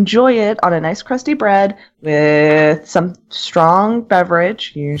why you enjoy it on a nice crusty bread with some strong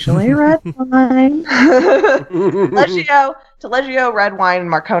beverage, usually red wine. Taleggio, red wine,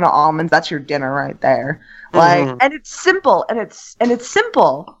 and Marcona almonds. That's your dinner right there. And it's simple, and it's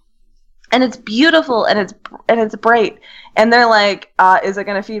simple, and it's beautiful, and it's bright. And they're like, "Is it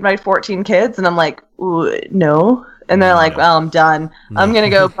gonna feed my 14 kids?" And I'm like, "No." And they're like, "Well, I'm done. I'm gonna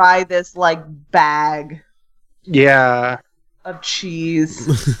go buy this bag." Of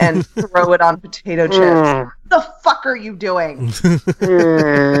cheese and throw it on potato chips. What the fuck are you doing?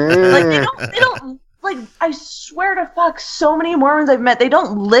 They don't I swear to fuck, so many Mormons I've met, they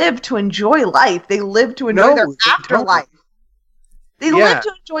don't live to enjoy life. They live to enjoy their afterlife. They live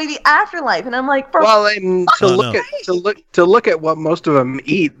to enjoy the afterlife, and I'm like, to look at what most of them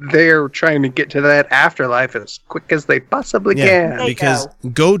eat, they're trying to get to that afterlife as quick as they possibly can. Because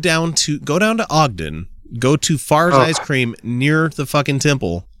go down to Ogden. Go to Far's Ice Cream near the fucking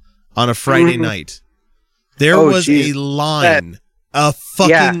temple on a Friday night. There was a line,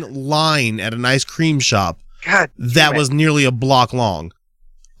 line at an ice cream shop that was nearly a block long.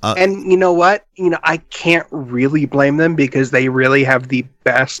 And you know what? I can't really blame them because they really have the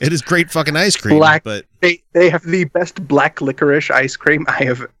best. It is great fucking ice cream, but they have the best black licorice ice cream I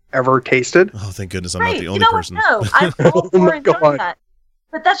have ever tasted. Oh, thank goodness I'm not the only person. No, I'm all for enjoying that.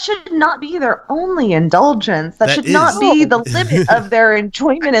 But that should not be their only indulgence. That should is. not be the limit of their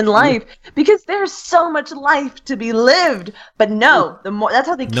enjoyment in life, because there's so much life to be lived. But no, the more that's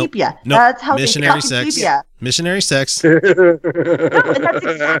how they keep you. That's how missionary they sex. keep you. Missionary sex. No, and that's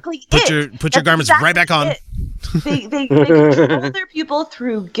exactly Put your garments right back on. They control their people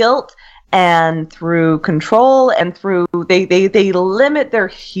through guilt and through control and through they limit their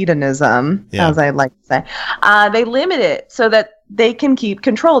hedonism, as I like to say. They limit it so that they can keep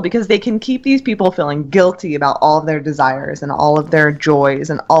control, because they can keep these people feeling guilty about all of their desires and all of their joys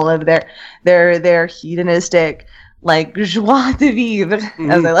and all of their hedonistic, like, joie de vivre,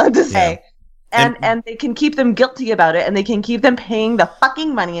 as I love to say. And they can keep them guilty about it, and they can keep them paying the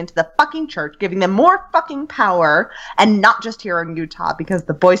fucking money into the fucking church, giving them more fucking power, and not just here in Utah, because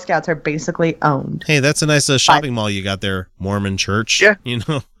the Boy Scouts are basically owned. Hey, that's a nice shopping mall you got there, Mormon Church. Yeah. You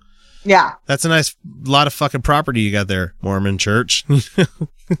know? Yeah. That's a nice lot of fucking property you got there, Mormon Church.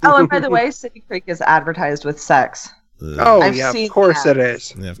 Oh, and by the way, City Creek is advertised with sex. Of course it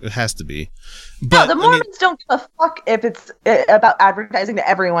is. Yeah, it has to be. But, no, the Mormons don't give a fuck if it's about advertising to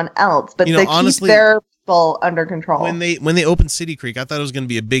everyone else, but they honestly, keep their people under control. When they opened City Creek, I thought it was going to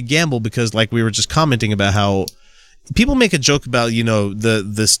be a big gamble, because like we were just commenting about how people make a joke about,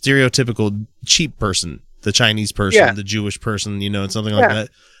 the stereotypical cheap person, the Chinese person, the Jewish person, and something like that.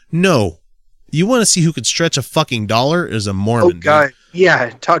 No. You want to see who could stretch a fucking dollar is a Mormon. Oh, God. Dude. Yeah,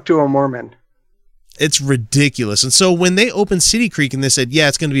 talk to a Mormon. It's ridiculous. And so when they opened City Creek and they said, yeah,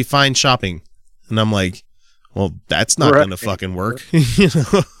 it's going to be fine shopping. And I'm like, well, that's not going to fucking work.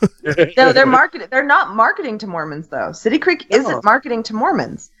 No, they're not marketing to Mormons, though. City Creek isn't marketing to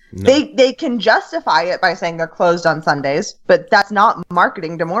Mormons. No. They can justify it by saying they're closed on Sundays, but that's not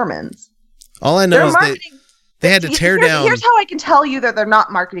marketing to Mormons. All I know is they had to tear down. Here's how I can tell you that they're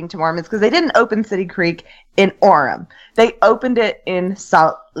not marketing to Mormons, because they didn't open City Creek in Orem. They opened it in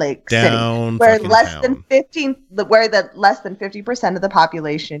Salt Lake City, where less than 50% of the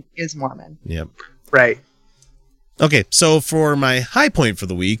population is Mormon. Yep. Right. Okay, so for my high point for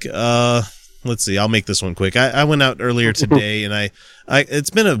the week, let's see. I'll make this one quick. I went out earlier today, and I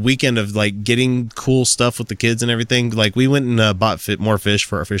it's been a weekend of like getting cool stuff with the kids and everything. Like we went and bought more fish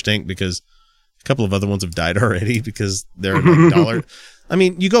for our fish tank, because a couple of other ones have died already because they're like dollar. I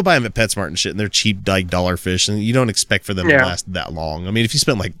mean, you go buy them at PetSmart and shit, and they're cheap, like dollar fish, and you don't expect for them to last that long. I mean, if you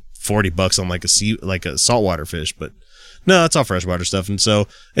spend like $40 on like a saltwater fish, but no, it's all freshwater stuff. And so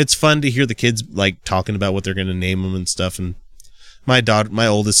it's fun to hear the kids like talking about what they're going to name them and stuff. And my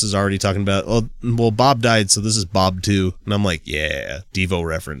oldest is already talking about, well, Bob died, so this is Bob too. And I'm like, yeah, Devo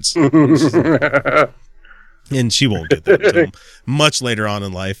reference. And she won't get that until much later on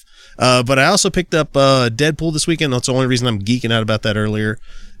in life. But I also picked up Deadpool this weekend. That's the only reason I'm geeking out about that earlier.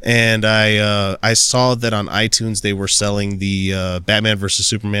 And I saw that on iTunes they were selling the Batman vs.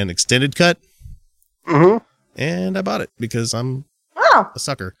 Superman extended cut. Mm-hmm. And I bought it because I'm a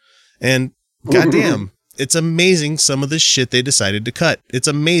sucker. And goddamn, it's amazing some of the shit they decided to cut. It's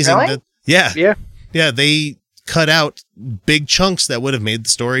amazing that yeah, they cut out big chunks that would have made the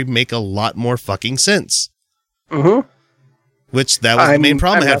story make a lot more fucking sense. Mm-hmm. Which that was the main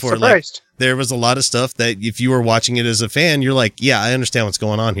problem I had for it. Like, there was a lot of stuff that if you were watching it as a fan, you're like, yeah, I understand what's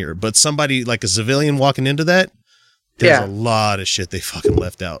going on here. But somebody like a civilian walking into that, there's a lot of shit they fucking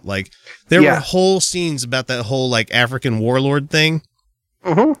left out. Like there were whole scenes about that whole like African warlord thing,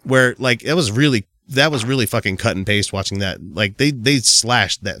 where like that was really fucking cut and paste watching that. Like they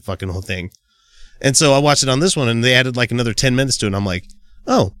slashed that fucking whole thing. And so I watched it on this one and they added like another 10 minutes to it. And I'm like,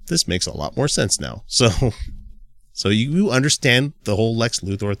 oh, this makes a lot more sense now. So you understand the whole Lex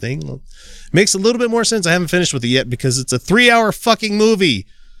Luthor thing. Makes a little bit more sense. I haven't finished with it yet because it's a 3-hour fucking movie.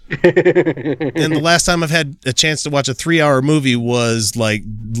 And the last time I've had a chance to watch a 3-hour movie was like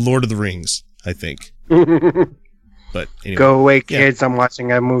Lord of the Rings, I think. But anyway, go away, kids. I'm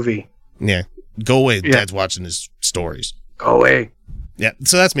watching a movie. Yeah. Go away. Dad's watching his stories. Go away. Yeah.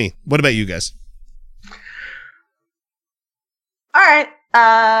 So that's me. What about you guys? All right.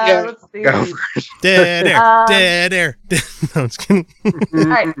 Let's see. Dead air. Dead air. No, I'm just kidding. All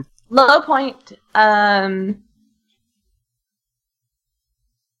right. Low point.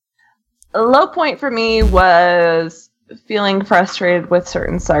 A low point for me was feeling frustrated with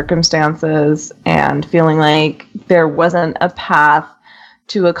certain circumstances and feeling like there wasn't a path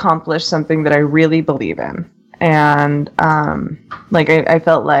to accomplish something that I really believe in. And I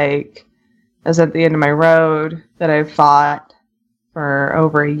felt like I was at the end of my road, that I've fought for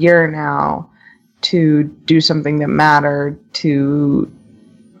over a year now to do something that mattered, to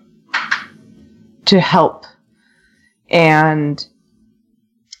help. And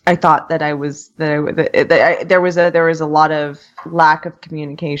I thought that there was a lot of lack of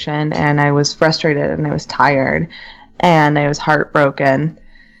communication, and I was frustrated, and I was tired, and I was heartbroken.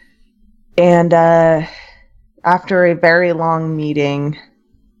 And after a very long meeting,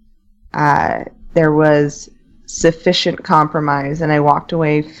 there was sufficient compromise, and I walked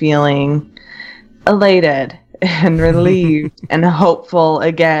away feeling elated and relieved and hopeful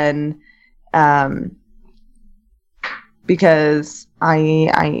again, because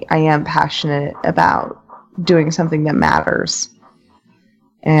I am passionate about doing something that matters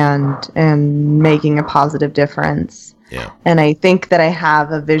and making a positive difference. Yeah. And I think that I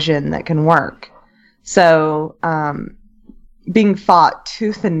have a vision that can work. So, being fought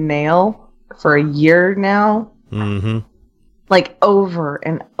tooth and nail for a year now, like over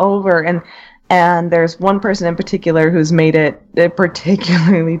and over, and there's one person in particular who's made it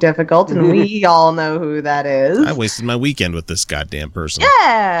particularly difficult, and we all know who that is. I wasted my weekend with this goddamn person.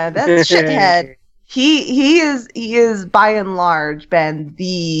 Yeah, that's shithead. He is by and large been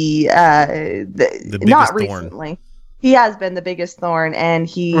the biggest not thorn. recently. He has been the biggest thorn, and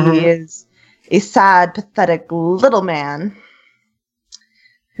he is a sad, pathetic little man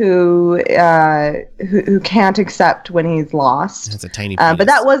who can't accept when he's lost. That's a tiny but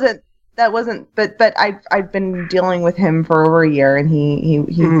that wasn't but I've been dealing with him for over a year, and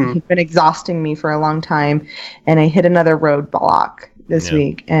he's been exhausting me for a long time, and I hit another roadblock this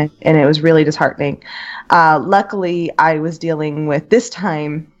week, and it was really disheartening. Luckily, I was dealing with this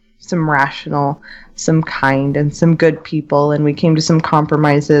time some rational, some kind, and some good people, and we came to some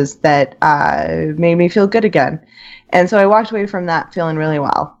compromises that made me feel good again. And so I walked away from that feeling really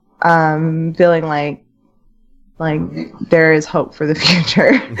well, feeling like there is hope for the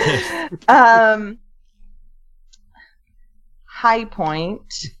future. High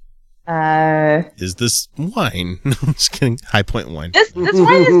point. Is this wine? No, I'm just kidding. High Point wine. This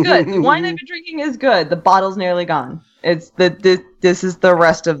wine is good. The wine I've been drinking is good. The bottle's nearly gone. This is the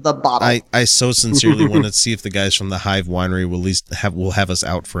rest of the bottle. I so sincerely want to see if the guys from the Hive Winery will at least have us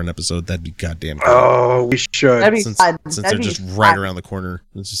out for an episode. That'd be goddamn cool. Oh, we should. That'd be since fun. since That'd they're be just fun. right around the corner.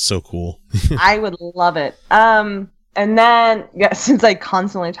 It's just so cool. I would love it. And then since I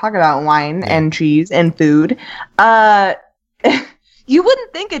constantly talk about wine and cheese and food, you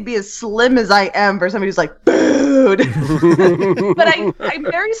wouldn't think it'd be as slim as I am for somebody who's like, food. But I'm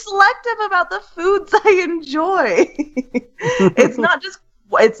very selective about the foods I enjoy. It's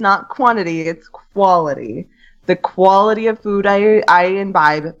not quantity, it's quality. The quality of food I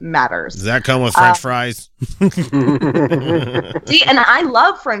imbibe matters. Does that come with French fries? See, and I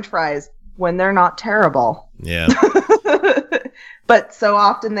love French fries when they're not terrible. Yeah. But so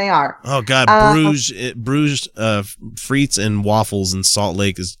often they are. Oh God, Bruges frites and waffles in Salt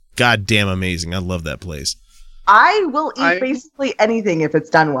Lake is goddamn amazing. I love that place. I will eat basically anything if it's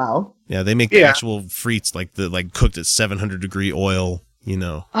done well. Yeah, they make the actual frites like cooked at 700-degree oil. You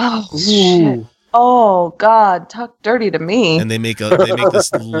know. Oh shit! Oh God, talk dirty to me. And they make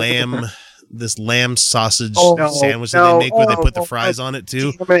this lamb sausage sandwich that they make where they put the fries on it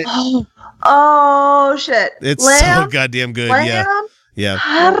too. Oh shit! It's so goddamn good. Lamb? Yeah.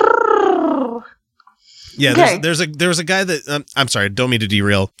 Yeah, Okay. there's a guy that I'm sorry, don't mean to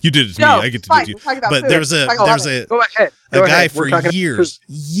derail. You did it to No, me. I get to fine. do We're it. talking about But food. there's a Go ahead. guy We're for talking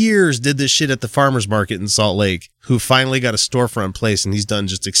years did this shit at the farmer's market in Salt Lake, who finally got a storefront place, and he's done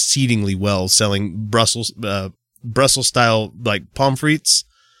just exceedingly well selling Brussels style like pommes frites.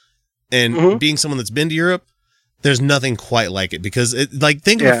 And being someone that's been to Europe, there's nothing quite like it, because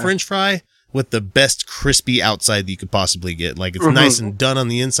think of a French fry with the best crispy outside that you could possibly get. Like it's nice and done on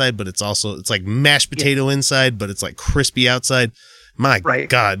the inside, but it's like mashed potato inside, but it's like crispy outside. My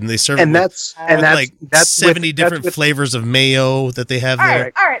God. And they serve that's 70 different flavors of mayo that they have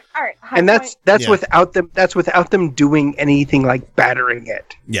there. All right. And that's without them doing anything like battering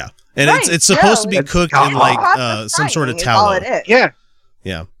it. Yeah. And it's supposed to be cooked in like some sort of tallow. Yeah.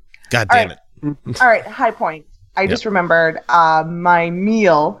 Yeah. God damn it. All right, high point. I just remembered my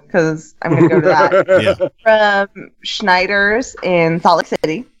meal, because I'm going to go to that. From Schneider's in Salt Lake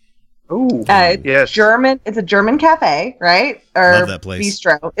City. Ooh, yes. German. It's a German cafe, right? Or love that place.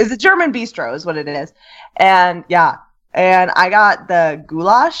 Bistro. It's a German bistro, is what it is. And and I got the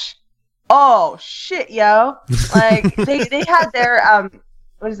goulash. Oh shit, yo! Like they had their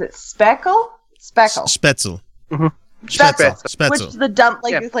what is it? Speckle. Spätzle. Spätzle. Which is the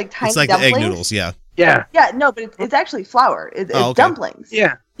it's like tiny it's like dumplings. the egg noodles. Yeah. Yeah, no, but it's actually flour. It's dumplings.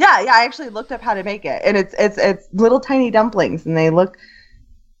 Yeah. Yeah. I actually looked up how to make it, and it's little tiny dumplings, and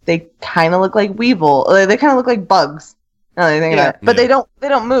they kind of look like weevil. They kind of look like bugs. Now that I think about it, but they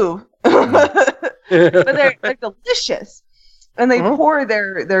don't move. But they're delicious. and they pour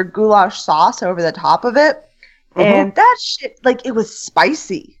their goulash sauce over the top of it, and that shit, like, it was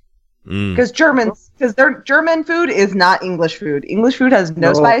spicy. Because their German food is not English food. English food has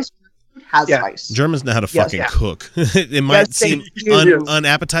no spice. Has spice. Germans know how to fucking cook. It might seem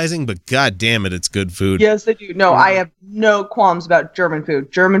unappetizing, but god damn it, it's good food. Yes, they do. No, I have no qualms about German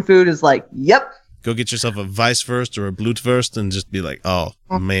food. German food is like, yep. Go get yourself a Weisswurst or a Blutwurst and just be like, oh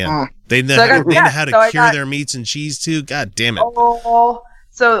man, they know how to cure their meats and cheese too. God damn it. Oh,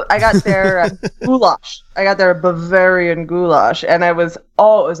 so I got their goulash. I got their Bavarian goulash, and it was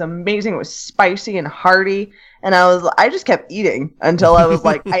amazing. It was spicy and hearty. And I just kept eating until I was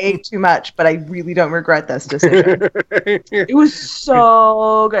like, I ate too much, but I really don't regret this decision. It was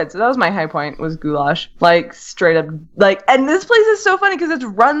so good. So that was my high point, was goulash. Like, straight up, like, and this place is so funny because it's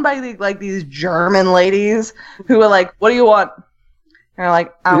run by these German ladies who are like, what do you want? And they're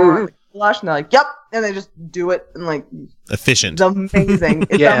like, I want goulash. And they're like, yep. And they just do it and like. Efficient. It's amazing.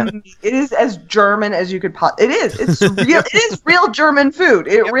 It is as German as you could possibly. It is. It's real. It is real German food.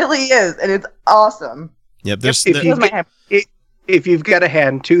 It really is. And it's awesome. Yep, if you've got to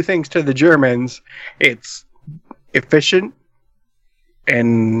hand two things to the Germans, it's efficient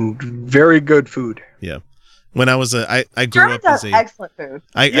and very good food. Yeah. When I was I grew up as excellent food.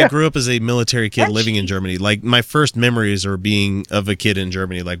 I grew up as a military kid living in Germany. Like, my first memories are being of a kid in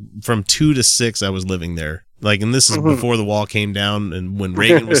Germany. Like, from 2 to 6, I was living there. Like, and this is before the wall came down and when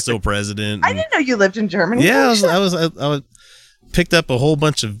Reagan was still president. I didn't know you lived in Germany. Yeah, I was picked up a whole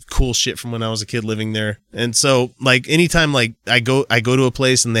bunch of cool shit from when I was a kid living there. And so, like, anytime, like, I go to a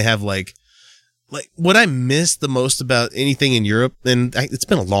place and they have, like, what I miss the most about anything in Europe, and it's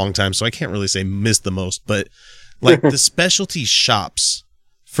been a long time, so I can't really say miss the most, but, like, the specialty shops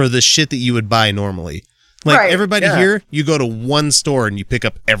for the shit that you would buy normally. Like, everybody here, you go to one store and you pick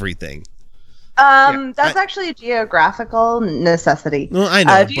up everything. That's actually a geographical necessity. Well, I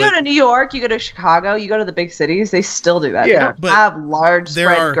know. If you go to New York, you go to Chicago, you go to the big cities, they still do that. Yeah, they don't have large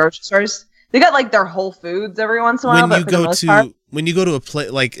spread grocery stores. They got like their Whole Foods every once in a while. When you go to a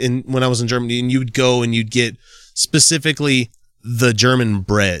place like when I was in Germany, and you'd go and you'd get specifically the German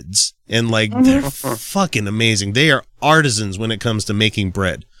breads, and like they're fucking amazing. They are artisans when it comes to making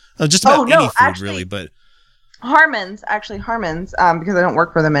bread. Just about any food, really. But Harmons, because I don't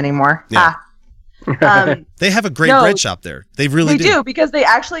work for them anymore. Yeah. They have a great bread shop there. They really do because they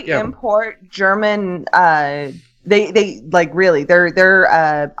actually import German. They like really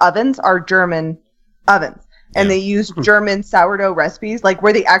their ovens are German ovens, and they use German sourdough recipes, like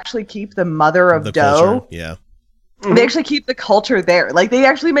where they actually keep the mother of dough. Culture. Yeah, they actually keep the culture there. Like they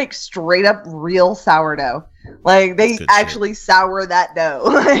actually make straight up real sourdough. Like they actually sour that dough.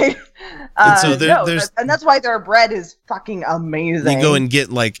 And so and that's why their bread is fucking amazing. You go and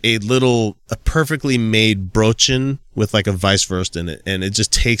get like a perfectly made Brötchen with like a Weisswurst in it, and it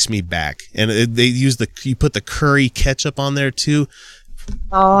just takes me back. And they use you put the curry ketchup on there too.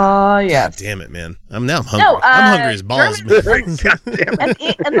 Oh yeah. God damn it, man! I'm hungry. I'm hungry as balls.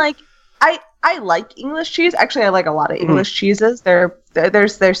 and like I like English cheese. Actually, I like a lot of English cheeses.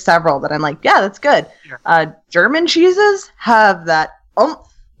 There's several that I'm like, yeah, that's good. German cheeses have that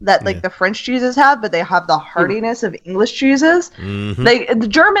that like the French cheeses have, but they have the heartiness of English cheeses. The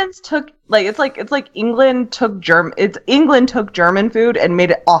Germans took it's like England took German food and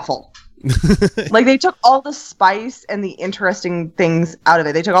made it awful. Like they took all the spice and the interesting things out of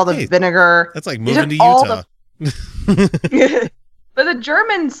it. They took all the vinegar. That's like moving to Utah. But the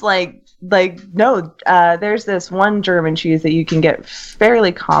Germans no. There's this one German cheese that you can get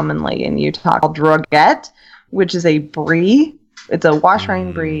fairly commonly in Utah called Droget, which is a brie. It's a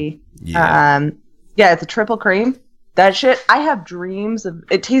wash-rind brie. Yeah. It's a triple cream. That shit, I have dreams of.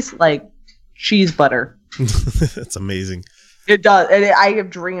 It tastes like cheese butter. That's amazing. It does. And I have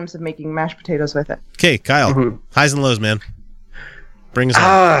dreams of making mashed potatoes with it. Okay, Kyle. Highs and lows, man. Bring us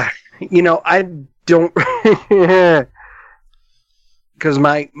on. I don't. Because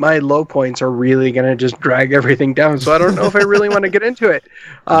my low points are really going to just drag everything down. So I don't know if I really want to get into it.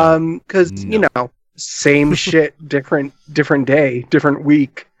 Because, same shit, different day, different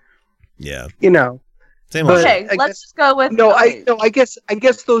week. Yeah. Same okay, let's just go with I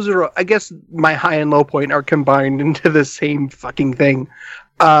guess those are my high and low point are combined into the same fucking thing.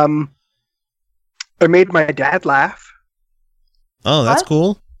 I made my dad laugh. Oh, that's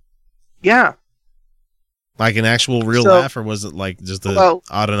cool. Yeah. Like an actual real laugh, or was it like just an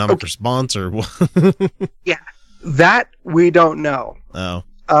autonomic response, or what? Yeah, that we don't know. Oh.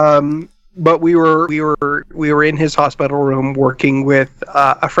 But we were in his hospital room working with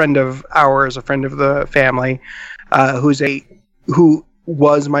a friend of ours, a friend of the family, who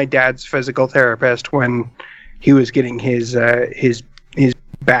was my dad's physical therapist when he was getting his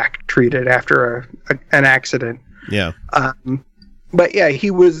back treated after an accident. Yeah. But yeah,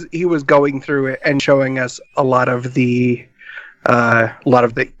 he was going through it and showing us a lot of the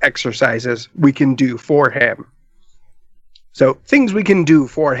exercises we can do for him. So things we can do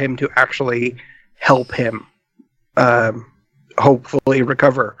for him to actually help him hopefully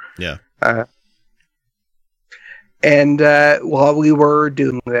recover. Yeah. And while we were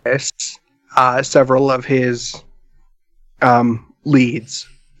doing this, several of his leads,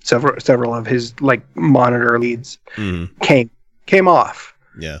 several of his like monitor leads came off.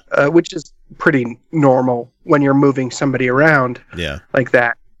 Yeah. Which is pretty normal when you're moving somebody around. Yeah. Like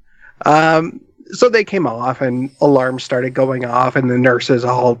that. So they came off and alarms started going off and the nurses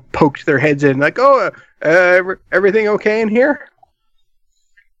all poked their heads in like, oh, everything okay in here?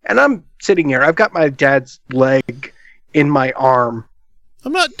 And I'm sitting here. I've got my dad's leg in my arm.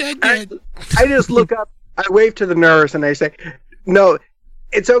 I'm not dead yet. I just look up. I wave to the nurse and I say, no,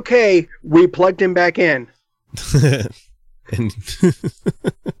 it's okay. We plugged him back in. and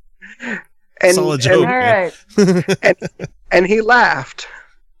solid joke. And he laughed.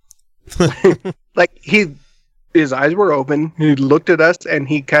 Like his eyes were open. He looked at us and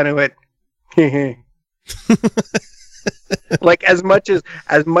he kind of went, like as much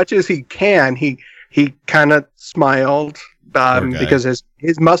as he can, he kind of smiled because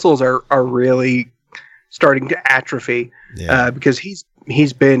his muscles are really starting to atrophy because he's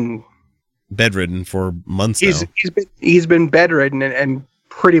been bedridden for months now. He's been bedridden and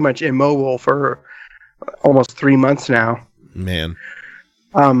pretty much immobile for almost 3 months now. Man.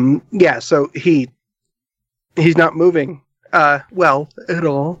 Yeah, so he's not moving well at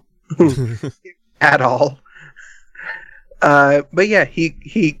all. At all. But yeah,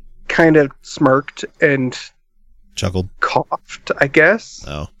 he kind of smirked and chuckled, coughed, I guess.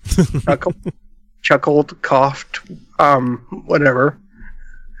 Oh. chuckled, coughed, whatever.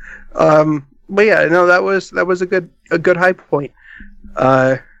 But yeah, no, that was a good high point.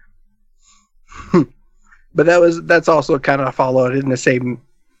 But that's also kind of followed in the same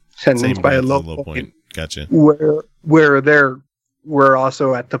sentence by a low point. Gotcha. Where we're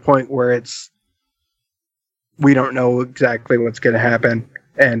also at the point where we don't know exactly what's going to happen,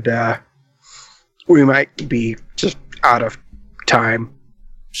 and we might be just out of time.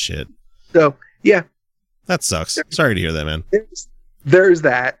 Shit. So yeah, that sucks. Sorry to hear that, man. There's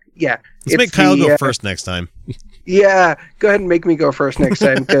that. Yeah. Let's make Kyle go first next time. Yeah, go ahead and make me go first next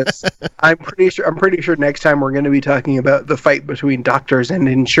time because I'm pretty sure next time we're going to be talking about the fight between doctors and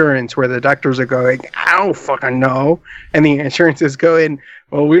insurance, where the doctors are going, I don't fucking know, and the insurance is going,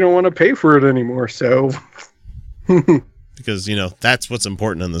 well, we don't want to pay for it anymore, so. Because that's what's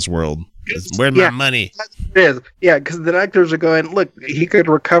important in this world. Where's my money? It is. Yeah, because the doctors are going, look, he could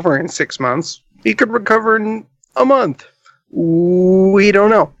recover in 6 months. He could recover in a month. We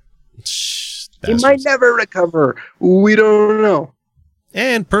don't know. He might never recover. We don't know.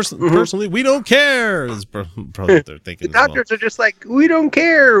 And personally, we don't care. Is probably what they're thinking. The doctors are just like, we don't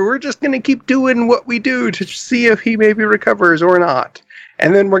care. We're just going to keep doing what we do to see if he maybe recovers or not.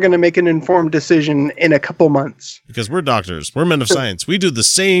 And then we're going to make an informed decision in a couple months. Because we're doctors. We're men of science. We do the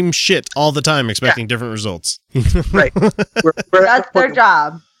same shit all the time, expecting different results. Right. That's their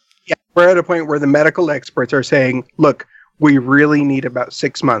job. Yeah. We're at a point where the medical experts are saying, look, we really need about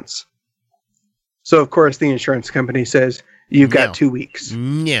 6 months. So, of course, the insurance company says, you've got 2 weeks.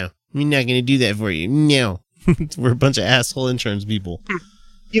 No, we're not going to do that for you. No. We're a bunch of asshole insurance people.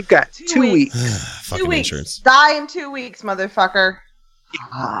 You've got 2 weeks. Fucking 2 weeks. Insurance. Die in 2 weeks, motherfucker.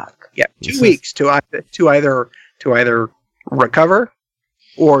 Fuck. Yeah, 2 weeks to either recover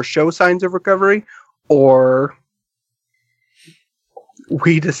or show signs of recovery, or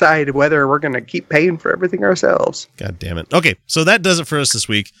we decide whether we're going to keep paying for everything ourselves. God damn it. Okay, so that does it for us this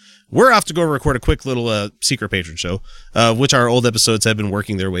week. We're off to go record a quick little secret patron show, which our old episodes have been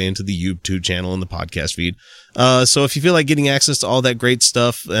working their way into the YouTube channel and the podcast feed. So if you feel like getting access to all that great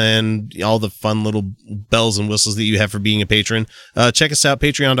stuff and all the fun little bells and whistles that you have for being a patron, check us out,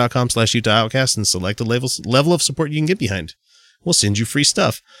 patreon.com/UtahOutcast, and select a level of support you can get behind. We'll send you free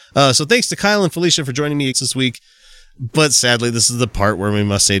stuff. So thanks to Kyle and Felicia for joining me this week. But sadly, this is the part where we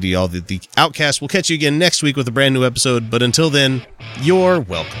must say to y'all that the Outcast will catch you again next week with a brand new episode. But until then, you're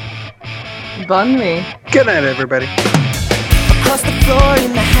welcome. Bon nuit. Good night, everybody. Across the floor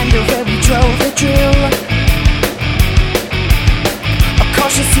in the handle where we drove the drill. A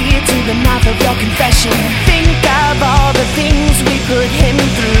cautious ear to the mouth of your confession. Think of all the things we put him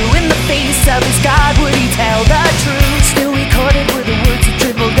through. In the face of his God, would he tell the truth? Still recorded were the words he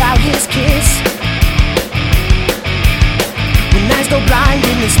dribbled out his kiss. When eyes go blind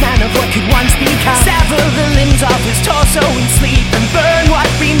in this man of what could once become. Sever the limbs of his torso in sleep and burn what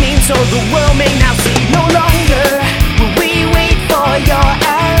remains so the world may now see. No longer will we wait for your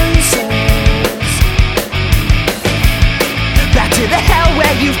answers. Back to the hell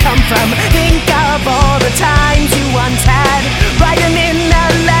where you've come from. Think of all the times you once had. Write them in a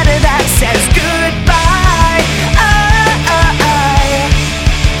letter that says goodbye.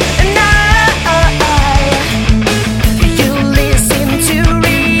 You listen to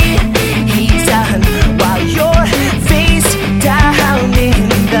Reed. He's done while you're face down in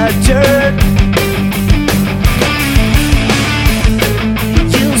the dirt.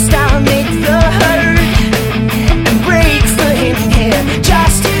 You stomach the hurt and break for him here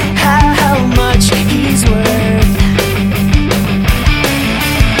just how much he's worth.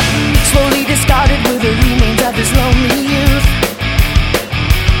 Slowly discarded with the remains of his lonely youth.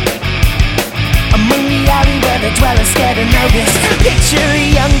 Among the alley where the dwellers scared and noticed. Picture a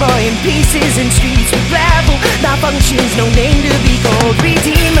young boy in pieces and streets with level malfunctions, no name to be called.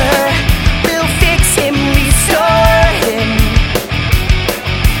 Redeemer will fix him, restore him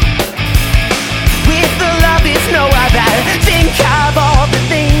with the love if no other. Think of all the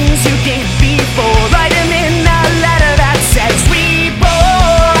things you gave before. Write him in a letter that says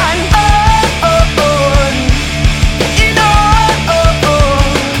reborn. Oh, oh, oh. In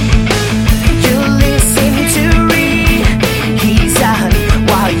you listen to Reed. He's on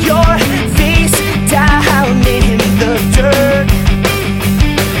while you're face down in the dirt.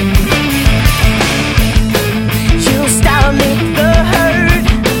 You'll stomach the hurt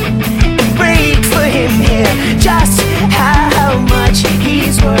and break for him here just how much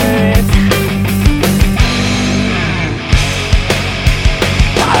he's worth.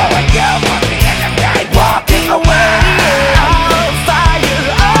 Following you from the end of night, walking away. I'll fire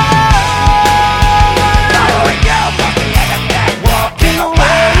on. Following you from the end of night, walking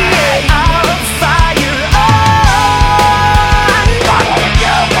away. I'll fire on. Following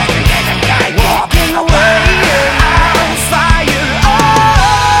you from the end of night, walking away. I'll fire on.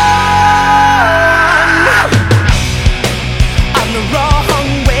 On the wrong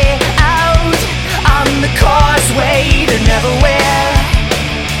way out, on the causeway to nowhere.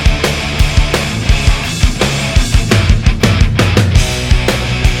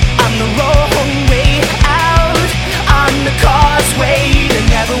 On the wrong way out, on the causeway to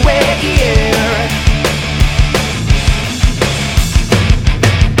nowhere.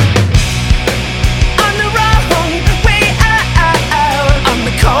 On the wrong way out, on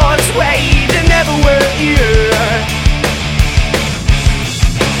the causeway to nowhere.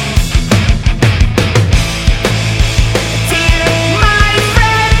 My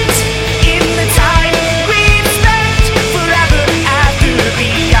friends, in the time we've spent forever after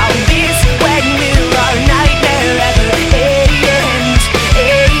beyond this, when will our nightmare ever end?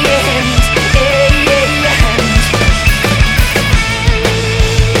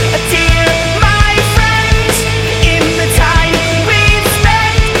 Dear my friends, in the time we've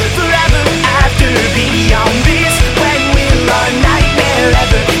spent forever after beyond this, when will our nightmare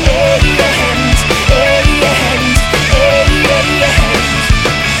ever end?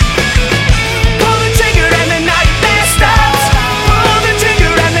 Pull the trigger and the nightmare stops. Pull the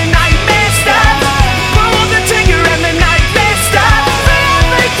trigger and the nightmare stops. Pull the trigger and the nightmare stops.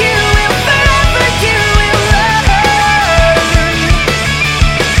 Forever you will learn.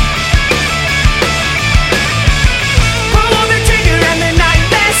 Pull the trigger and the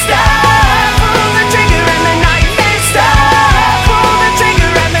nightmare stops. Pull the trigger and the nightmare stops. Pull the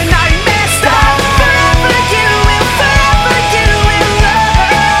trigger and the nightmare stops. Forever you will learn.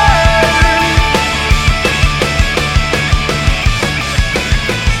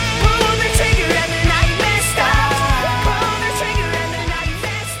 Pull the trigger and the nightmare stops. Pull the trigger and the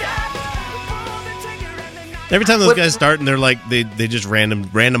nightmare stops. Pull the trigger and the Every time those guys start and they're like, they just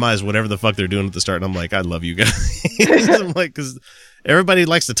randomize whatever the fuck they're doing at the start. And I'm like, I love you guys. I'm like, because everybody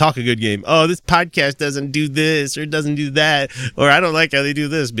likes to talk a good game. Oh, this podcast doesn't do this or doesn't do that. Or I don't like how they do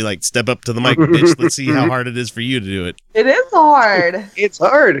this. Be like, step up to the mic, bitch. Let's see how hard it is for you to do it. It is hard. It's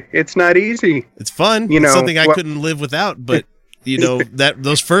hard. It's not easy. It's fun. You know, it's something I couldn't live without. But, you know, that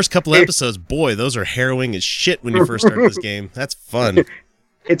those first couple episodes, boy, those are harrowing as shit when you first start this game. That's fun.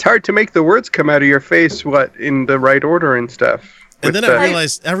 It's hard to make the words come out of your face, in the right order and stuff. And then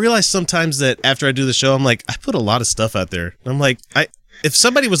I realized sometimes that after I do the show, I'm like, I put a lot of stuff out there. I'm like, if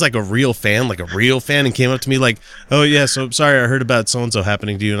somebody was like a real fan, and came up to me like, oh yeah, so sorry, I heard about so-and-so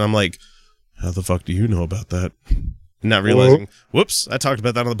happening to you. And I'm like, how the fuck do you know about that? Not realizing, whoops, I talked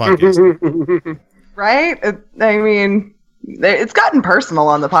about that on the podcast. Right? I mean, it's gotten personal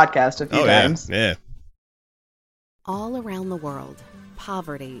on the podcast a few times. Yeah. All around the world,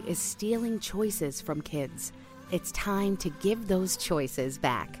 poverty is stealing choices from kids. It's time to give those choices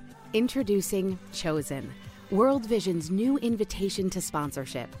back. Introducing Chosen, World Vision's new invitation to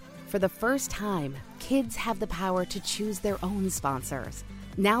sponsorship. For the first time, kids have the power to choose their own sponsors.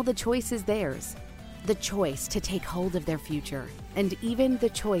 Now the choice is theirs. The choice to take hold of their future, and even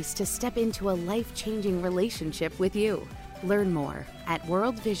the choice to step into a life-changing relationship with you. Learn more at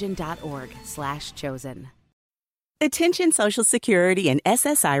worldvision.org/chosen. Attention Social Security and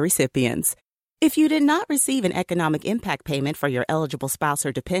SSI recipients. If you did not receive an economic impact payment for your eligible spouse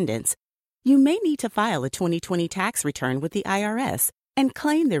or dependents, you may need to file a 2020 tax return with the IRS and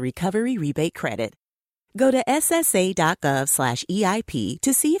claim the recovery rebate credit. Go to ssa.gov/EIP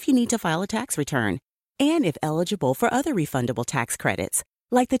to see if you need to file a tax return and if eligible for other refundable tax credits,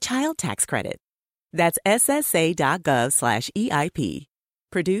 like the child tax credit. That's ssa.gov/EIP.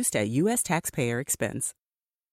 Produced at U.S. taxpayer expense.